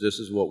 This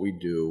is what we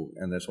do,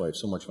 and that's why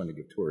it's so much fun to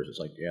give tours. It's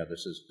like, yeah,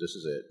 this is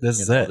it. This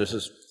is it. This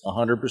is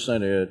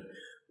 100% it.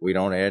 We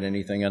don't add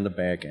anything on the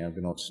back end.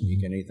 We don't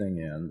sneak anything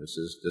in. This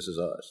is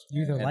us.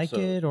 You either like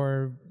it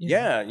or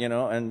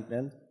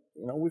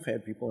and we've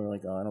had people who are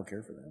like, oh, I don't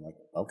care for that. I'm like,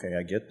 okay,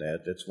 I get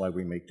that. That's why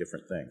we make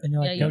different things. And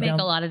you're like, Yeah, you make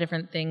a lot of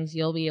different things.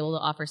 You'll be able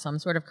to offer some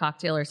sort of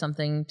cocktail or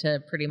something to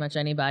pretty much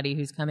anybody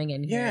who's coming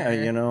in here. Yeah,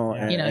 and you'll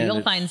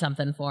it's- find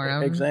something for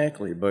them.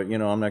 Exactly, but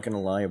I'm not going to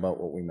lie about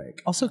what we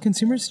make. Also,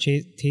 consumers'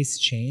 tastes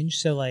change.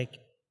 So like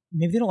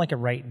maybe they don't like it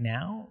right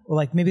now, or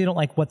like maybe they don't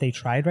like what they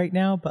tried right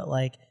now, but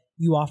like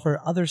you offer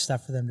other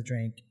stuff for them to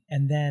drink,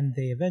 and then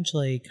they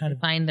eventually kind of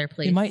Find their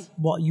place. They might.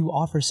 Well, you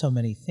offer so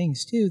many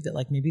things too that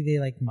like maybe they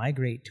like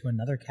migrate to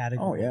another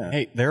category. Oh yeah.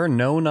 Hey, there are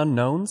known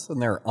unknowns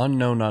and there are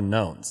unknown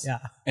unknowns. Yeah.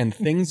 And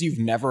things you've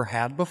never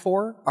had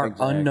before are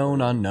Exactly.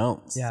 unknown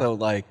unknowns. Yeah. So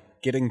like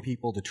getting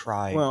people to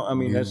try. Well, I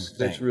mean new that's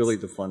things. really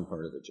the fun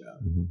part of the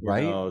job,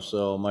 Right?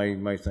 So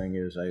my thing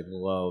is I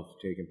love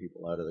taking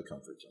people out of the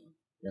comfort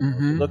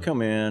zone. So they'll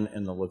come in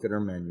and they'll look at our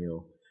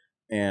menu,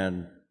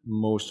 and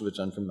most of it's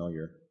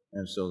unfamiliar.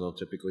 And so they'll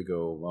typically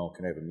go, well,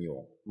 can I have a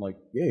mule? I'm like,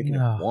 yeah, you can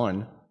have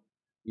one.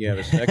 You have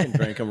a second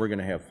drink and we're going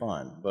to have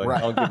fun. But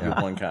I'll give you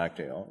one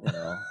cocktail.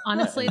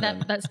 Honestly,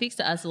 that speaks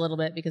to us a little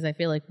bit because I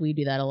feel like we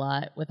do that a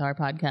lot with our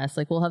podcast.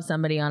 Like we'll have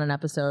somebody on an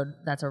episode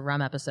that's a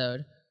rum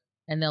episode,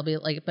 and they'll be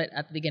like, but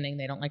at the beginning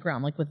they don't like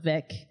rum, like with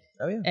Vic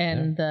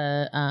and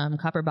the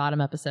Copper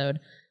Bottom episode.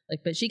 Like,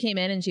 but she came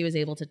in and she was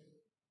able to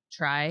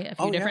try a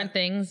few different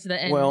things.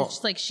 And Well- it's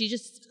just like she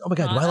just. Oh my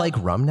God, do I thought like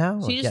of- rum now?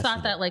 She just Yes, thought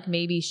you that do. like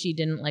maybe she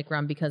didn't like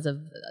rum because of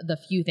the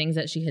few things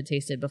that she had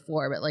tasted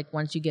before. But like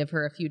once you give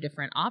her a few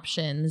different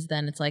options,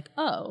 then it's like,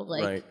 oh,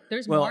 like Right.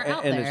 there's well, more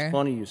out and there. it's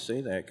funny you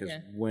say that because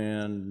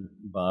when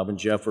Bob and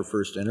Jeff were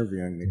first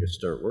interviewing me to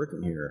start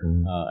working here,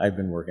 I'd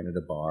been working at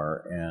a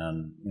bar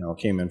and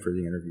came in for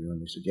the interview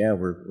and they said, "Yeah,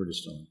 we're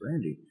distilling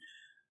brandy."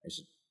 I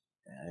said,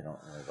 "I don't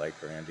really like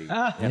brandy.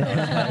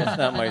 It's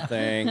not my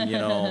thing.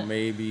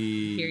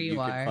 Maybe Here you could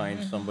are.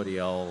 find somebody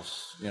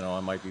else. It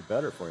might be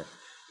better for you."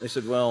 They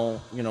said,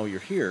 "Well, you're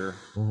here.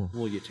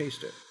 Will you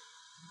taste it?"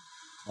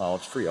 Well,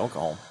 it's free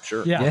alcohol.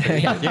 Sure. Yeah. I'll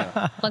taste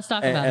it, Let's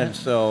talk about and it.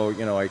 so,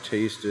 I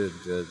tasted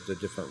the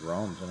different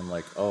rums, and I'm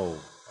like, oh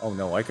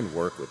no, I can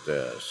work with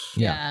this.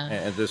 Yeah.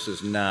 And this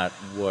is not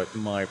what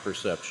my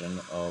perception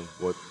of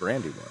what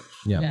brandy was.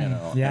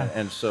 Yeah. Yeah.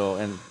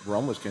 And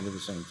rum was kind of the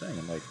same thing.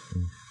 I'm like,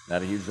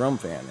 not a huge rum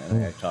fan.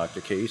 And I talked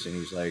to Case, and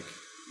he's like,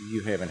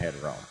 you haven't had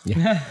rum.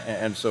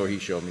 And so he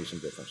showed me some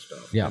different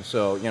stuff. Yeah. And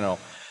so,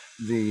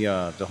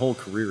 the whole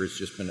career has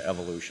just been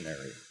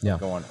evolutionary. Yeah.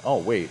 Going, oh,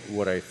 wait,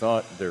 what I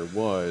thought there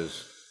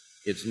was,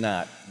 it's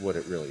not what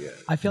it really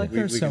is. I feel like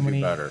there's we so can do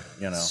many, better,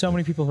 so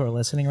many people who are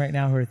listening right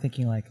now who are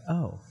thinking like,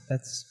 oh,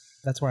 that's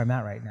where I'm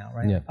at right now,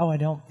 right? Yeah. Oh, I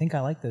don't think I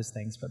like those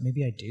things, but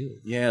maybe I do.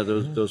 Yeah,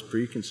 those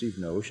preconceived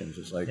notions.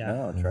 It's like, Yeah.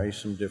 no, try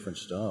some different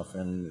stuff,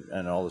 and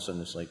all of a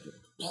sudden it's like,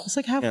 It's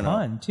like have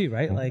fun too,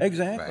 right? Like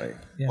exactly. Right.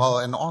 Yeah. Well,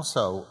 and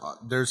also,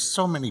 there's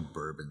so many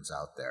bourbons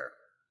out there.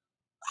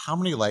 How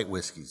many light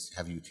whiskeys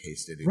have you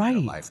tasted in Right.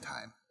 your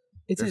lifetime?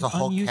 it's There's an a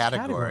whole unused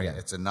category. Yeah.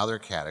 It's another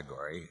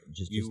category.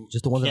 Just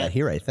the ones that I can't-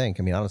 hear, I think.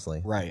 I mean,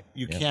 honestly. Right.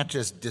 You can't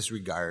just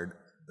disregard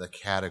the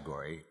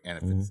category, and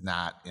if it's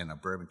not in a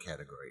bourbon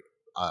category,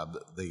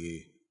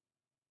 the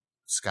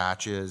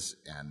scotches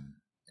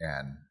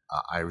and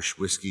Irish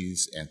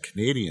whiskeys and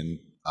Canadian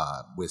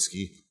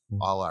whiskey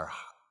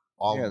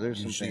all Yeah, there's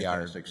some usually are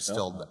fantastic stuff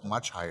distilled out there.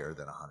 much higher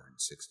than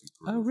 160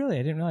 proof. oh, really?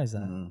 I didn't realize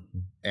that.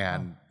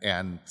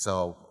 And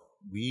so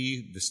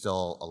we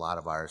distill a lot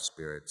of our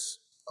spirits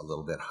a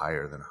little bit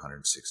higher than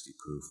 160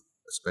 proof,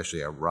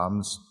 especially our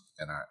rums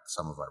and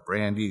some of our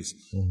brandies.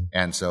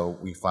 And so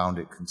we found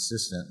it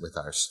consistent with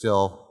our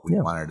still. We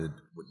wanted to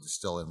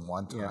distill in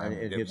one time. Yeah, We it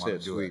didn't hits want that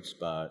to do sweet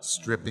spot.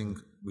 stripping.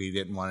 We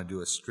didn't want to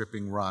do a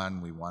stripping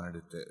run. We wanted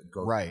it to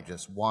go Right. through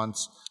just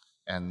once,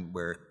 and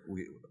where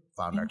we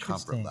found our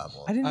comfort Interesting.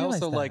 level. I didn't I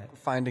realize also that. like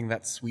finding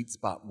that sweet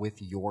spot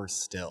with your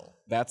still.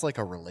 That's like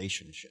a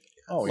relationship.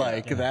 Oh, yeah.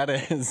 Like that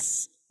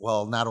is.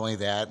 Well, not only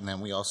that, and then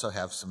we also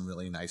have some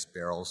really nice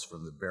barrels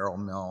from the barrel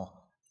mill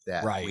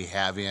that Right. we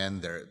have in.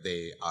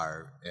 They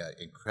are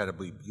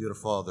incredibly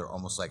beautiful. They're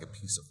almost like a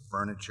piece of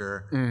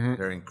furniture.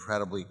 They're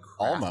incredibly crafted.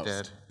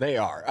 Almost. They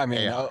are. I mean,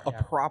 They are.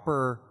 a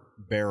proper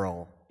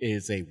barrel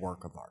is a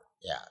work of art.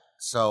 Yeah.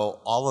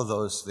 So all of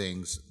those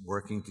things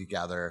working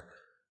together,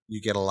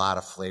 you get a lot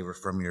of flavor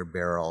from your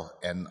barrel.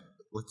 And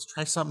let's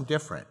try something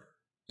different.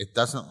 It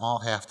doesn't all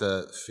have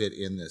to fit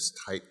in this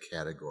tight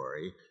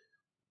category.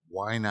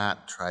 Why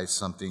not try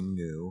something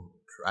new?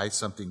 Try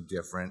something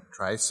different.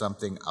 Try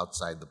something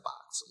outside the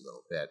box a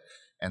little bit.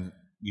 And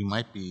you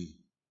might be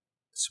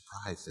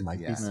surprised at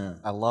the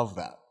end. I love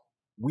that.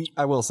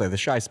 I will say the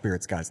Shy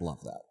Spirits guys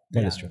love that.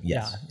 That is true.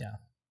 Yes. Yeah.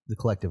 The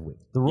collective we.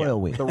 The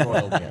royal we. The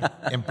royal way.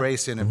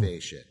 Embrace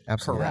innovation.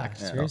 Absolutely. Correct.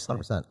 Yeah, Seriously.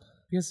 100%.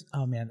 Because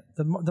oh man,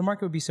 the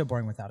market would be so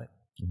boring without it.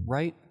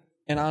 Right?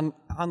 And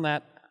on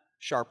that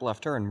sharp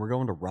left turn, we're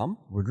going to rum?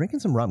 We're drinking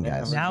some rum,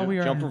 guys. Now we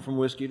are jumping in, from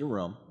whiskey to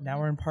rum. now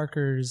we're in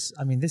Parker's.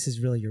 I mean, this is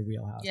really your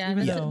wheelhouse. Yeah,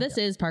 Even this, though- this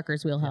is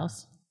Parker's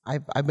wheelhouse.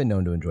 I've been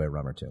known to enjoy a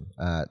rum or two.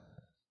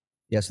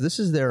 So this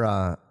is their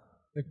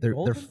their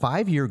golden?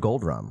 5-year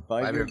gold rum.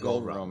 5-year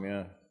gold gold rum,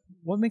 yeah.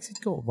 What makes it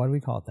gold? Why do we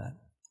call it that?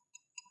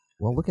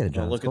 Well, look at it,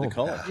 John. Well, It's look at the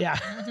gold. color. Yeah,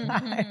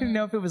 I didn't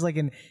know if it was like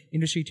an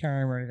industry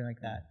term or anything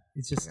like that.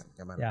 It's just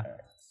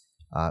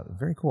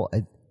Very cool.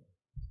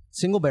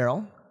 Single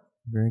barrel.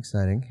 Very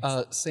exciting.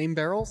 Same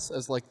barrels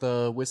as like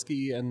the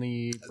whiskey and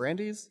the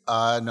brandies?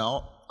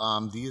 No.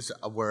 These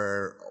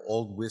were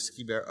old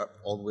whiskey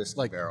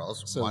Like,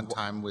 barrels, so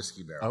one-time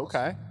whiskey barrels.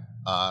 Okay.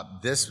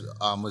 This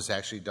was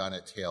actually done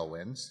at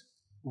Tailwinds.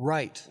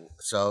 Right.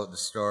 So the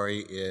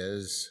story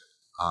is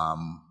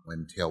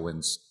when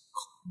Tailwinds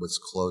was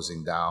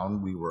closing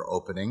down, we were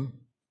opening.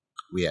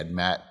 We had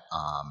met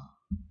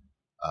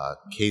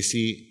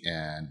Casey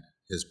and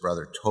his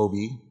brother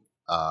Toby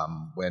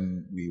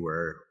when we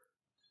were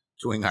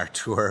doing our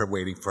tour,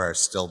 waiting for our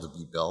still to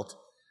be built.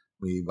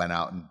 We went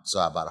out and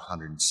saw about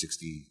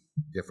 160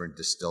 different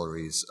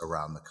distilleries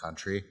around the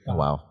country. Oh,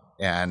 wow.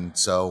 And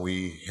so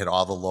we hit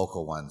all the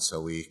local ones,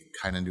 so we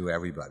kind of knew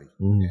everybody.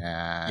 Mhm.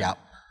 And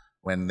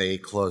when they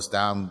closed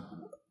down,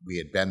 we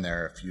had been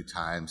there a few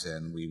times,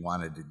 and we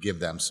wanted to give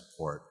them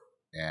support.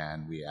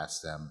 And we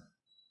asked them,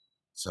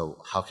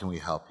 "So how can we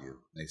help you?"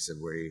 And they said,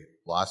 "We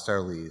lost our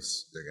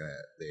lease.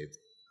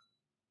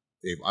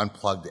 They've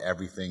unplugged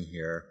everything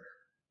here.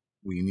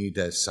 We need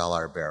to sell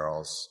our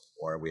barrels,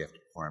 or we have to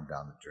pour them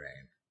down the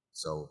drain."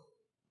 So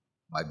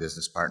my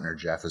business partner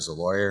Jeff is a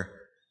lawyer.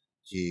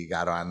 he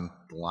got on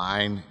the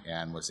line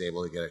and was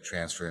able to get a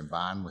transfer in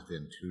bond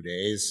within 2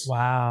 days.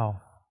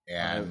 Wow.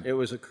 And It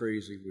was a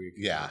crazy week.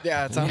 yeah,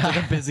 Yeah, it sounds like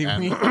a busy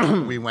week.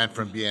 and we went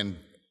from being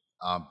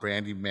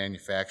brandy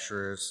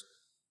manufacturers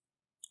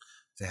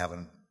to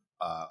having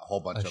a whole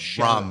bunch of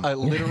rum. A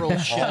literal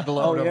shed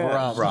load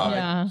of rum.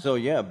 Yeah. So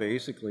yeah,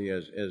 basically,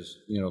 as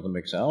you know, the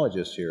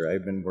mixologist here,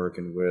 I've been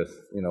working with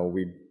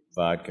we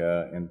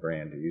vodka and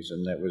brandies,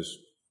 and that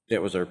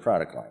was our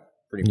product line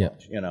pretty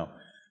much,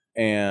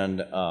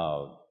 And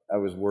I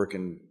was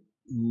working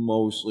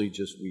mostly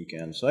just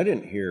weekends, so I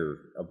didn't hear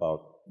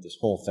about this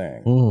whole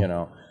thing.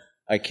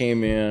 I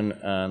came in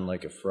on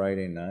like a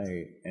Friday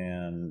night,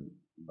 and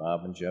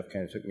Bob and Jeff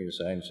kind of took me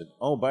aside and said,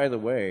 "Oh, by the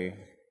way,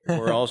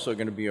 we're also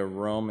going to be a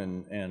rum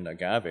and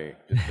agave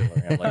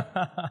distillery." I'm like,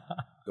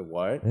 "The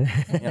what?"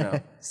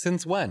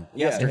 Since when?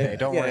 Yesterday.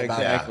 Don't worry about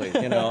exactly.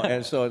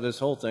 And so this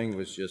whole thing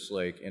was just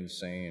like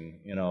insane.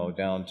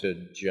 Down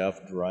to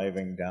Jeff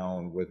driving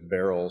down with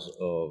barrels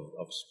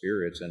of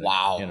spirits in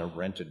a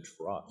rented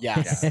truck.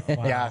 Yes.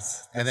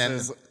 Yes. And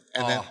then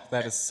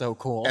that is so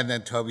cool. And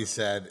then Toby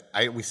said,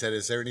 "We said,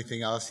 is there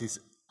anything else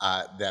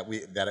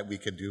that we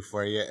could do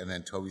for you?" And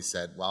then Toby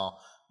said, "Well,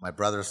 my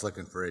brother's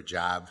looking for a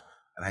job."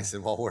 And I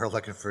said, "Well, we're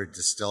looking for a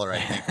distiller. I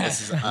think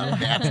this is a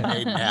match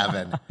made in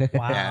heaven."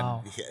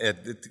 Wow.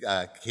 And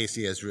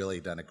Casey has really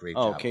done a great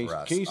job for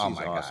us. Casey's oh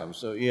my awesome. God.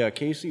 So yeah,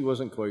 Casey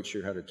wasn't quite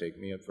sure how to take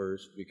me at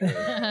first because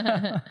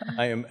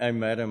I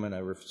met him and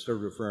I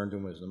started referring to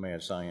him as the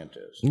mad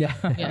scientist. Yeah.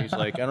 And he's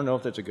like, "I don't know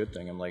if that's a good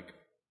thing." I'm like,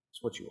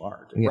 "It's what you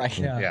are, dude." Right.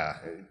 Yeah.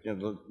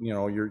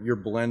 You're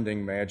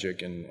blending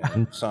magic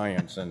and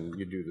science, and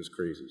you do this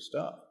crazy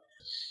stuff.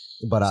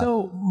 But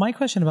So my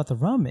question about the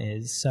rum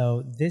is,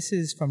 so this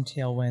is from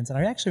Tailwinds, and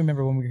I actually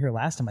remember when we were here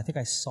last time, I think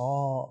I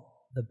saw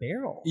the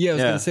barrel. Yeah, I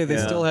was going Yeah, to say they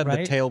yeah. still had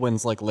Right? the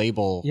Tailwinds like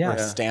label Yeah. or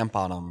stamp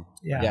on them.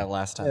 Yeah.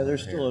 Last time. Yeah, they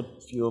there's were still here.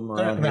 a few of them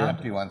The around here.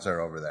 empty ones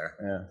are over there.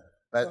 Yeah.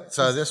 But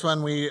so this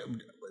one we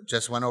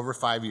just went over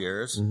 5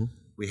 years.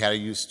 We had to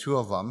use 2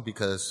 of them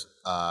because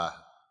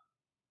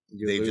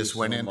they lose just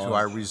went so into much.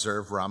 our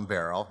reserve rum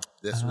barrel.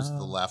 This was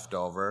the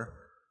leftover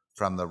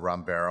from the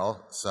rum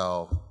barrel.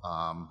 So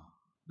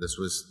this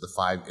was the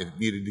 5. It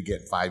needed to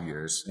get 5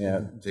 years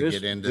to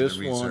get into the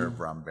reserve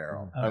rum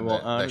barrel. I and will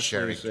the honestly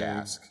sherry say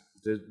cask.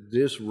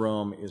 this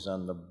rum is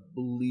on the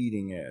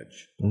bleeding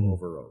edge of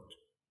over-oaked.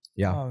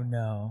 yeah. Oh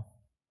no.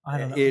 I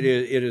don't know. It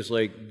is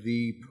like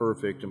the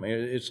perfect. I mean,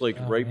 it's like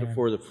right man.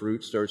 before the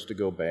fruit starts to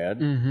go bad.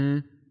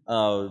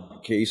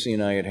 Mm-hmm. Casey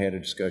and I had a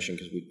discussion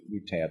because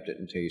we tapped it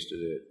and tasted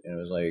it, and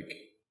it was like,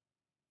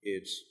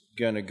 it's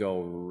gonna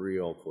go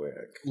real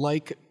quick.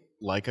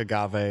 Like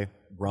agave,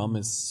 rum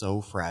is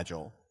so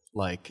fragile.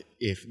 Like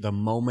if the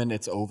moment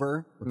it's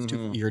over,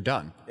 you're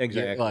done.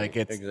 Exactly. Like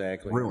it's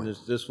exactly. ruined. And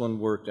this one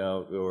worked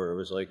out, or it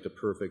was like the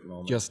perfect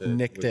moment. Just that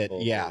nicked was it.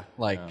 both Yeah. of-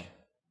 Like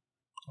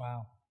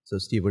Wow. So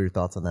Steve, what are your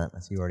thoughts on that? I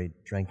see you already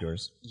drank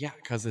yours. yeah,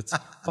 because it's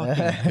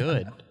fucking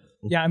good.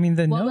 Yeah, I mean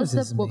the What nose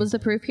was is what was the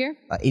proof here?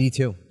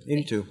 82.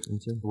 82.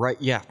 Right.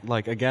 Yeah.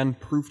 Like again,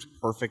 proofed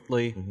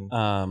perfectly.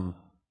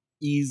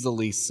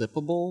 Easily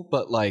sippable,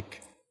 but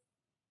like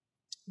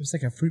It's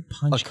like a fruit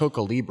a punch.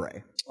 Coca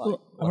Libre. I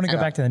want to go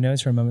back to the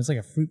nose for a moment. It's like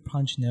a fruit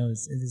punch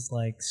nose. It is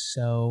like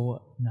so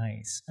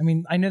nice. I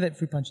mean, I know that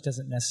fruit punch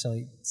doesn't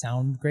necessarily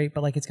sound great,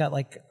 but like it's got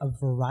like a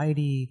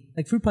variety.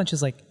 Like fruit punch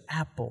is like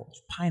apple,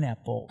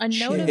 pineapple. A note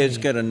of- cherry. It's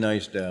got a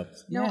nice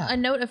depth. No, Yeah. a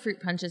note of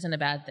fruit punch isn't a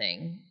bad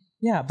thing.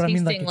 Yeah, but I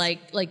Tasting mean like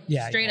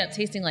yeah, straight yeah. up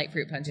tasting like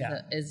fruit punch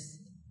Yeah. is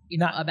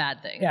Not- a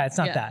bad thing. yeah, it's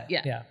not that.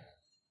 Yeah. Yeah.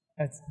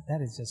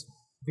 That is just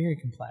very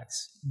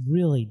complex,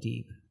 really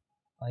deep.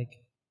 Like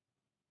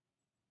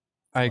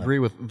I agree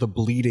with the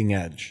bleeding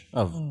edge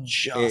of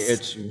just.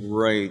 It's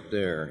right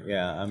there.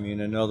 Yeah. I mean,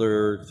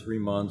 another 3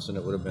 months and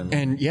it would have been.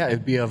 And yeah,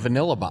 it'd be a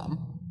vanilla bomb.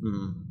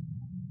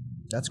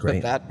 That's But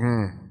great. that.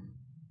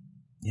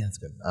 Yeah, that's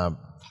good.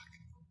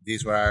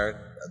 These were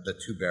the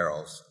 2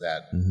 barrels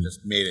that just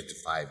made it to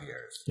 5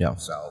 years. Yeah.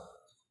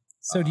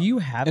 so do you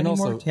have and any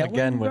more also, Tailwind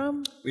again, with-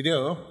 rum? We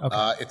do.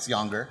 It's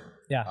younger.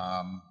 Yeah.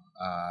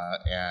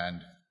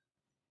 And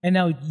And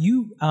now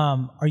you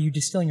are you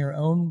distilling your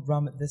own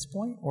rum at this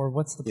point, or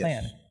what's the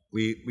plan?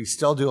 we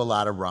still do a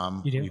lot of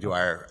rum. You do? We do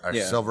our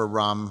Yeah. silver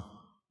rum.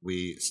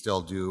 We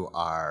still do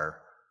our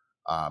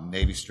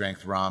Navy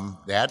strength rum.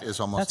 That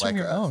is almost That's from like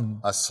your own.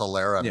 a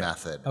Solera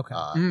method. Okay.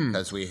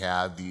 Because we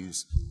have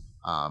these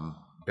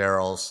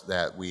barrels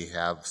that we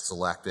have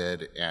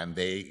selected, and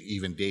they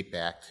even date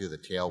back to the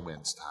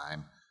Tailwinds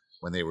time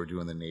when they were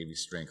doing the Navy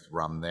strength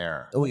rum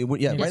there. Oh,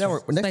 yeah. Right now,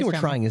 next thing Spice we're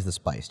rum. trying is the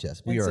spice,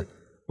 Jess.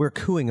 We're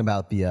cooing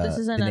about the This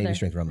is Navy another-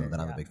 strength rum that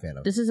I'm a big fan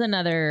of. This is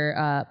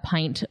another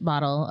pint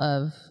bottle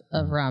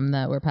of rum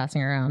that we're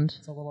passing around.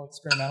 It's a little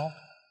experimental.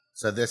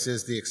 So this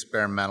is the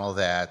experimental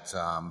that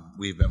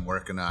we've been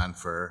working on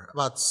for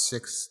about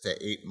 6 to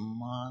 8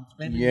 months,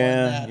 maybe more than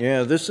Yeah, that.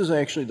 yeah. This is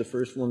actually the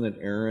first one that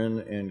Aaron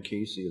and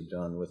Casey have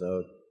done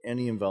without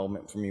any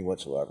involvement from me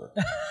whatsoever.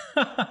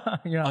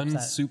 You're not upset.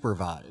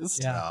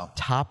 Unsupervised. Yeah.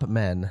 Top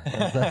men.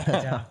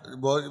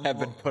 Well, Have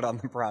been put on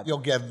the project. you'll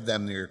give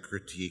them your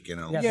critique and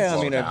it'll Yeah, I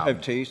slow mean, down.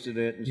 I've tasted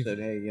it and said,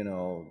 hey,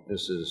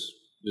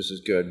 this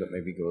is good, but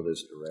maybe go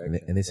this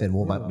direction. And they said,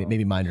 well,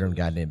 maybe mind your own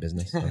goddamn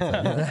business.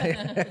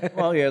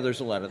 Well, yeah, there's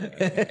a lot of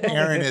that.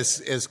 Aaron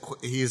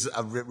he's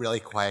a really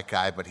quiet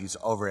guy, but he's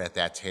over at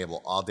that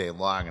table all day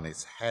long, and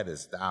his head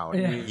is down.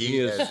 Yeah. He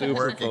is super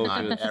working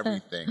on focused.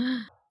 everything.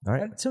 All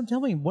right. So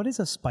tell me, what is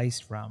a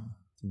spiced rum?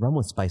 Rum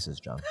with spices,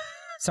 John.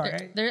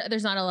 Sorry.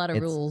 There's not a lot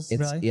of rules. It's,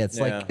 Really? yeah, it's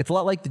Yeah. like it's a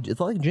lot like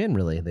gin,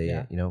 really. They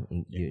Yeah. you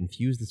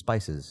infuse the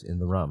spices in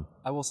the rum.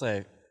 I will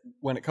say,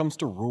 when it comes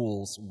to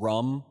rules,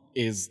 rum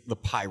is the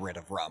pirate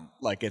of rum.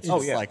 Like it's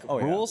just like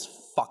rules.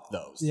 Fuck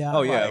those. Yeah.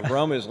 Oh, yeah,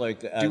 rum is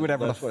like the... Do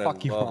whatever that's the what fuck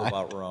I you love want.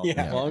 about rum.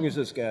 Yeah. As long as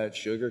it's got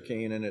sugar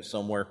cane in it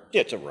somewhere,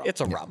 it's a rum. It's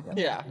a rum.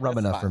 Yeah. Rum that's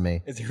enough fine. for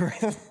me. It's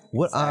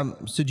What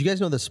so do you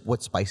guys know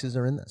what spices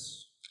are in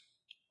this?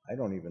 I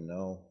don't even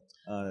know,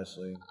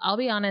 honestly. I'll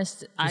be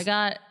honest. I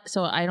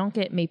don't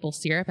get maple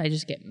syrup. I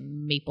just get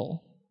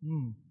maple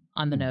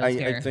on the nose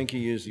here. I think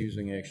he is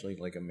using actually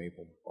like a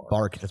maple bark.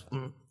 Bark. Just,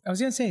 I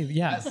was going to say,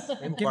 yeah.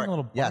 I'm getting a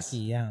little barky, Yes.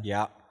 yeah.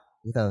 Yeah.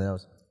 get that on the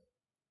nose.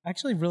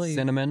 Actually, really.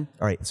 Cinnamon.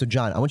 All right, so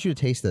John, I want you to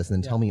taste this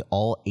and then tell me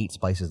all 8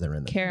 spices that are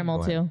in this. Caramel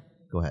Go ahead. too.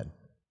 Go ahead.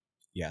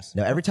 Yes.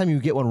 Now, every time you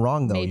get one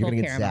wrong, though, you're Maple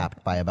going to get caramel.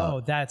 zapped by about Oh,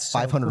 that's so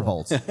 500 cool.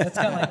 volts. That's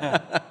kind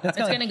of like, It's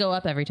gonna go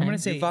up every time. I'm going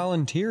to say, You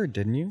volunteered,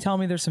 didn't you? tell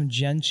me there's some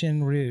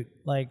gentian root,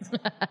 like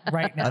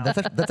right now.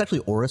 That's actually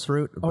orris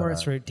root. but,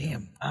 Orris root.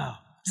 Damn. Oh.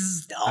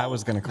 I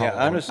was going to call Yeah,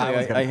 it. honestly,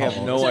 I have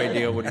no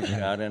idea what he's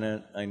got in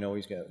it. I know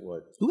he's got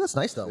what? Ooh, that's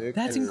nice, though.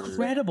 That's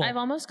incredible. I've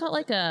almost got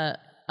like a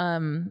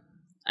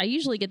I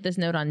usually get this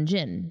note on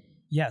gin,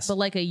 Yes. but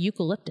like a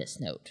eucalyptus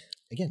note.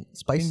 Again,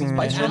 spice And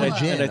from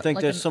gin. And I think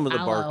Like that's an some of the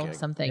bark. aloe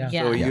something. Yeah.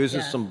 Yeah. So he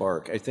uses Yeah. some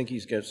bark. I think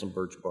he's got some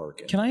birch bark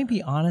in it. Can I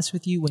be honest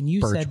with you? When you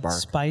Birch said bark.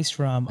 spiced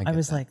rum, I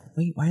was like,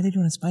 wait, why are they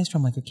doing a spiced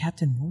rum? Like a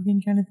Captain Morgan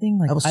kind of thing?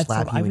 Like I will thought-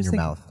 slap you in was your thinking-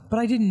 mouth. But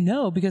I didn't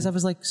know because I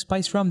was like,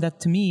 spiced rum, that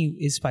to me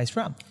is spiced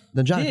rum.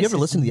 Then, John, if you This ever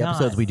is listen to the not-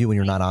 episodes we do when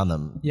you're not on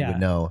them, Yeah. you would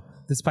know.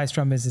 The spiced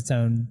rum is its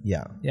own.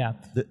 Yeah. Yeah.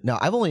 Now,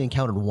 I've only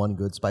encountered one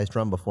good spiced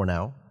rum before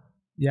now,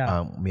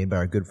 Yeah. made by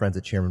our good friends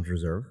at Chairman's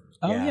Reserve.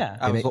 Oh, yeah.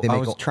 I was, They I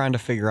make was a- trying to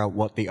figure out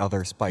what the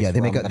other spice. Yeah,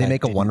 they make rum a that I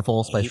didn't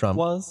wonderful spiced eat rum.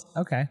 Was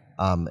Okay.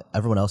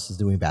 Everyone else is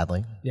doing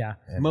badly. Yeah.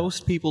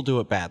 most people do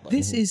it badly.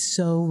 This is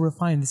so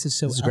refined. This is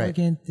so is great.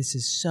 elegant. This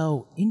is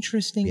so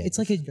interesting. Yeah, it's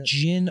like a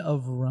gin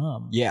of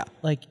rum. yeah.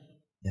 Like,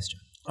 Yes,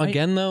 John.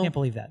 Again, I though, can't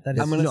believe that. That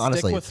is I'm going to No,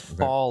 honestly, stick with it's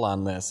great. fall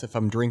on this if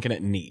I'm drinking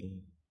it neat.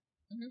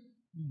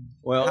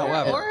 Well,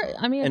 However- Or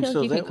I mean, I And feel so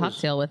like you that could was-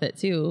 cocktail with it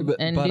too,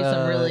 and do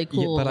some really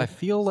cool. but I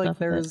feel like stuff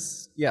with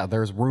it.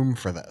 there's room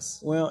for this.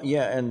 well,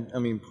 yeah, and I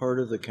mean, part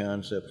of the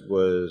concept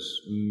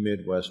was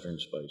Midwestern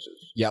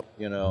spices. Yep.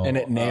 You know, And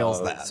it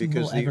nails that.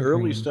 because the Little early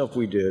evergreen. stuff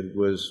we did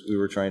was we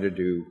were trying to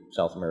do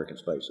South American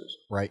spices,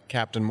 Right,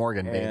 Captain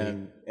Morgan, baby.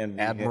 and we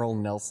Admiral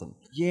Nelson.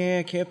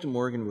 yeah, Captain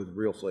Morgan with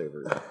real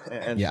flavor,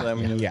 and Yeah. so, I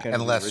mean, it was Yeah. kind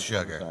And of less the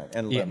original sugar. design.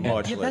 And Yeah.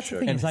 much Yeah, less that's the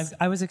sugar. thing. Is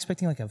I was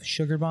expecting like a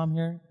sugar bomb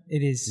here.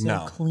 It is so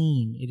No.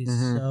 clean. It is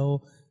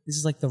so. This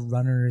is like the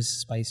runner's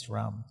spiced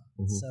rum.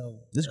 So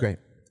This is great.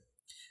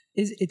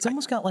 it's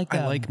almost got like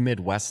I like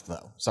Midwest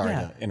though. Sorry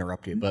Yeah. to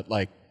interrupt you, but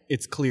like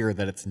it's clear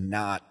that it's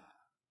not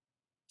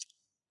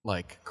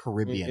like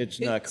Caribbean It's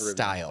not Caribbean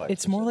style. spices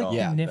It's more at like all.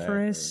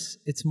 coniferous.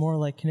 It's more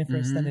like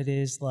coniferous than it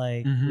is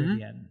like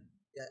Caribbean.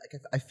 Yeah,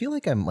 I feel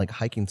like I'm like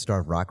hiking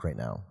Starved Rock right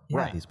now.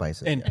 Yeah. With these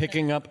spices. And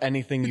picking up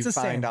anything you It's the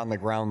find same. on the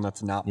ground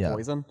that's not Yeah.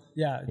 poison.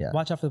 Yeah. Yeah.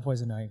 Watch out for the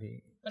poison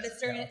ivy. But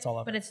it's during it's all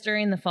over. but it's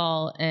during the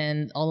fall,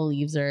 and all the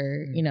leaves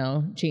are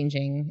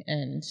changing,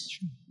 and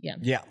yeah,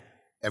 Yeah. Is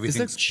there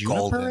Everything's juniper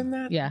golden, in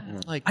that? yeah,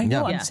 Like I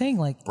know. Yeah. I'm saying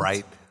like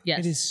bright. yes.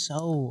 It is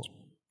so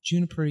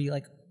junipery,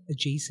 like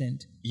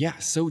adjacent. yeah,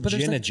 so But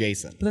there's gin like-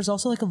 adjacent. But there's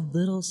also like a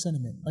little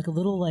cinnamon, like a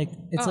little like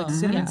it's like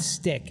cinnamon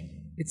stick.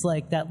 It's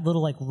like that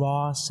little like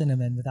raw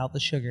cinnamon without the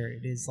sugar.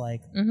 It is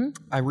like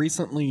I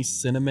recently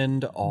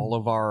cinnamoned all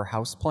of our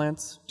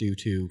houseplants due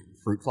to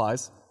fruit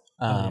flies.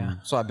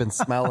 So I've been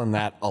smelling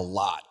that a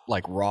lot,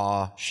 like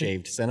raw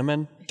shaved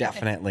cinnamon,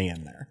 definitely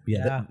in there.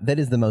 yeah, that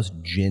is the most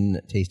gin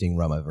tasting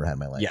rum I've ever had in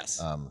my life. Yes.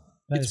 that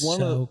It's is one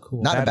so of-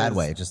 cool. Not in a That bad is-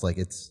 way, just like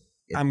it's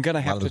I'm gonna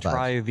a lot have of to those vibes.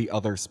 try the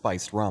other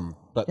spiced rum,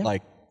 but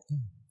like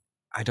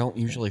I don't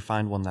usually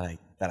find one that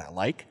I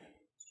like.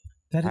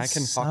 That I is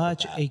can fuck with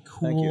such that. a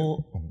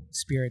cool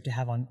spirit to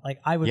have on. Like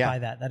I would Yeah. buy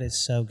that. That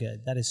is so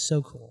good. That is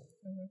so cool.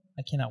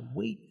 I cannot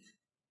wait.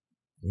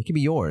 It could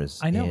be yours.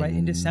 I know, right?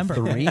 In December.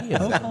 3 of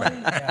them.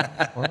 Hopefully,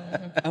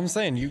 yeah. I'm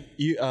saying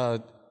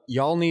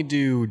y'all need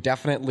to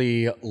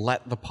definitely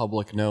let the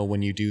public know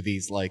when you do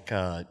these like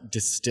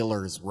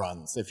distillers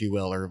runs, if you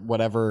will, or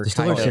whatever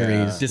Distiller kind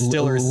of series,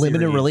 distiller limited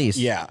series. release.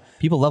 Yeah,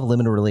 People love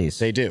limited release.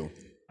 they do.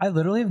 I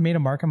literally have made a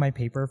mark on my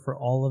paper for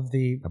all of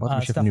the about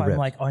to ship a stuff. new I'm rip.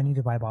 like, oh, I need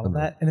to buy a bottle of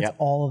that, and it's Yep.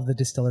 all of the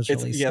distillers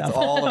It's release it's stuff.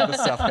 all of the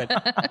stuff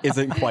that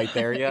isn't quite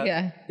there yet.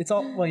 yeah. It's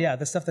all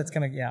the stuff that's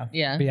gonna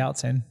Yeah. be out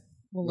soon.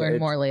 We'll learn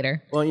more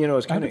later. Well,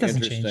 it's kind it of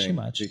doesn't change too interesting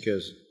much.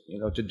 because,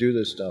 to do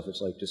this stuff,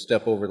 it's like to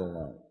step over the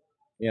line,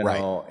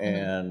 Right.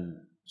 and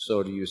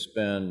so do you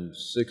spend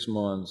 6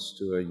 months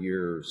to a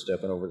year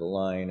stepping over the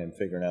line and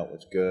figuring out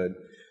what's good.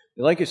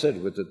 Like you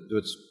said, with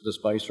the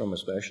spice rum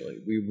especially,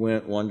 we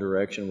went one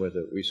direction with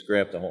it. We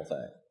scrapped the whole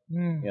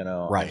thing,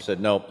 Right. and said,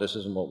 nope, this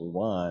isn't what we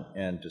want.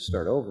 And to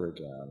start over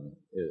again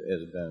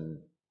has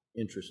been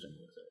interesting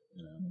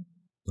with it,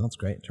 That's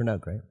great. Turned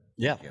out great.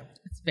 Yeah.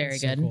 It's very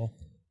So good. cool.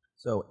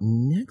 So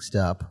next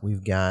up,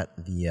 we've got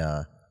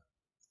the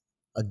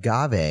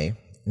agave.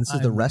 This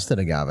is the rested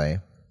agave.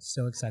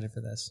 So excited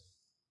for this.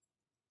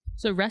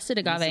 So rested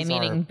agave,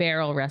 meaning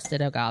barrel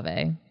rested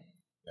agave.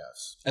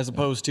 Yes. As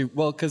opposed to,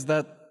 because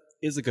that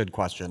is a good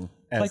question.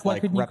 As Like, why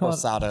couldn't you call it-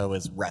 Reposado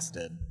is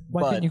rested.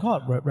 Why couldn't you call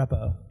it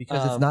repo?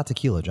 Because it's not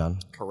tequila, John.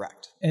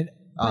 Correct. And,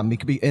 It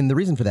could be, and the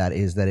reason for that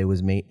is that it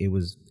was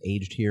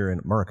aged here in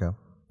America.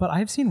 but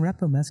I've seen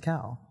repo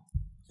mezcal.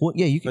 Well,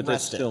 yeah, you can. But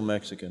that's still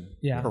Mexican.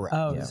 Yeah. Correct.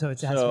 Oh, Yeah. so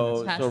it has to be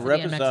So, Has so to be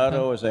in Mexico.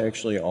 reposado is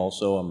actually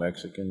also a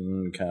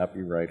Mexican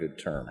copyrighted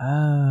term.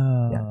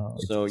 Oh.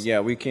 So yeah,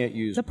 we can't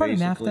use that part of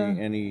basically NAFTA?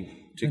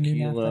 any The new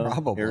tequila, NAFTA?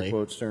 Probably. air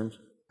quotes terms.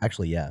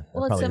 Actually, yeah.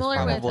 Well, that it's probably is similar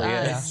fine. with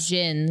Probably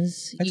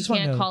gins. I You just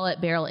wanna can't know- call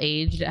it barrel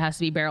aged. It has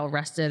to be barrel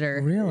rested,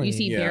 or Really? you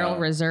see Yeah. barrel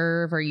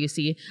reserve, or you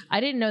see. I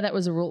didn't know that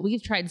was a rule.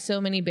 We've tried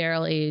so many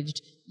barrel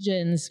aged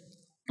gins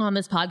on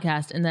this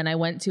podcast, and then I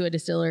went to a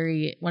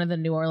distillery, one of the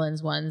New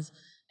Orleans ones,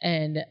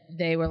 and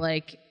they were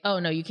like, "Oh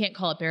no, you can't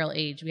call it barrel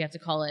aged. We have to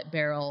call it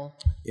barrel."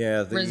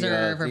 Yeah, the,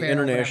 Reserve or the barrel,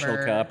 international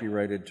whatever.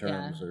 copyrighted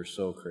terms are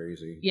so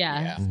crazy.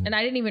 Yeah. And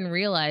I didn't even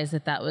realize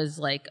that was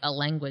like a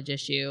language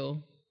issue,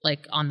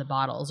 like on the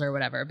bottles or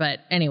whatever.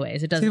 But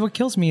anyways, it doesn't. See, what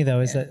kills me though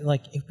is that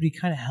like it would be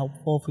kind of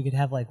helpful if we could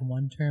have like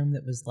one term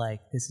that was like,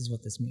 this is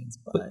what this means.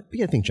 But You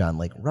gotta think, John,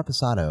 like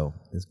reposado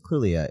is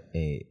clearly a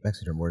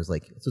Mexican term, whereas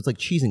it's like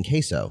cheese and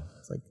queso.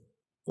 It's like,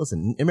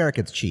 listen, in America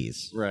it's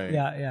cheese. Right.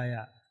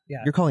 yeah.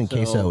 You're calling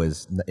queso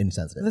is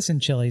insensitive. Listen,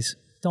 Chili's,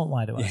 don't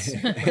lie to us.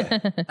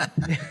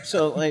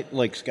 So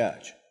like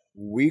Scotch,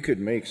 we could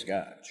make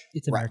Scotch,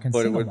 It's American but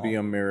it single would be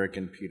malt.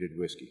 American peated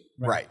whiskey.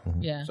 Right.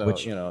 yeah. So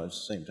it's the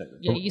same type of.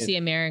 Yeah, you see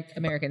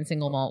American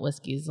single malt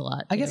whiskeys a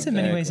lot. I guess in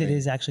many ways it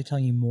is actually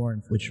telling you more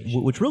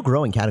information. Which real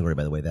growing category,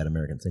 by the way, that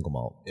American single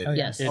malt.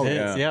 Yes. It is,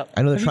 yeah. yeah.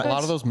 I know they're Have you trying. A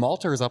lot of those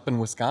malters up in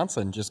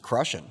Wisconsin just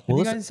crushing. Have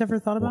you guys ever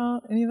thought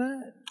about any of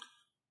that?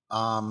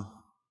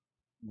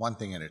 One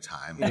thing at a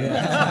time. Like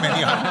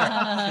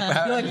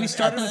we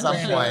started At with some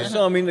Brandy. point.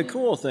 So I mean, the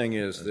cool thing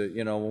is that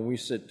when we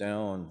sit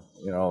down,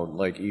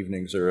 like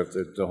evenings, or if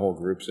the whole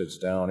group sits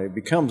down, it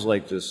becomes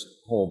like this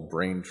whole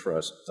brain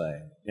trust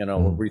thing. Where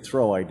we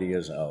throw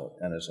ideas out,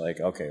 and it's like,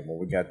 okay, well,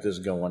 we got this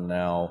going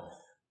now.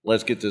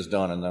 Let's get this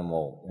done, and then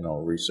we'll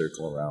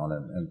recircle around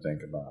and think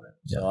about it.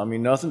 So I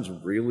mean, nothing's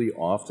really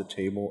off the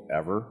table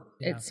ever.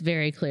 It's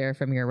very clear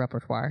from your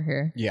repertoire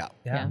here. Yeah.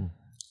 Yeah.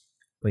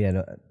 But yeah,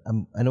 no,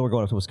 I know we're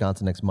going up to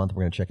Wisconsin next month.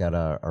 We're going to check out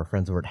our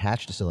friends over at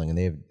Hatch Distilling, and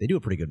they do a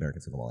pretty good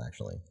American single malt,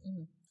 actually.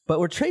 But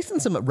we're tracing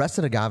some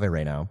rested agave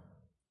right now.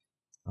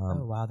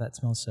 Oh wow, that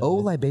smells so Oh,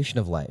 good. libation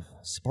of life,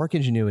 spark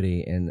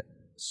ingenuity, and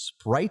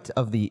sprite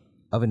of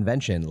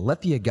invention.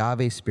 Let the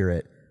agave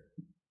spirit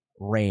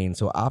reign,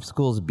 so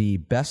obstacles be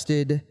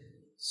bested,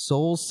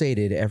 souls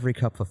sated, every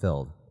cup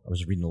fulfilled. I was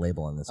just reading the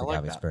label on this I like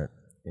agave that. spirit.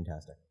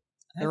 Fantastic.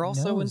 They're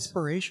also nose.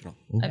 inspirational.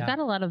 I've got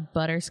a lot of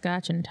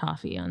butterscotch and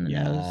toffee on the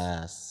nose.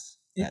 Yes.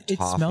 It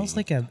smells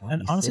like and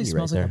honestly City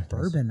smells right like a there.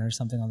 bourbon or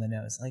something on the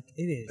nose. Like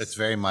it is.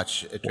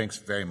 It drinks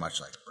very much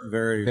like bourbon.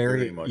 Very, Very-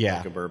 very much yeah.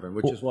 like a bourbon,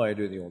 which is why I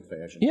do the old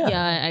fashioned.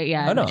 Yeah.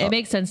 Yeah, I know. it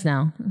makes sense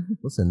now.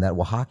 Listen, that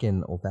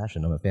Oaxacan old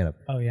fashioned, I'm a fan of.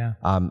 Oh yeah.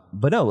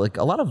 But no, like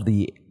a lot of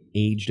the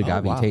aged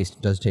agave wow.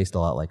 does taste a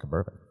lot like a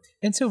bourbon.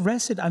 And so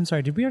rested. I'm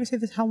sorry. Did we already say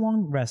this? How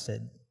long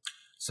rested?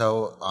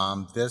 So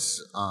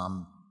this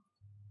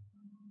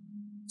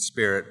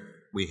spirit,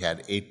 we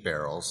had 8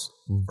 barrels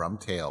from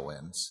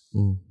Tailwinds.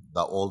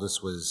 The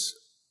oldest was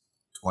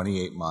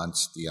 28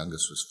 months. The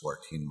youngest was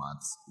 14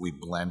 months. We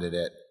blended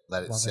it,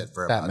 let it sit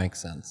for That about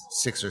makes sense.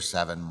 6 or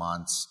 7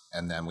 months,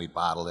 and then we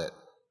bottled it,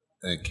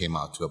 and it came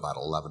out to about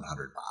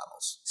 1,100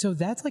 bottles. So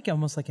that's like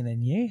almost like an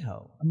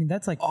añejo. I mean,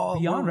 that's like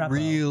beyond we're repo.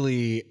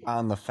 really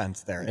on the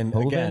fence there. And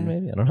Oven, again,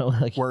 maybe? I don't know.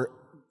 Like, we're,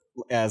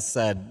 as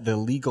said, the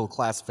legal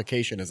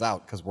classification is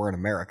out because we're in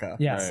America.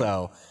 Yeah. Right.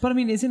 So But I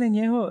mean, isn't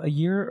añejo a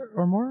year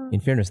or more? in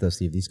fairness, though,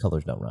 Steve, these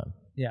colors don't run.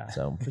 Yeah.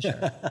 So for sure.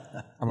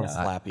 I'm going to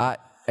slap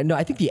you. no,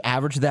 I think the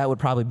average of that would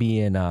probably be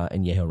in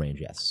Yeho range.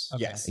 Yes.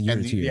 Yes. A year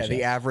And to 2 years. the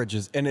yeah. average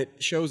is, and it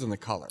shows in the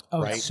color,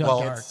 Oh, right? it's so Well,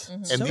 dark.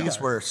 and So these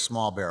dark. were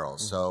small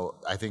barrels, so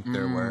I think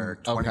there were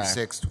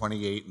 26,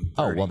 28, and 30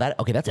 Oh well, that's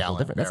a whole gallon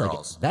different.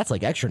 barrels. That's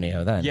like extra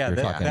Yeho then. yeah, You're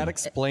that, talking, that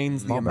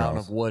explains the small amount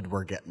barrels. of wood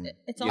we're getting.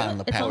 It's, on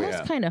the palate.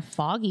 almost kind of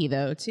foggy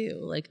though too.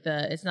 Like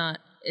it's not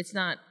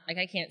like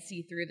I can't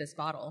see through this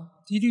bottle.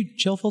 Do you do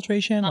chill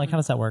filtration? Like how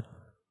does that work?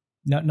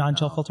 No,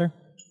 non-chill filter?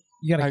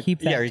 You got to keep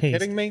that are you taste.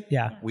 kidding me?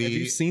 Yeah. Have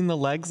you seen the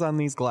legs on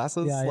these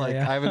glasses? Yeah, yeah,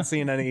 yeah. I haven't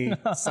seen any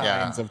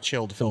signs of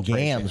chilled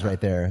filtration. Gams right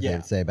there, they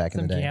would say back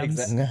in the day.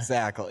 Gams.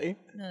 Exactly.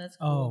 No, that's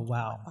cool. Oh,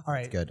 wow. All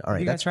right. Good. All right,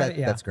 You guys that's tried it?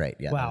 Yeah. that's great.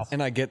 Yeah. Wow.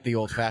 And I get the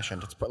old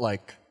fashioned. It's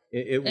like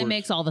It works.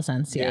 makes all the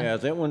sense. Yeah. Yeah,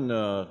 that one,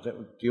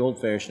 the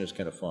old fashioned is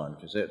kind of fun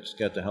because it's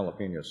got the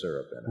jalapeno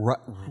syrup in it.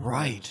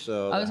 right.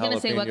 So I was going to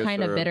say, what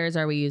kind of bitters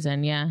are we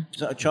using? Yeah.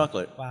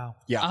 Chocolate. Wow.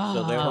 Yeah.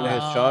 So that one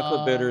has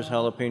chocolate bitters,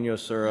 jalapeno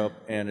syrup,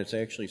 and it's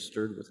actually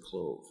stirred with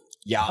clove.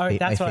 Yeah. All right,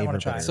 that's my what I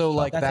want to favorite try. butter. So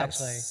like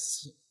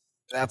That's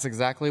that's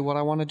exactly what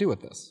I want to do with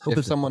this.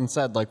 If someone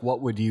said like,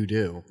 "What would you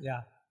do?"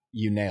 Yeah.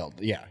 You nailed.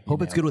 Yeah.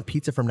 Hope it's good with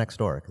pizza from next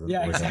door. 'Cause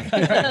Yeah, it's-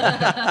 exactly.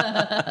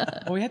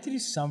 Well, we have to do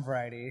some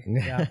variety.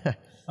 Yeah.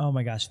 Oh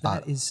my gosh,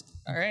 that is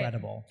right.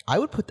 incredible. I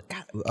would put.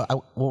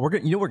 Well, we're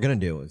gonna. You know what we're gonna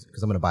do is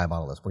because I'm gonna buy a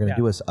bottle of this. We're gonna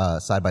do a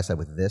side by side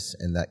with this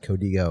and that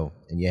Codigo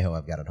and Yeho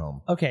I've got at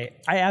home. Okay,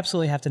 I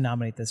absolutely have to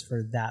nominate this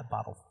for that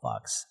bottle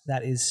fucks.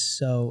 That is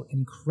so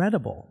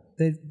incredible.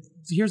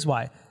 Here's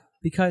why.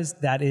 Because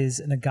that is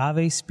an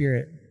agave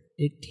spirit.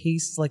 It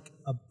tastes like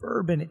a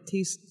bourbon. It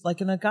tastes like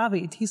an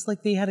agave. It tastes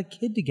like they had a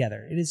kid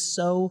together. It is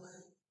so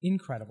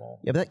incredible.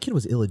 Yeah, but that kid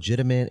was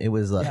illegitimate. It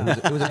was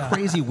it was a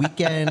crazy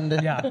weekend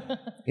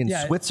in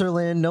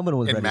Switzerland. No one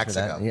was In ready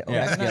Mexico. for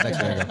that.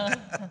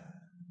 Mexico.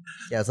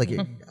 Yeah, it's like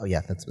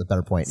that's a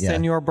better point. Yeah,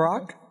 Senor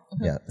Brock.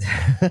 yeah.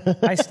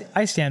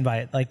 I stand by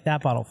it. Like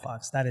that bottle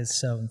fucks. That is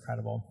so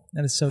incredible.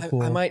 That is so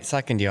cool. I might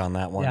second you on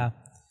that one. Yeah.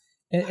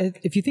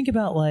 If you think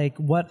about like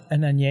what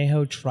an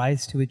añejo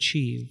tries to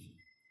achieve,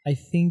 I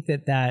think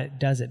that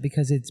does it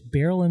because it's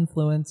barrel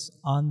influence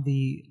on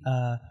the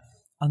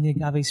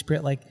agave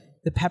spirit. Like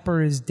the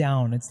pepper is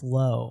down, it's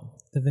low.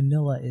 The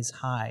vanilla is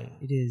high.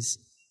 It is,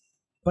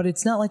 but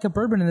it's not like a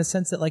bourbon in the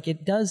sense that like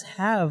it does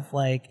have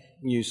like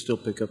You still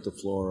pick up the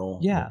floral.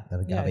 yeah, That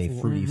agave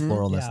fruity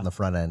floralness in the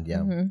front end.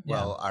 Yeah.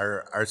 Well,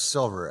 our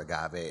silver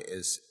agave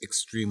is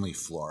extremely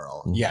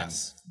floral.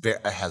 Yes.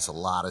 It has a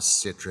lot of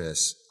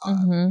citrus,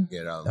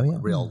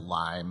 real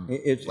lime.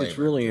 It's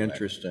flavor really to it.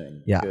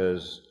 interesting Yeah.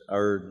 because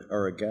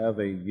our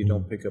agave, you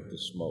don't pick up the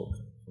smoke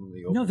from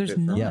the No, there's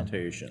open pit none.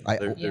 fermentation. I-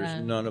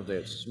 There's none of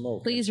that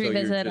smoke. Please And so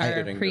you're revisit just our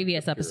getting the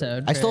previous pure.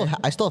 episode. I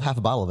still have half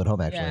a bottle of it at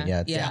home actually.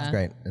 Yeah. Yeah, it's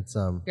great. It's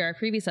Yeah, our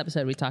previous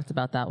episode, we talked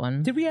about that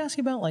one. Did we ask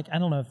about like I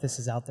don't know if this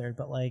is out there,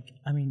 but like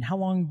I mean, how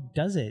long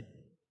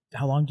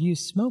do you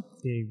smoke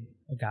the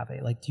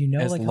agave? Like, do you know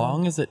As like how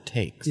long as it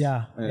takes.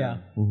 Yeah.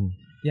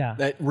 Yeah.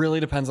 That really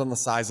depends on the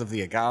size of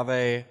the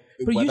agave.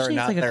 But whether usually or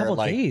not it's like a they're couple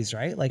like days,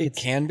 right? Like it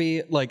can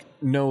be like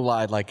no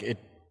lie, like it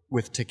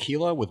with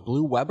tequila with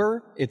Blue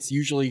Weber, it's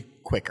usually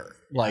quicker.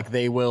 Like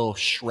they will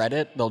shred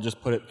it. They'll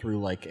just put it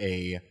through like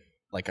a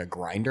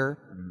grinder,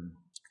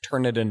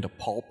 turn it into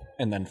pulp,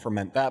 and then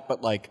ferment that.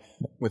 But like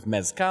with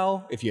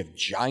mezcal, if you have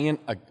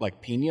giant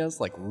like piñas,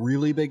 like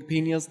really big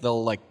piñas,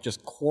 they'll like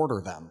just quarter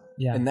them,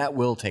 and that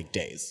will take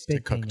days to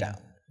Big cook piña. down.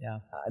 Yeah.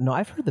 no.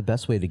 I've heard the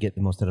best way to get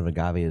the most out of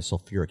agave is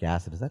sulfuric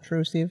acid. Is that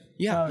true, Steve?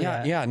 Yeah, Oh,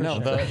 yeah, yeah. for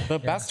No, sure. the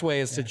best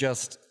way is to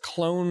just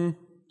clone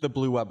the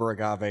Blue Weber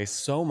agave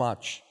so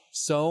much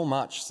so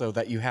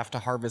that you have to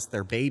harvest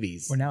their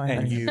babies We're now and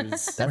entering-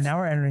 use.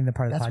 We're endering the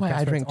part of the That's podcast. why I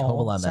where drink it's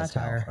all Tobalon mezcal.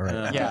 satire. All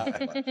right.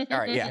 Yeah. All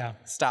right. Yeah.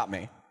 Stop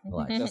me.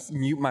 Relax. Just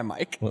mute my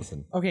mic.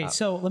 Listen. Okay,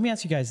 so let me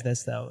ask you guys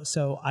this though.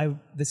 So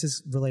this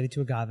is related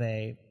to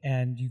agave,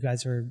 and you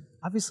guys are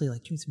obviously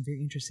like doing some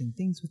very interesting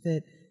things with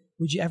it.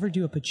 Would you ever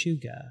do a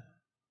pechuga?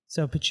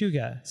 So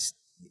pechuga.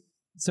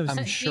 So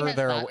I'm sure has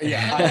they're. that.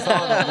 Yeah. I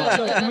saw that.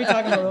 so can we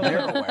talk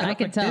about I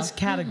can tell. this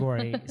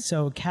category?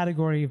 So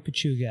category of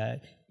pechuga.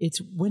 It's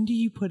when do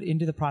you put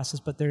into the process?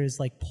 But there is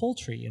like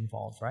poultry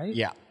involved, right?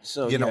 Yeah.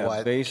 So You know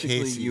what? basically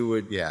Casey- you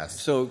would. yes.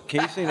 So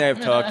Casey and I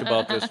have talked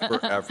about this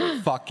forever.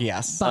 Fuck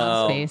yes.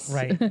 Bob's face.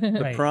 Right. The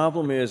right.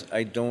 problem is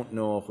I don't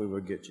know if we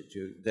would get you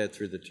to that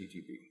through the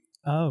TTB.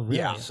 Oh, really?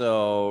 Yeah.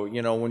 So,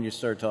 when you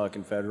start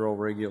talking federal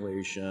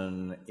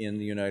regulation in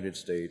the United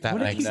States, That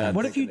What makes if you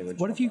sense.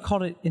 what if you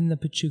called it in the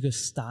pechuga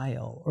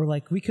style, or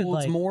like we could Well,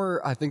 like it's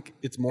more. I think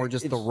it's more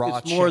just the raw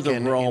it's more the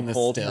chicken raw in the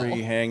poultry still.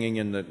 hanging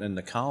in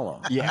the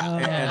column. Yeah.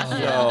 And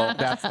so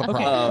That's the Okay,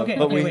 problem. okay,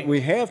 but wait.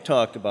 we have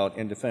talked about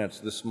in defense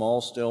the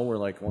small still. We're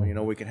like, well,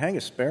 we could hang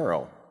a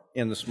sparrow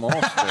in the small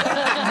still. wait.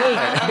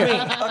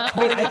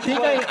 I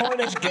think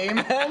Cornish game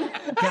hen.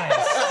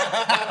 guys.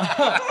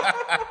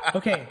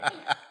 Okay.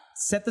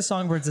 Set the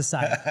songbirds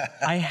aside.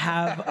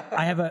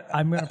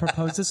 I'm going to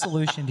propose a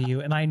solution to you,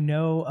 and I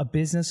know a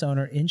business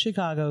owner in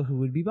Chicago who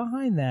would be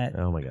behind that.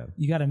 Oh my God.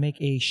 You got to make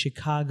a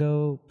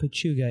Chicago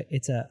pechuga.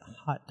 It's a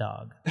hot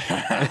dog.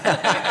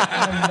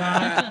 I'm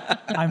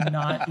not I'm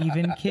not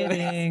even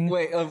kidding.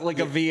 Wait, like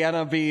a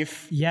Vienna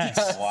beef. Yes.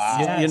 Wow.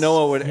 Yes. You know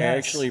what would Yes.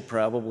 actually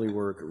probably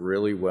work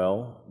really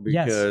well?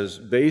 Yes. Because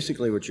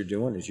basically what you're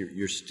doing is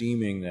you're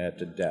steaming that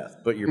to death,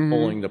 but you're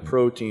pulling the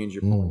proteins,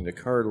 you're pulling the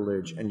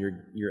cartilage, and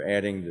you're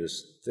adding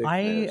this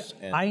thickness.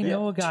 I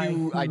know a guy To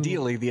who,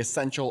 ideally the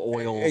essential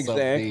oils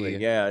Exactly. of the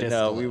Yeah.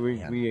 No,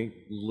 distillate. we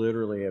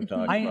literally have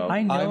talked about.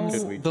 I know-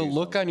 could we The do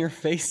look on your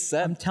face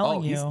said, I'm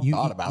telling he's you.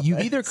 thought about You've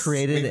this. either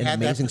created an had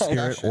that amazing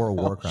spirit discussion. or a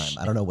war crime.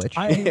 I don't know which.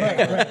 Right.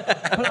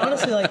 But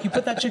honestly, like you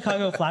put that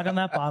Chicago flag on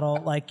that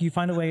bottle, like you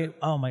find a way.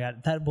 Oh my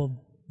God,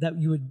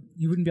 you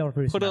wouldn't be able to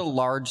produce. Put a enough.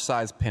 large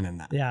size pin in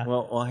that. Yeah.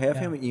 Well, I'll have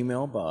him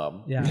email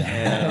Bob. Yeah.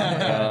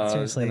 And,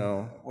 Seriously. You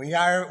know, We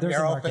are There's a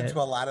open market. to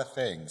a lot of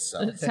things.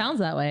 So It sounds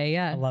that way,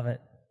 I yeah. love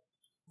it.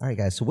 All right,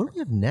 guys. So what do we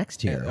have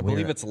next here? I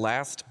believe it's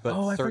last, but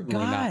Oh, I certainly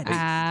forgot. not least.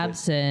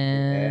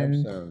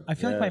 Absinthe. absinthe, I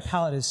feel like my yes.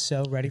 palate is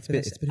so ready for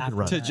this. it's been a good after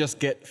run. To that. just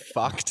get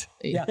fucked.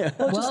 Yeah.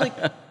 Well, just like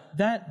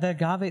that, the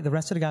agave, the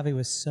rest of the agave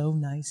was so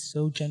nice,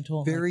 so gentle.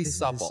 I'm Very like, this is-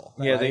 supple.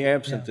 Yeah, the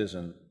absinthe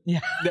isn't. Yeah.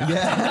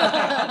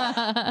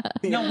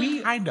 No,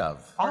 we kind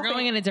of. We're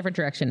going in a different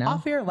direction now.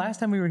 off air last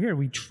time we were here.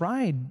 We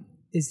tried.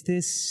 Is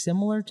this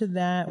similar to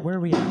that? Where are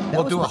we at?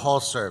 We'll do a whole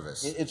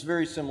service. It's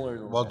very similar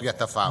to We'll get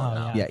the fountain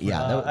out.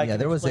 Yeah.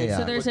 There was a.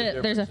 So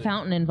there's a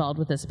fountain involved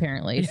with this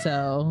apparently.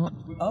 So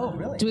Oh,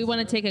 really? do we want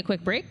to take a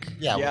quick break?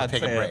 Yeah, Yeah, we'll I'd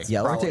take a say break. it's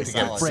yeah, we're probably going to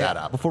take a solid break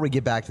setup. before we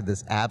get back to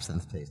this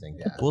absinthe tasting.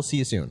 We'll see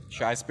you soon.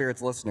 Shy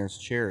Spirits listeners,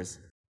 cheers.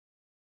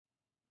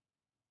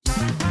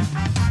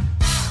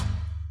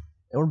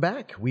 And we're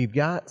back. We've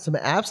got some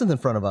absinthe in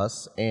front of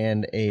us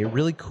and a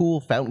really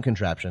cool fountain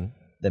contraption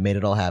that made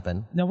it all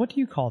happen. Now, what do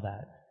you call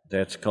that?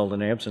 That's called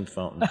an absinthe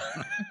fountain.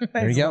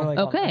 There you go.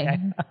 Okay.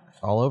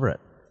 All over it.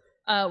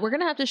 We're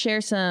gonna have to share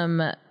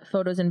some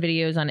photos and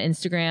videos on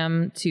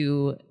Instagram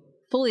to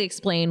fully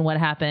explain what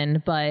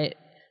happened, but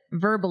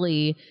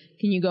verbally,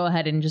 can you go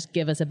ahead and just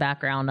give us a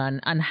background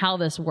on how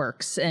this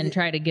works and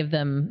try to give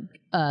them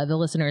the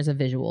listeners a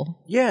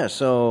visual? Yeah,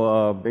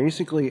 so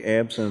basically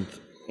absinthe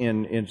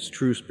in its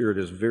true spirit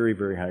is very,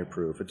 very high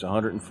proof. It's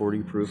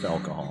 140 proof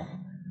alcohol.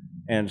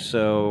 And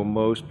so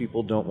most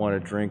people don't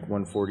want to drink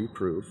 140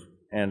 proof.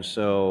 And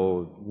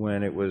so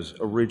when it was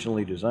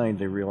originally designed,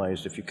 they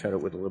realized if you cut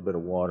it with a little bit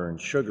of water and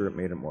sugar, it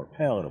made it more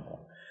palatable.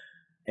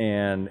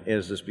 And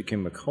as this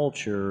became a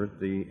culture,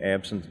 the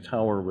absinthe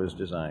tower was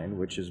designed,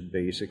 which is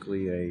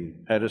basically a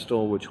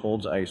pedestal which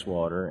holds ice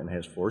water and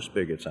has 4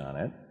 spigots on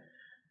it.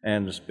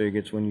 And the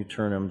spigots, when you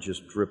turn them,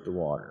 just drip the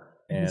water.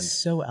 And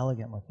It's so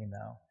elegant looking,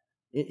 though.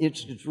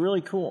 it's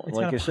really cool. It's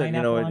Like got I a said,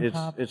 pineapple on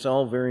top. it's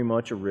all very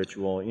much a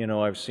ritual. You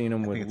know, I've seen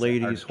them with it's an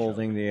ladies artichoke.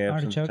 holding the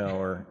absinthe Artichoke?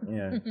 tower.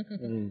 Yeah,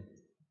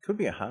 could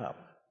be a hop.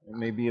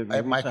 Maybe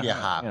It might it's be a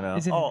hop. You know?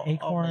 Is it an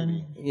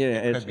acorn?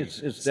 Yeah, could be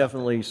it's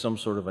definitely some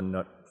sort of a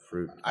nut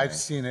fruit. I've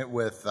seen it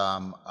with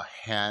a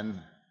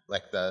hen,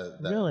 like the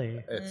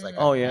Really? It's like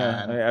Oh a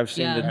yeah, hen. I've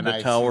seen Yeah. the And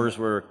I've towers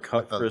seen where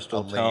cut with a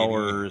crystal lady.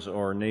 towers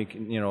or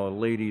naked,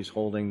 ladies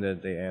holding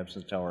the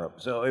absinthe tower up.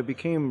 So it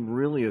became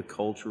really a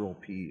cultural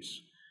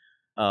piece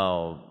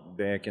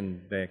back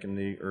in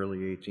the early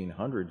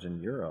 1800s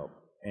in Europe.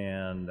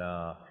 And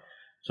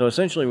so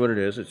essentially what it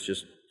is, it's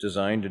just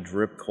designed to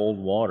drip cold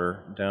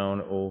water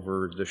down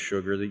over the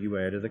sugar that you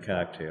add to the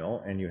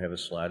cocktail, and you have a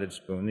slotted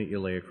spoon that you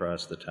lay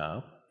across the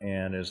top.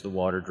 And as the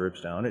water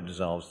drips down, it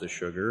dissolves the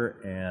sugar,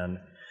 and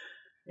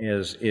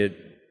as it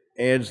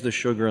adds the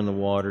sugar and the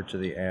water to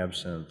the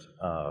absinthe,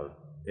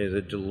 as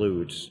it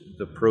dilutes,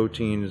 the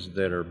proteins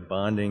that are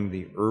bonding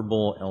the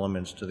herbal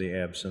elements to the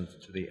absinthe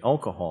to the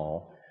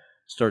alcohol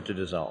start to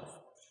dissolve.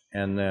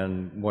 And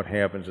then what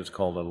happens is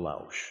called a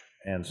louche.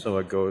 And so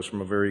it goes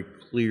from a very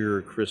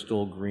clear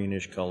crystal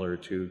greenish color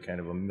to kind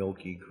of a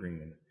milky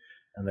green.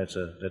 And that's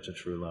a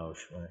true louche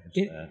when it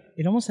hits that.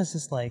 It almost has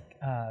this like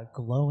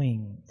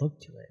glowing look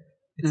to it.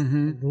 It's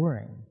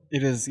alluring.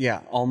 It is,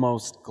 yeah,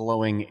 almost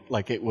glowing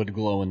like it would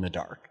glow in the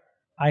dark.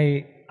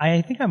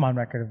 I think I'm on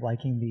record of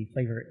liking the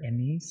flavor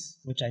anise,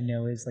 which I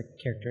know is like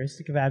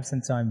characteristic of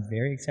absinthe, so I'm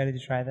very excited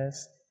to try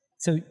this.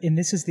 So, and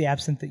this is the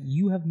absinthe that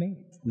you have made.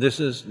 This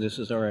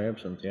is our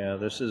absinthe, yeah.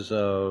 This is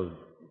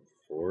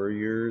 4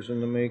 years in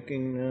the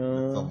making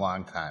now. It's a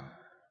long time.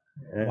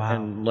 Wow.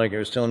 And like I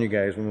was telling you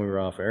guys when we were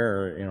off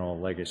air,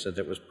 like I said,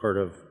 that was part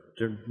of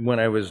when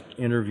I was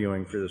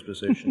interviewing for this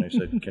position. I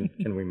said,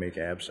 "Can we make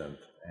absinthe?"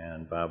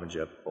 And Bob and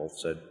Jeff both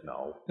said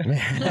no.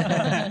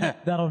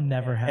 That'll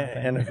never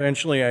happen. And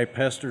eventually, I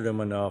pestered them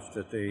enough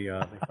that they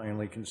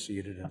finally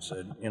conceded and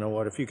said, "You know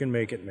what? If you can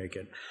make it, make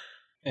it."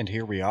 And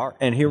here we are.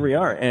 And here we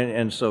are.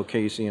 And so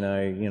Casey and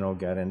I,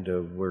 got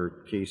into where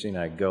Casey and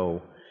I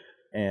go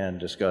and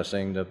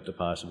discussing the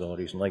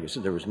possibilities. And like I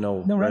said, there was no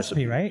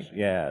recipe, right?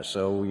 Yeah,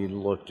 so we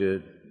looked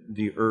at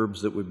the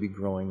herbs that would be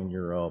growing in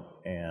Europe,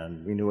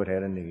 and we knew it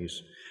had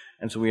anise.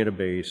 And so we had a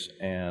base,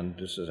 and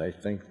this is, I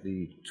think,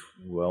 the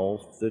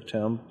 12th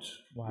attempt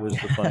was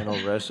the final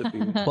recipe.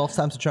 12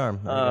 times the charm.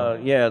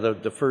 Yeah,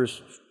 the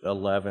first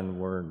 11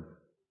 were,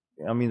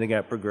 they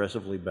got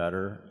progressively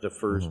better. The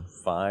first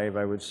 5,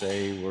 I would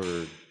say,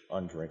 were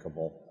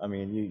undrinkable. I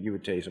mean, you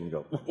would taste them and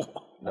go,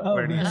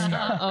 Where do you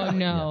start? Oh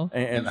no.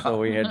 and so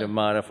we had to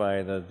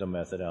modify the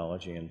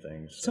methodology and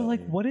things. So,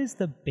 like, what is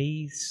the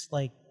base,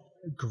 like,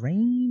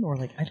 grain? Or,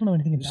 like, I don't know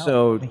anything about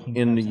So making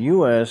in the absinthe.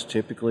 U.S.,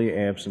 typically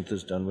absinthe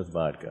is done with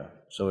vodka.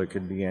 So it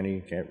could be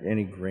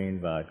any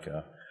grain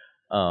vodka.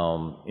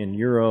 In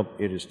Europe,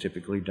 it is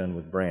typically done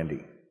with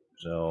brandy.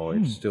 So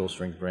it's still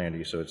strength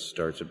brandy. So it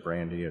starts at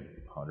brandy at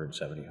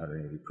 170,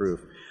 180 proof.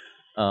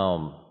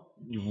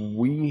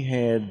 We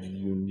had the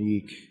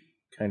unique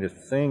kind of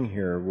thing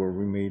here where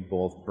we made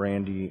both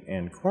brandy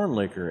and corn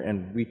liquor,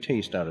 and we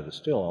taste out of the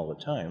still all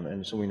the time,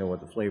 and so we know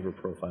what the flavor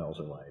profiles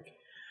are like.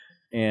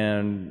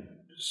 And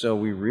so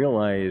we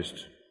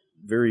realized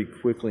very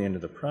quickly into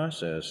the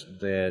process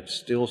that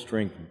still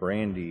strength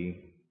brandy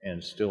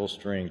and still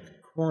strength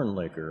corn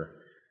liquor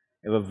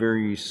have a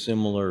very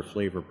similar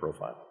flavor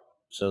profile.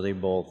 So they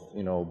both,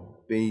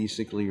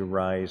 basically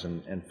rise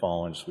and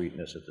fall in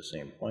sweetness at the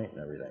same point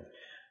and everything.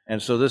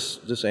 And so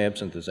this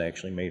absinthe is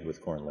actually made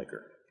with corn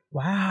liquor.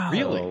 Wow.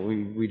 Really? So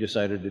we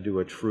decided to do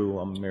a true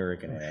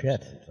American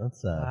absinthe. Shit,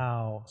 that's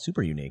Wow.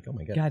 super unique. Oh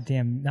my god. God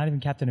damn, not even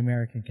Captain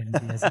America can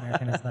be as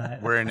American as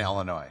that. We're in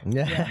Illinois.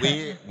 Yeah.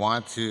 We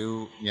want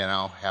to,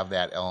 have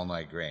that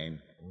Illinois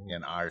grain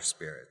in our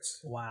spirits.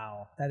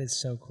 Wow. That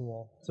is so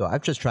cool. So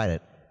I've just tried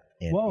it,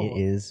 and Whoa. it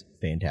is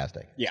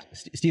fantastic. Yeah.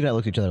 Steve and I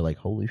looked at each other like,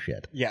 "Holy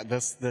shit!" Yeah,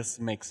 this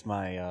makes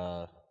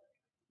my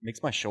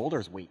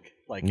shoulders weak.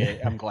 Like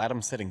I'm glad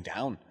I'm sitting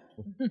down.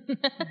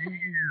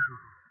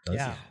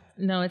 Yeah.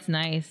 No, it's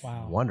nice.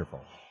 Wow.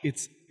 Wonderful.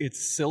 It's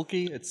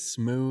silky, it's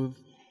smooth,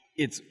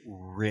 it's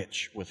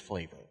rich with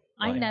flavor.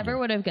 I never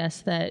would have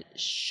guessed that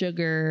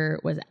sugar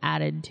was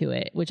added to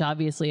it, which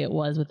obviously it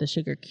was with the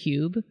sugar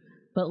cube,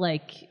 but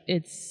like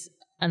it's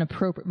an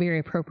very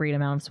appropriate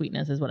amount of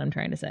sweetness is what I'm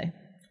trying to say.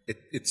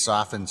 It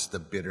softens the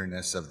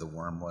bitterness of the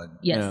wormwood.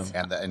 Yes.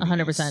 And the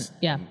 100%.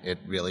 Yeah. And it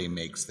really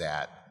makes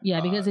that. Yeah,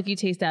 because if you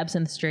taste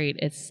absinthe straight,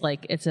 it's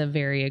a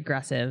very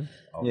aggressive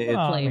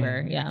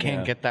flavor. Yeah.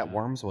 Can't get that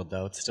wormwood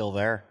though. It's still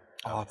there.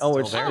 Oh, Oh,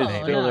 it's there. still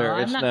Oh, there. no,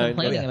 I'm It's not not.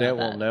 complaining That about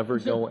will that. never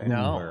go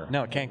anywhere.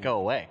 No, it can't go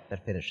away.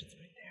 That finish is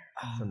right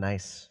there. So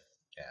nice.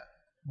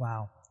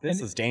 Wow. This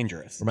And is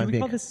dangerous. do Reminds we me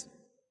call of- this?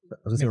 I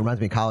was gonna say, it reminds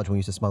me of college when we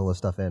used to smuggle this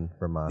stuff in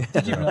from.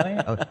 Did you really?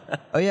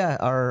 Oh yeah,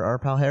 our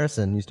pal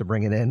Harrison used to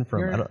bring it in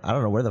from. I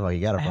don't know where the fuck he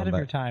got it Ahead from, of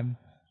your but time.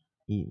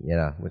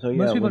 with- So, yeah,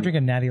 Most people when- drink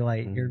a natty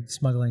light. You're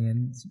smuggling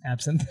in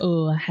absinthe.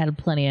 Oh, I had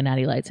plenty of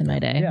natty lights in my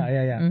day.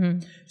 Yeah.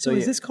 So So, is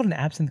yeah. this called an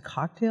absinthe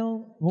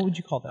cocktail? What would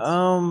you call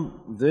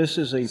this? This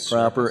is a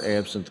proper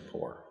absinthe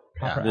pour.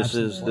 Proper This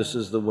absinthe is pour. this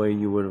is the way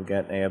you would have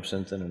gotten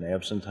absinthe in an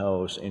absinthe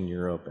house in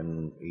Europe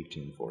in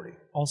 1840.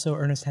 Also,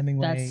 Ernest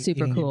Hemingway. That's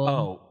super eating cool.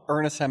 Oh,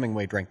 Ernest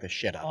Hemingway drank the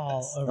shit out of All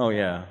this. over. Oh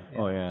yeah,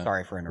 oh yeah.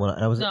 Sorry for Well,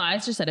 interrupting. I was No, I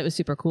just said it was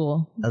super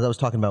cool. as I was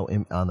talking about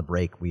on the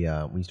break, we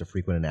used to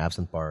frequent an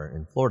absinthe bar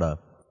in Florida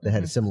that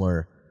had a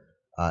similar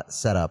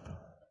setup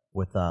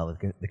with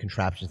the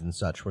contraptions and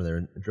such, where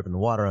they're dripping the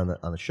water on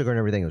the sugar and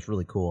everything. It was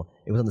really cool.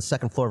 It was on the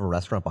second floor of a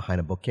restaurant behind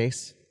a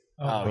bookcase.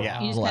 Oh yeah.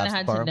 You just Little kind of absinthe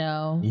had bar. to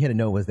know. You had to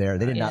know it was there.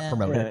 They did not Yeah.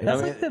 promote it.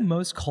 That's I mean, like the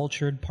most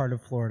cultured part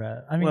of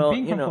Florida. I mean, Well,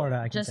 being you from know, Florida,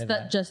 I can say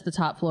that. Just the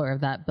top floor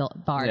of that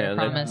bar. Yeah, I that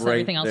promise. right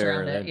Everything else there,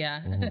 around it. that-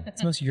 Yeah.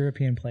 It's the most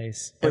European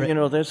place. But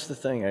that's the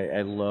thing.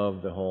 I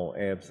love the whole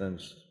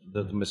absinthe,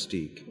 the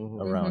mystique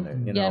around it.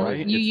 You Yeah, know,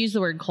 and you used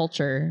the word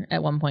culture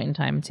at one point in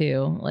time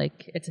too.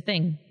 Like it's a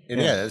thing. It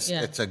is.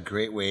 Yeah. It's a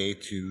great way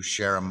to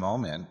share a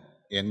moment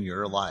in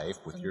your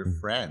life with your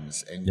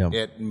friends. And Yeah.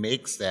 it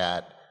makes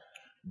that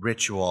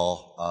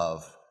ritual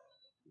of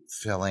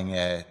filling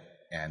it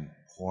and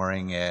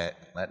pouring it,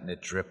 letting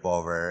it drip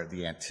over,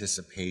 the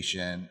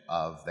anticipation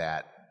of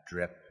that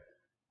drip,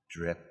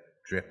 drip,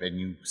 drip, and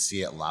you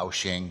see it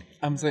loushing.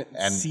 I'm saying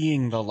And-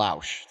 seeing the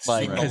loush,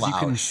 like Seeing the because you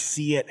can loush.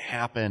 see it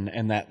happen,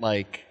 and that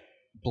like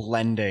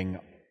blending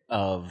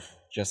of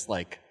just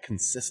like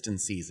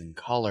consistencies and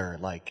color,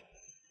 like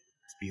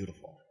it's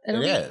beautiful.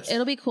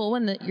 It'll be cool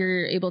when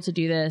you're able to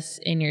do this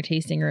in your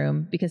tasting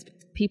room because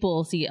people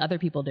will see other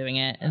people doing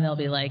it and they'll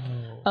be like,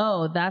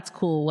 "Oh, that's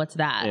cool. What's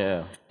that?"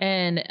 Yeah.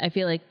 And I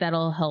feel like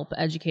that'll help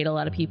educate a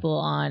lot of people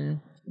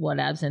on what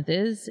absinthe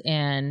is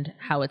and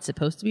how it's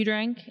supposed to be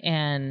drank,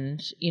 and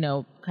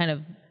kind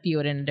of view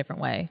it in a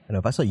different way. I know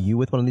if I saw you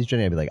with one of these,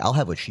 Jenny, I'd be like, I'll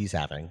have what she's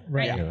having.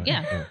 Right. You know?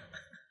 Yeah.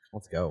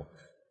 Let's go.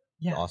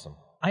 Yeah. Awesome.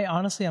 I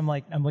honestly, I'm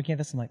looking at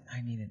this, I'm like, I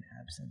need an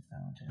absinthe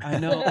fountain. I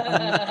know.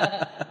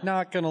 I'm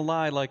not gonna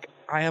lie, like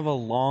I have a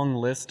long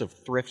list of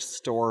thrift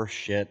store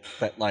shit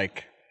that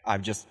like I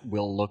just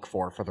will look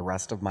for the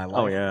rest of my life.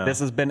 Oh, yeah. This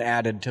has been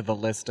added to the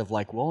list of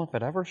like, well, if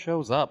it ever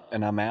shows up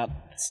and I'm at,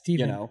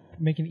 Steven,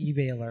 make an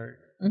eBay alert.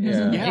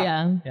 Yeah.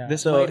 Yeah. Yeah.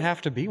 this So might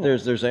have to be one.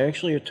 There's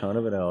actually a ton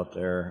of it out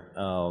there.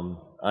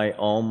 I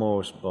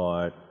almost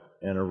bought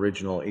an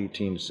original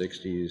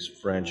 1860s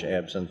French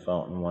absinthe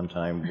fountain one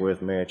time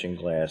with matching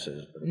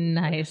glasses. But it was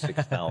Nice.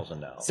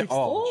 $6,000.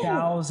 Oh,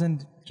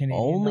 6,000 Canadian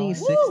Only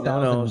dollars.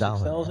 No,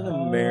 $6,000.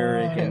 $6,000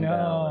 American no.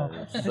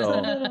 dollars. That's So a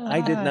little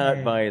I did high.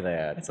 not buy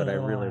that, That's a but I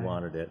little really high.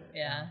 wanted it.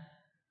 Yeah.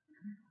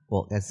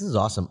 Well, guys, this is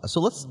awesome.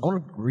 So I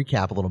want to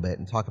recap a little bit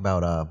and talk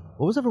about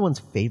what was everyone's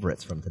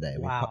favorites from today.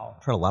 Wow.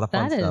 We tried a lot of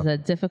fun That stuff. is a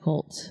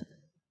difficult.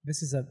 This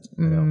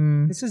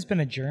has been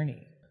a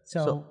journey.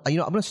 So I'm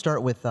going to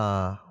start with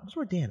let's start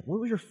with Dan.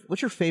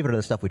 What's your favorite of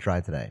the stuff we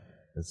tried today?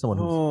 As someone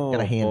who's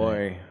got a hand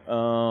in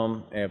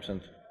it.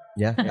 Absinthe.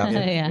 Yeah.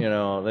 Yeah. You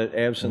know, that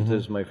absinthe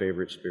is my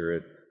favorite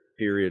spirit.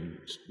 Period.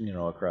 You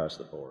know, across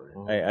the board.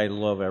 I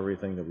love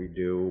everything that we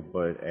do,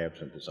 but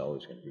absinthe is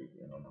always going to be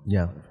number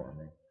one for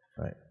me.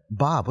 Right.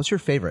 Bob, what's your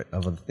favorite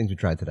of the things we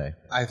tried today?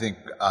 I think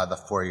the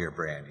 4-year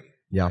brandy.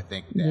 Yeah. I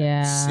think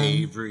that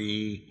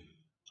savory,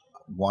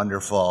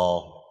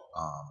 wonderful,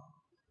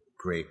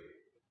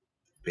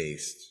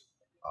 grape-based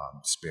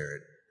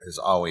spirit is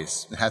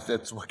always,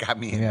 that's what got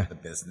me into the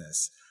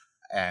business.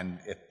 And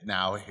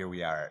now here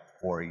we are at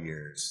 4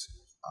 years.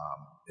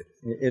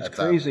 It's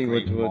crazy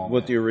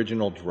what the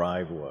original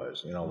drive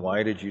was. You know,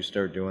 why did you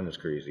start doing this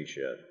crazy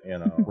shit? You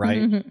know,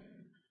 Right?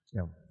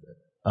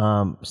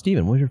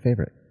 Steven, what was your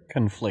favorite?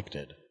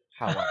 Conflicted.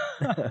 However.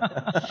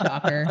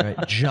 Shocker. All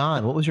right.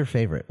 John, what was your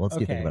favorite? Let's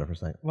get Okay. think about it for a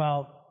second.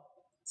 Well,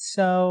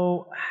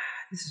 so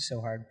this is so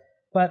hard,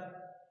 but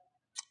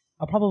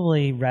I'll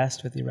probably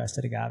rest with the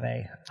Arrested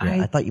Agave.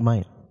 Yeah, I thought you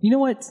might. You know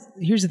what?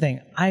 Here's the thing.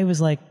 I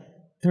was like,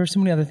 there were so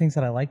many other things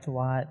that I liked a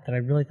lot that I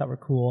really thought were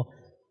cool.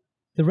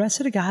 The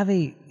Arrested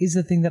Agave is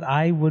the thing that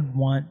I would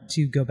want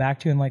to go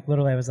back to, and like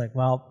literally I was like,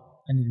 well,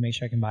 I need to make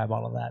sure I can buy a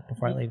bottle of that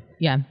before I leave.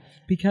 Yeah.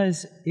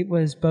 Because it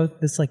was both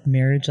this like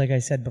marriage, like I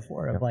said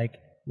before, of like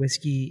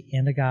whiskey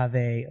and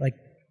agave, like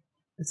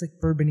it's like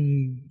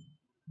bourbony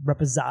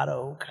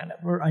reposado kind of,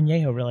 or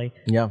añejo really.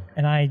 Yeah.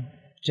 And I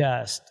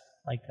just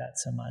liked that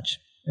so much.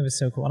 It was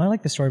so cool. And I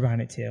like the story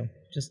behind it too.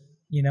 Just,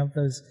 you know,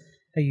 those,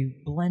 how you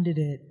blended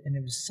it and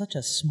it was such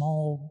a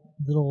small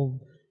little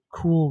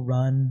cool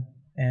run.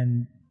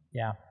 And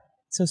yeah,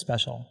 so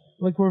special.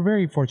 Like we're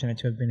very fortunate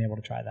to have been able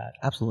to try that.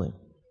 Absolutely.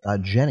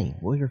 Jenny,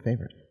 what was your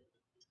favorite?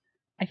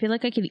 I feel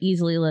like I could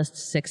easily list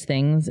 6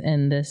 things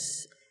in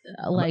this.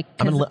 Like,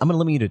 I'm gonna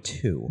limit you to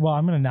 2. Well,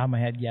 I'm going to nod my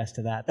head yes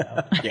to that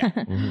though.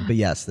 But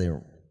yes, they were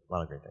a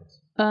lot of great things.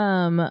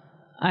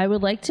 I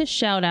would like to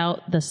shout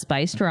out the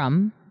spiced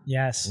rum.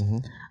 Yes.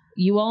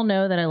 You all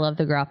know that I love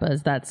the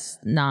grappas. That's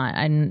not,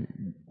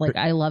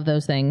 I love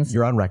those things.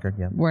 You're on record,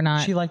 yeah. We're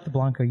not. She liked the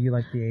Blanco, you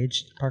like the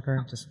aged,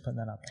 Parker. Just putting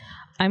that out there.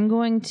 I'm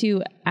going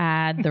to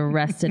add the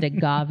rested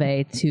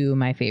agave to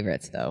my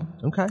favorites, though.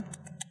 Okay.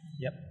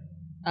 Yep.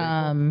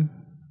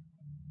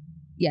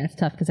 Yeah, it's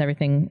tough because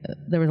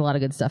there was a lot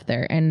of good stuff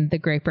there. And the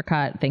grape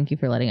apricot, thank you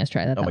for letting us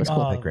try that. That was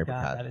cool. Grape God,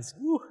 apricot. that is,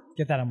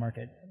 get that on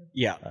market.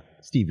 Yeah.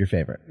 Steve, your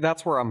favorite?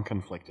 That's where I'm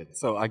conflicted.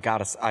 So I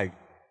gotta say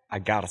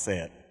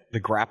it.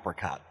 The grape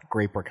apricot.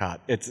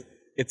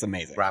 It's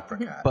amazing.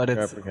 Apricot. But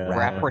it's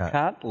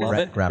apricot. Love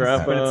it.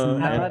 Grappa But it's and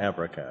not.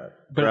 apricot.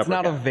 But it's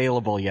not Apricot.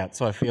 available yet,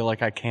 so I feel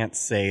like I can't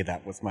say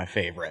that was my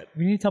favorite.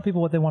 We need to tell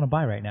people what they want to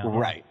buy right now.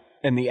 Right.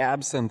 And the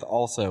absinthe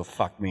also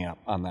fucked me up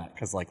on that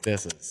because like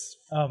this is.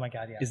 Oh my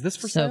God, yeah. Is this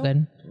for So sale?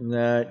 good.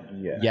 Not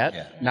yet. Yet?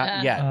 Yeah.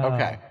 Not yet.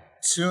 Okay.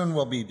 Soon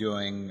we'll be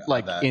doing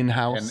Like the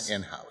in-house?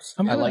 In-house.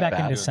 I'm I going like back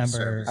in that.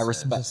 December. I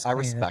respect Just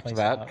cleaning this place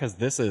that out. because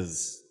this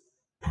is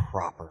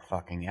proper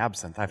fucking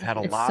absinthe. I've had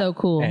a It's lot. so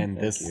cool. And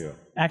this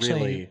Actually,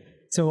 really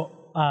so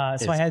I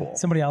is had cool.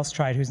 somebody else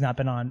tried who's not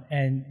been on,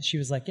 and she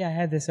was like, "Yeah, I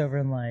had this over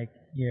in like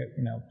you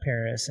know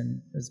Paris,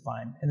 and it was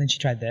fine." And then she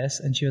tried this,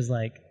 and she was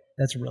like,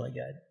 "That's really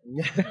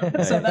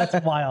good." So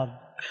that's wild.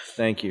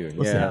 Thank you.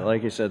 Yeah,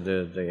 like you said,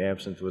 the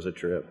absinthe was a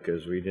trip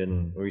because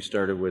we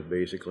started with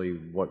basically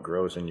what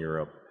grows in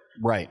Europe,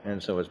 right.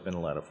 and so it's been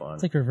a lot of fun.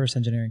 It's like reverse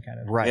engineering kind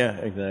of. Right. Yeah,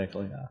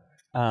 exactly.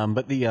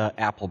 But the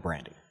apple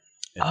brandy.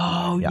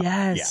 Oh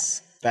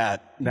yes.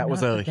 That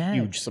was a forget.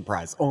 huge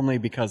surprise. Only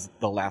because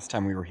the last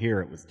time we were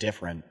here it was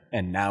different,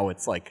 and now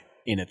it's like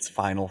in its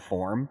final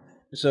form.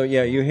 So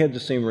yeah, you had the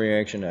same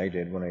reaction I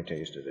did when I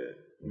tasted it.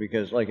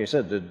 Because, like I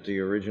said, the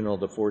original,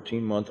 the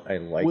 14-month, I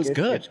like it. Was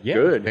good. It's Yeah, it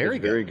was good. very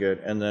It's very good.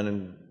 And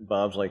then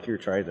Bob's like, "Here,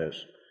 try this,"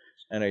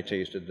 and I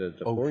tasted the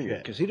 4 year shit.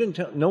 because he didn't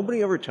tell.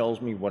 Nobody ever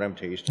tells me what I'm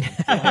tasing.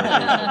 And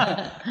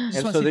wanna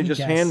so see they if you just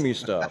guess. hand me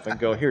stuff and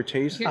go, "Here,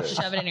 taste Here, this."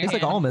 shove it in your It's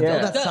like hand. almonds. Yeah.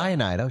 Oh, that's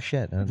cyanide. Oh,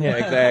 shit. Yeah,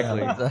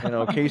 exactly. You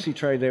know, Casey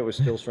tried that with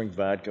still strength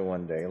vodka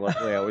one day.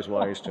 Luckily, I was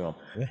wise to him.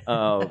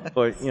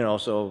 But you know,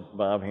 so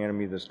Bob handed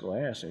me this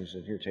glass and he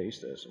said, "Here,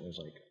 taste this." And I was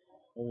like,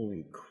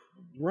 "Holy crap!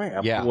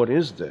 Yeah. What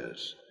is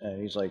this?"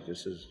 And he's like,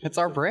 "This is." It's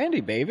our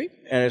brandy, baby.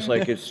 And it's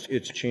like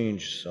it's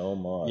changed so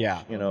much.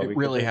 Yeah, you know, it because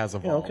really has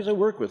evolved. because I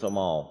work with them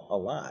all a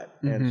lot,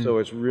 and so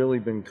it's really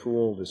been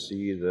cool to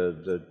see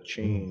the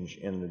change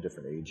in the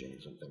different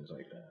agings and things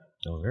like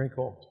that. Oh, very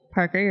cool.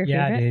 Parker, your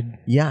Yeah, favorite? dude.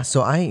 Yeah,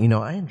 so I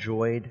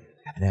enjoyed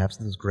that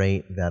absinthe was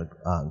great. That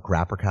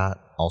Grapricot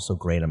also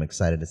great. I'm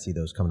excited to see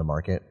those come to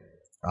market.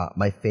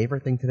 My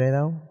favorite thing today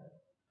though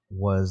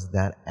was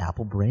that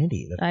apple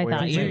brandy. That I 4-year thought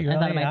brandy. I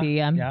thought it might be.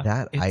 Yeah.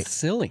 That It's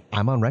silly.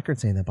 I'm on record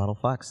saying that bottle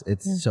fucks.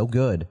 It's so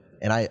good,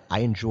 and I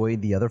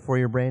enjoyed the other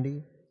 4-year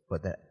brandy,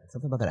 but that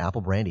something about that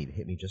apple brandy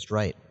hit me just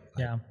right.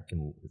 Yeah.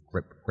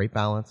 Great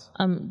balance.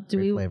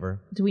 Great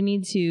flavor. Do we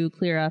need to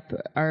clear up?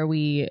 Are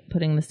we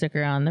putting the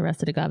sticker on the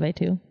Rusted Agave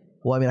too?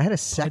 Well, I mean, I had a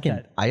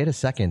second. I had a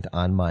second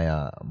on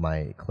my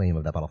my claim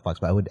of that bottle of Fox,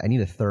 but I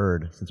need a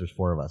third since there's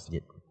 4 of us to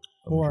get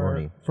a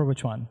majority For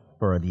which one?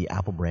 for the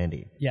apple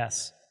brandy.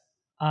 Yes.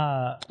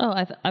 I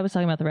was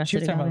talking about the She Rusted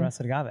was talking about Agave.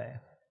 Rusted Agave.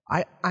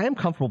 I am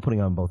comfortable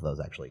putting on both of those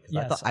actually. 'Cause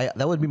I Yes. thought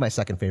that would be my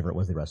second favorite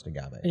was the Rusted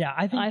Agave. Yeah,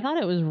 I think I thought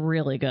it was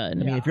really good.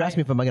 I mean, if you're asking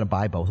me if I'm going to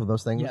buy both of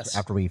those things Yes.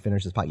 after we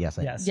finish this pot, yes,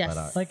 I am. Yes. Yes.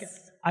 But, like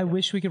I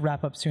wish we could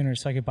wrap up sooner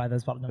so I could buy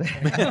those bottles.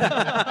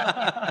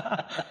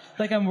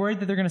 Like I'm worried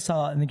that they're going to sell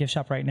out in the gift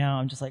shop right now.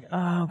 I'm just like,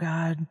 oh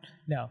God,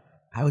 no.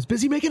 I was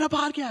busy making a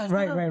podcast.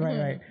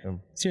 Right.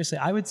 Seriously,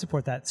 I would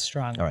support that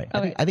strongly. All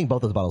right. I think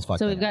both those bottles Fox.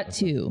 So we've got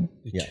 2,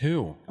 Yeah.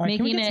 2. All right,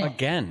 can we making get it some-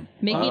 Again.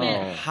 making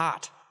it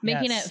Hot.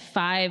 making Yes. it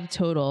 5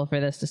 total for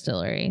this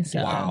distillery.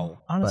 So Wow.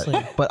 honestly.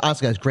 But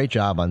honestly, guys, great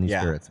job on these Yeah.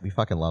 spirits. We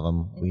fucking love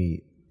them.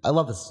 I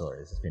love this distillery.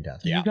 This is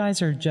fantastic. You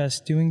guys are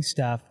just doing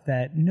stuff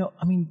that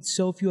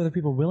so few other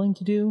people are willing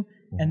to do,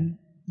 and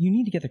you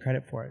need to get the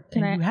credit for it.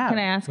 Can And I you have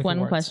ask with one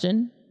awards.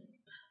 question?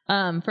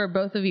 For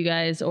both of you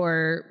guys,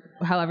 or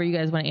however you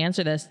guys want to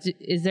answer this,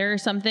 is there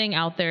something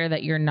out there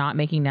that you're not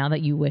making now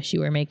that you wish you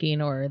were making,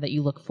 or that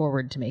you look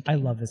forward to making? I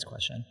love this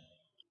question.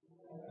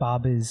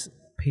 Bob is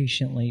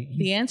patiently.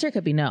 The answer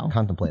could be no.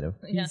 Contemplative.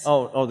 Yes.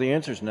 Oh, the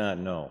answer's not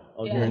no.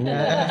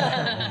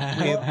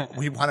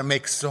 We want to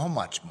make so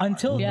much more.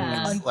 Until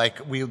Yeah.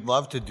 Like we would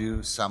love to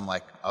do some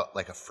like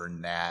a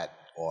Fernet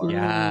or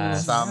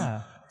Yes.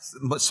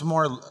 some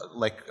more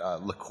like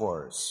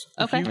liqueurs.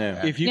 Okay.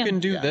 If you Yeah. can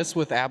do this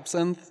with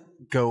absinthe,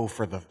 go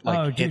for the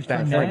dude, hit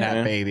that Fernet.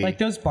 Fernet, baby. Like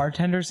those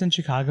bartenders in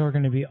Chicago are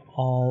going to be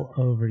all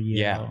over you.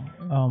 Yeah.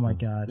 Oh my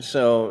God.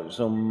 So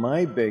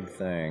my big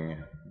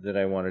thing that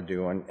I want to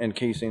do, and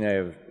Casey and I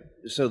have,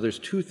 so there's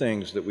 2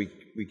 things that we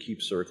keep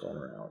circling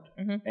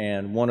around,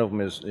 and one of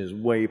them is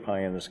way pie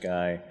in the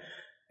sky,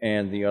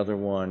 and the other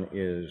one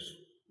is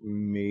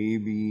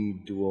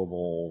maybe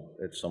doable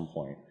at some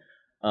point.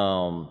 I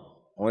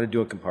want to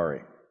do a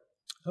Campari,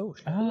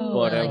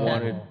 but I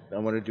like I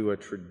want to do a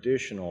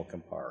traditional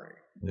Campari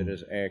that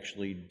is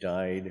actually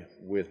dyed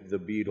with the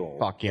beetle.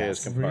 Fuck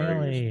yes. As Campari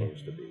Really? is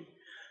supposed to be.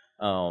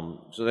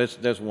 So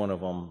that's one of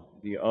them.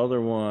 The other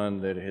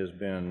one that has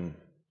been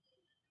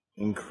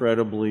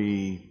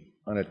incredibly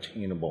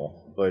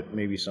unattainable, but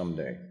maybe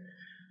someday,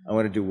 I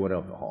want to do wood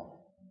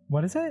alcohol.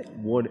 What is it?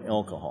 Wood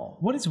alcohol.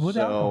 What is wood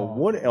alcohol? So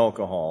wood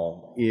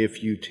alcohol,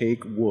 if you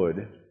take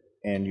wood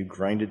and you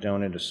grind it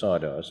down into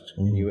sawdust,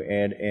 and you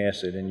add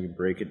acid and you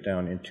break it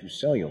down into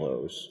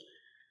cellulose.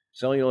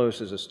 Cellulose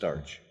is a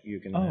starch.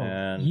 You can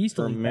then yeast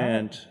will eat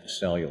ferment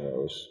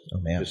cellulose,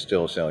 man.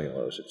 distill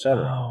cellulose,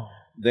 etc. Oh.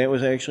 That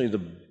was actually the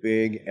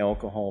big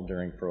alcohol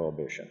during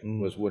Prohibition,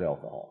 was wood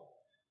alcohol.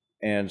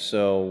 And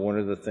so one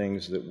of the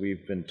things that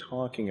we've been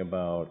talking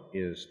about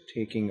is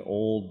taking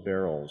old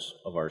barrels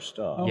of our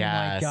stuff, Oh my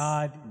Yes.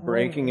 God.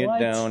 breaking Wait, it what?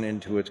 down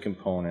into its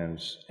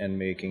components, and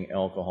making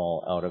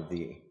alcohol out of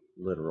the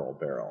literal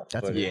barrel.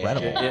 That's But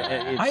incredible.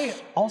 I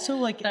also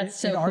like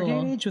That's in so our day cool.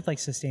 and age with like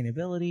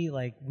sustainability,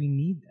 like we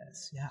need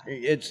this.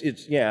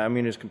 Yeah. I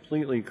mean, it's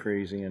completely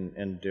crazy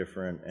and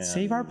different. And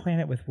Save our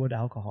planet with wood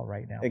alcohol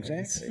right now. please.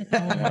 Exactly.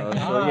 Oh my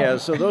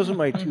God. So those are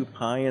my 2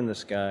 pie in the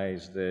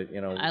skies that we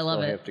I love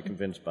still it. have to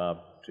convince Bob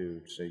to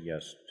say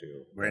yes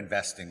to. We're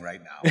investing right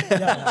now.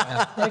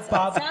 Like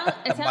Bob,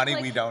 It sounds Money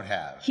like we don't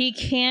have. he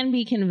can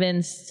be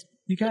convinced.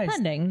 you guys,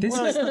 Depending. this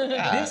is the,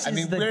 Yeah, this I is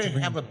mean, the we dream.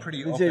 have a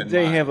pretty They, open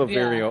they mind. have a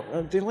very.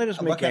 Yeah. They let us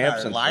make Look at our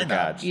absinthe for lineup.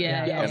 God's sake.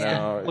 Yeah. You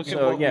know? Look at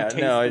So what we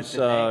tasted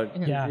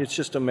today. Yeah. It's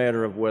just a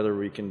matter of whether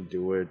we can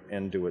do it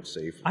and do it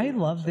safely. I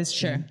love this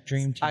dream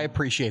team. I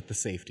appreciate the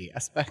safety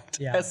aspect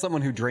Yeah. as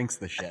someone who drinks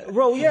the shit.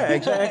 Well, yeah,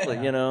 exactly.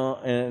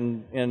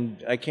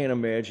 And I can't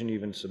imagine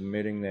even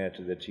submitting that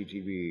to the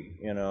TTB.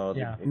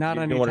 Yeah. Not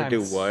you want to anytime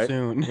do what?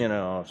 soon.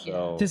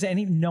 So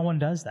No one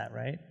does that,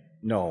 right?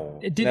 no.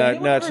 Did not,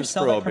 anyone not ever since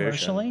sell it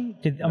Prohibition. commercially?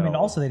 I mean,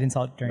 also they didn't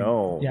sell it during.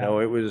 No, yeah. no,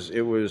 it was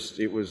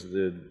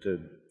the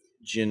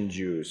gin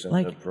juice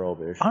and the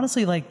Prohibition.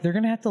 Honestly, like they're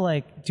gonna have to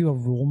like do a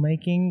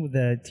rulemaking.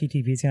 The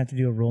TTV's gonna have to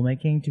do a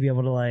rulemaking to be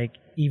able to like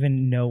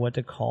even know what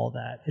to call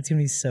that. It's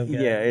gonna be so good.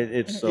 Yeah,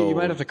 it's so. You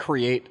might have to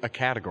create a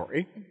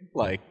category.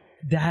 Like,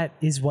 That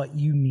is what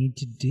you need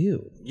to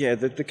do. Yeah,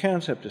 the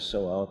concept is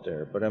so out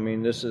there, but I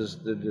mean, this is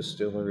the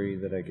distillery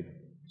that I could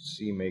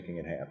see making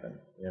it happen.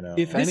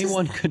 if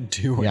anyone could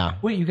do it, Yeah.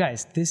 Wait, you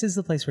guys, this is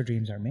the place where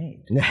dreams are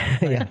made.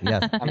 yeah.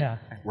 Yeah.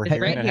 we're It's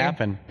hearing right it here.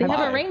 happen. They have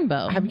a live.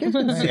 rainbow. Have you guys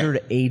considered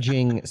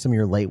aging some of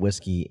your light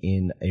whiskey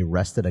in a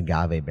rested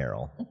agave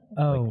barrel?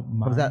 Oh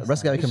my. What is that?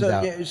 Rested agave comes So,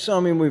 out. yeah, so I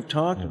mean, we've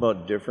talked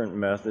about different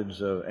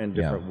methods and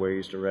different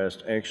ways to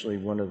rest. Actually,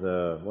 one of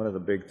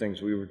the big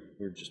things we were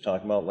just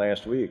talking about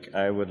last week.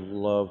 I would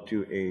love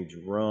to age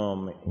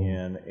rum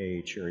in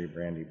a cherry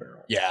brandy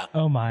barrel. Yeah.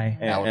 Oh my.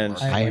 And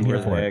I am see here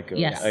where for it. that goes.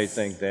 Yes, I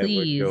think that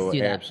please would go do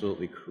that.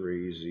 absolutely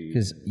crazy.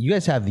 Because you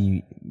guys have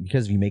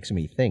because you make so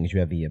many things, you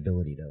have the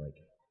ability to like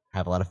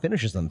have a lot of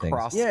finishes on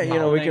things.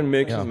 Yeah, we can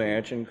mix and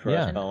match and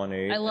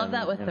cross-pollinate. I love and,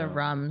 that with the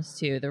rums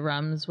too. The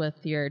rums with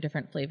your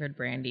different flavored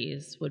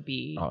brandies would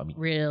be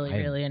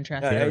really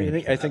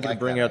interesting. I think it'd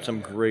bring out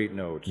some great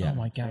notes. Oh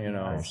my God.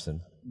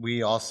 Interesting.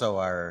 We also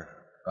are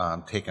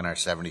taking our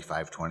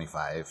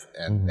 75-25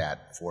 and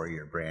that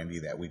 4-year brandy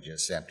that we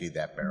just emptied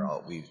that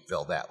barrel. We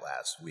filled that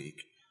last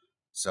week.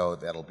 So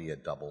that'll be a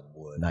double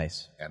wood.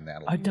 Nice. And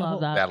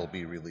that'll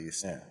be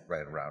released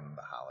right around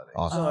the holidays.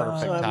 Awesome.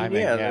 Perfect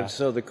timing.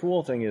 So the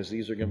cool thing is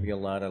these are going to be a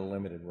lot of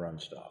limited run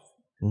stuff,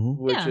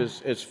 which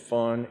is it's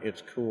fun,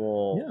 it's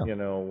cool. Yeah.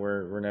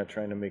 We're not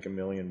trying to make 1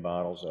 million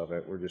bottles of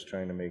it. We're just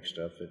trying to make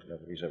stuff that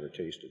nobody's ever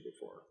tasted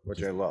before,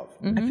 which I love.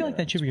 I feel like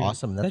that should be your,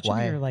 awesome. That's that should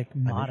why be your like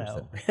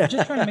motto. We're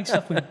just trying to make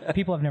stuff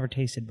people have never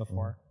tasted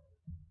before.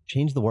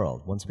 Change the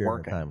world one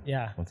spirit at a time.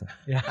 Yeah. One time.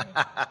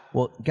 Yeah.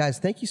 Well, guys,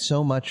 thank you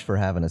so much for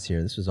having us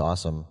here. This was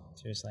awesome.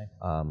 Seriously.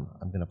 I'm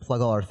going to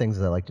plug all our things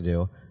that I like to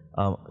do.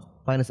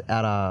 Find us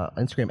at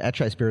Instagram at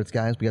Chai Spirits,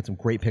 guys. We got some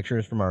great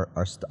pictures from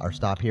our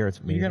stop here. It's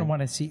amazing. You're going to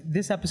want to see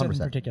this episode 100%. In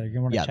particular.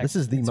 You're going to want to check. This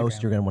is the Instagram.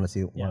 most you're going to want to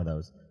see one of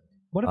those.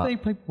 What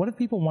if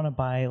people want to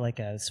buy like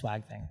a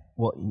swag thing?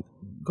 Well,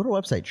 go to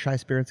our website,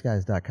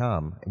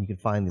 ChaiSpiritsGuys.com, and you can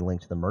find the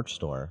link to the merch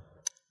store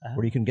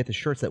where you can get the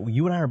shirts that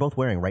you and I are both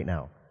wearing right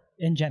now.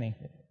 And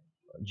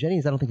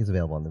Jenny's, I don't think is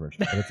available on the merch.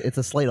 It's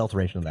a slight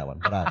alteration of that one.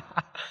 But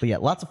yeah,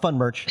 lots of fun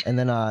merch. And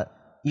then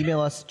email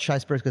us,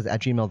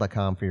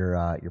 ChaiSpiritsGuys@gmail.com for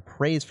your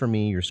praise for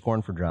me, your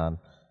scorn for John,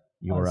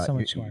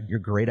 your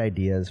great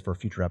ideas for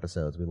future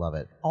episodes. We love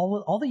it.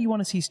 All that you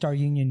want to see Star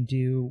Union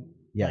do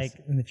like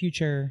in the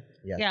future.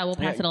 Yes. Yeah, we'll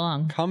pass it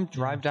along. Come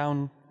drive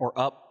down or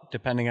up,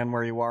 depending on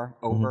where you are,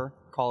 over,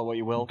 call it what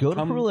you will. Go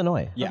to Peru,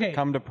 Illinois. Yeah,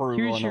 come to Peru,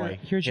 Illinois.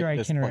 Here's your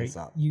itinerary.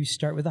 You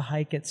start with a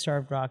hike at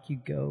Starved Rock, you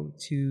go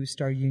to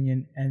Star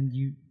Union, and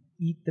you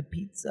eat the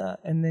pizza,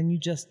 and then you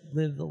just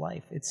live the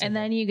life.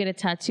 Then you get a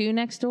tattoo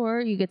next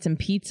door, you get some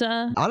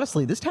pizza.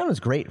 Honestly, this town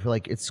is great.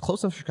 It's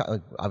close enough to Chicago.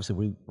 Like,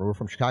 obviously, we're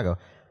from Chicago.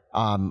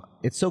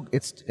 It's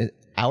an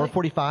hour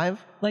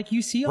 45. Like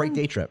you see great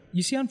day trip.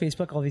 You see on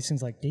Facebook all these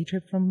things like day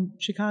trip from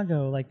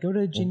Chicago, like go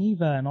to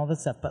Geneva and all this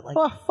stuff. But like,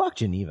 oh, fuck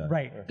Geneva.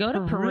 Right. Go to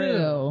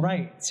Peru.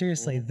 Right.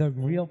 Seriously, the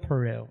real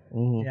Peru.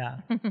 Yeah.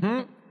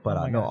 But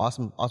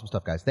awesome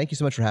stuff, guys. Thank you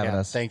so much for having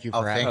us. Thank you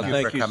for having us.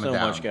 Thank you coming so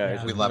down. much,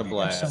 guys. We love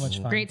you. So much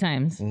fun. Great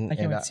times. I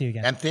can't wait to see you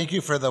again. And thank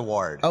you for the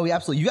award. Oh, yeah,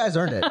 absolutely. You guys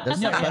earned it. That's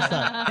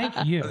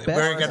Thank you.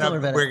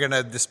 We're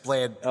gonna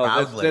display it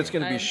proudly. That's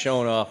going to be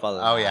shown off.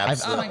 Oh yeah,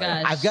 absolutely. Oh my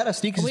gosh. I've got a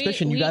sneaky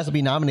suspicion you guys will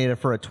be nominated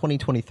for a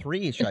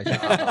 2023 Chai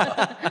Spirits.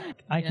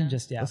 I can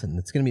just Listen,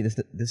 it's going to be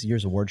this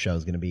year's award show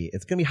is going to be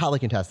hotly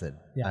contested.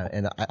 Yeah.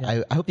 And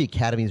I hope the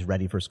Academy is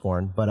ready for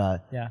Scorn.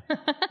 But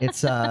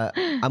it's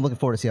I'm looking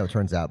forward to see how it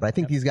turns out. But I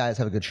think these guys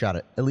have a good shot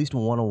at least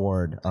one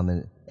award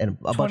and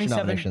a bunch of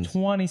nominations.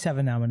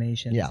 27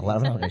 nominations. Yeah, a lot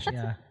of nominations.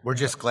 Yeah. We're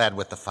just glad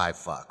with the 5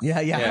 fucks. Yeah.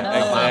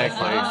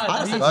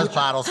 Exactly. Those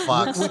bottles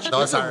fucks.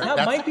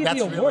 That might be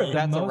the award.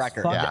 That's a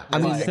record. Yeah. I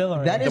mean,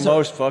 that is The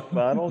most fucked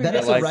bottles? that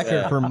is I like a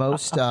record for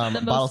most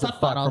bottles of fuck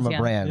fuck bottles, from a yeah.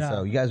 brand. Yeah.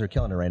 So you guys are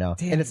killing it right now.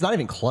 And it's not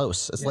even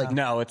close. It's like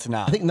No, it's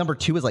not. I think number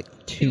 2 is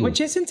like 2.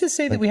 Which isn't to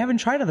say that we haven't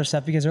tried other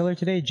stuff, because earlier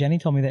today Jenny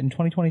told me that in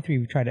 2023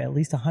 we tried at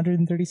least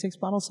 136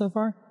 bottles so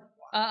far.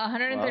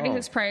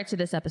 136 prior to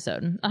this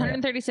episode.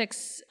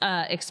 136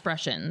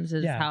 expressions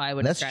is how I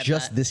would That's describe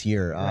just that. this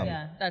year.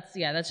 That's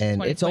just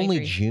and it's only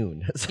 2023.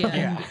 June. So,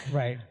 Yeah.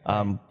 Right.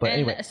 but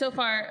anyway, so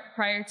far,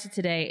 prior to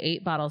today,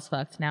 8 bottles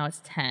fucked. Now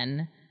it's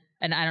 10.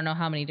 And I don't know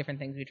how many different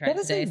things we tried That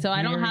is today. a So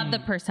I don't have very-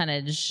 the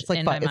percentage it's like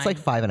in my mind. it's like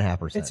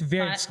 5.5%. It's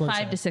very exclusive.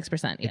 5 to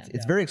 6%. Yeah.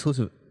 It's very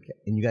exclusive,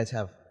 and you guys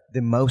have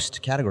the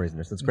most categories in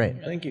this. That's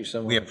great. Thank you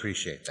so much. We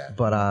appreciate that.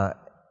 But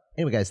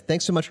anyway, guys,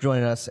 thanks so much for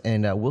joining us,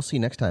 and we'll see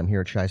you next time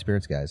here at Chai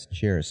Spirits, guys.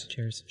 Cheers.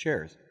 Cheers.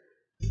 Cheers.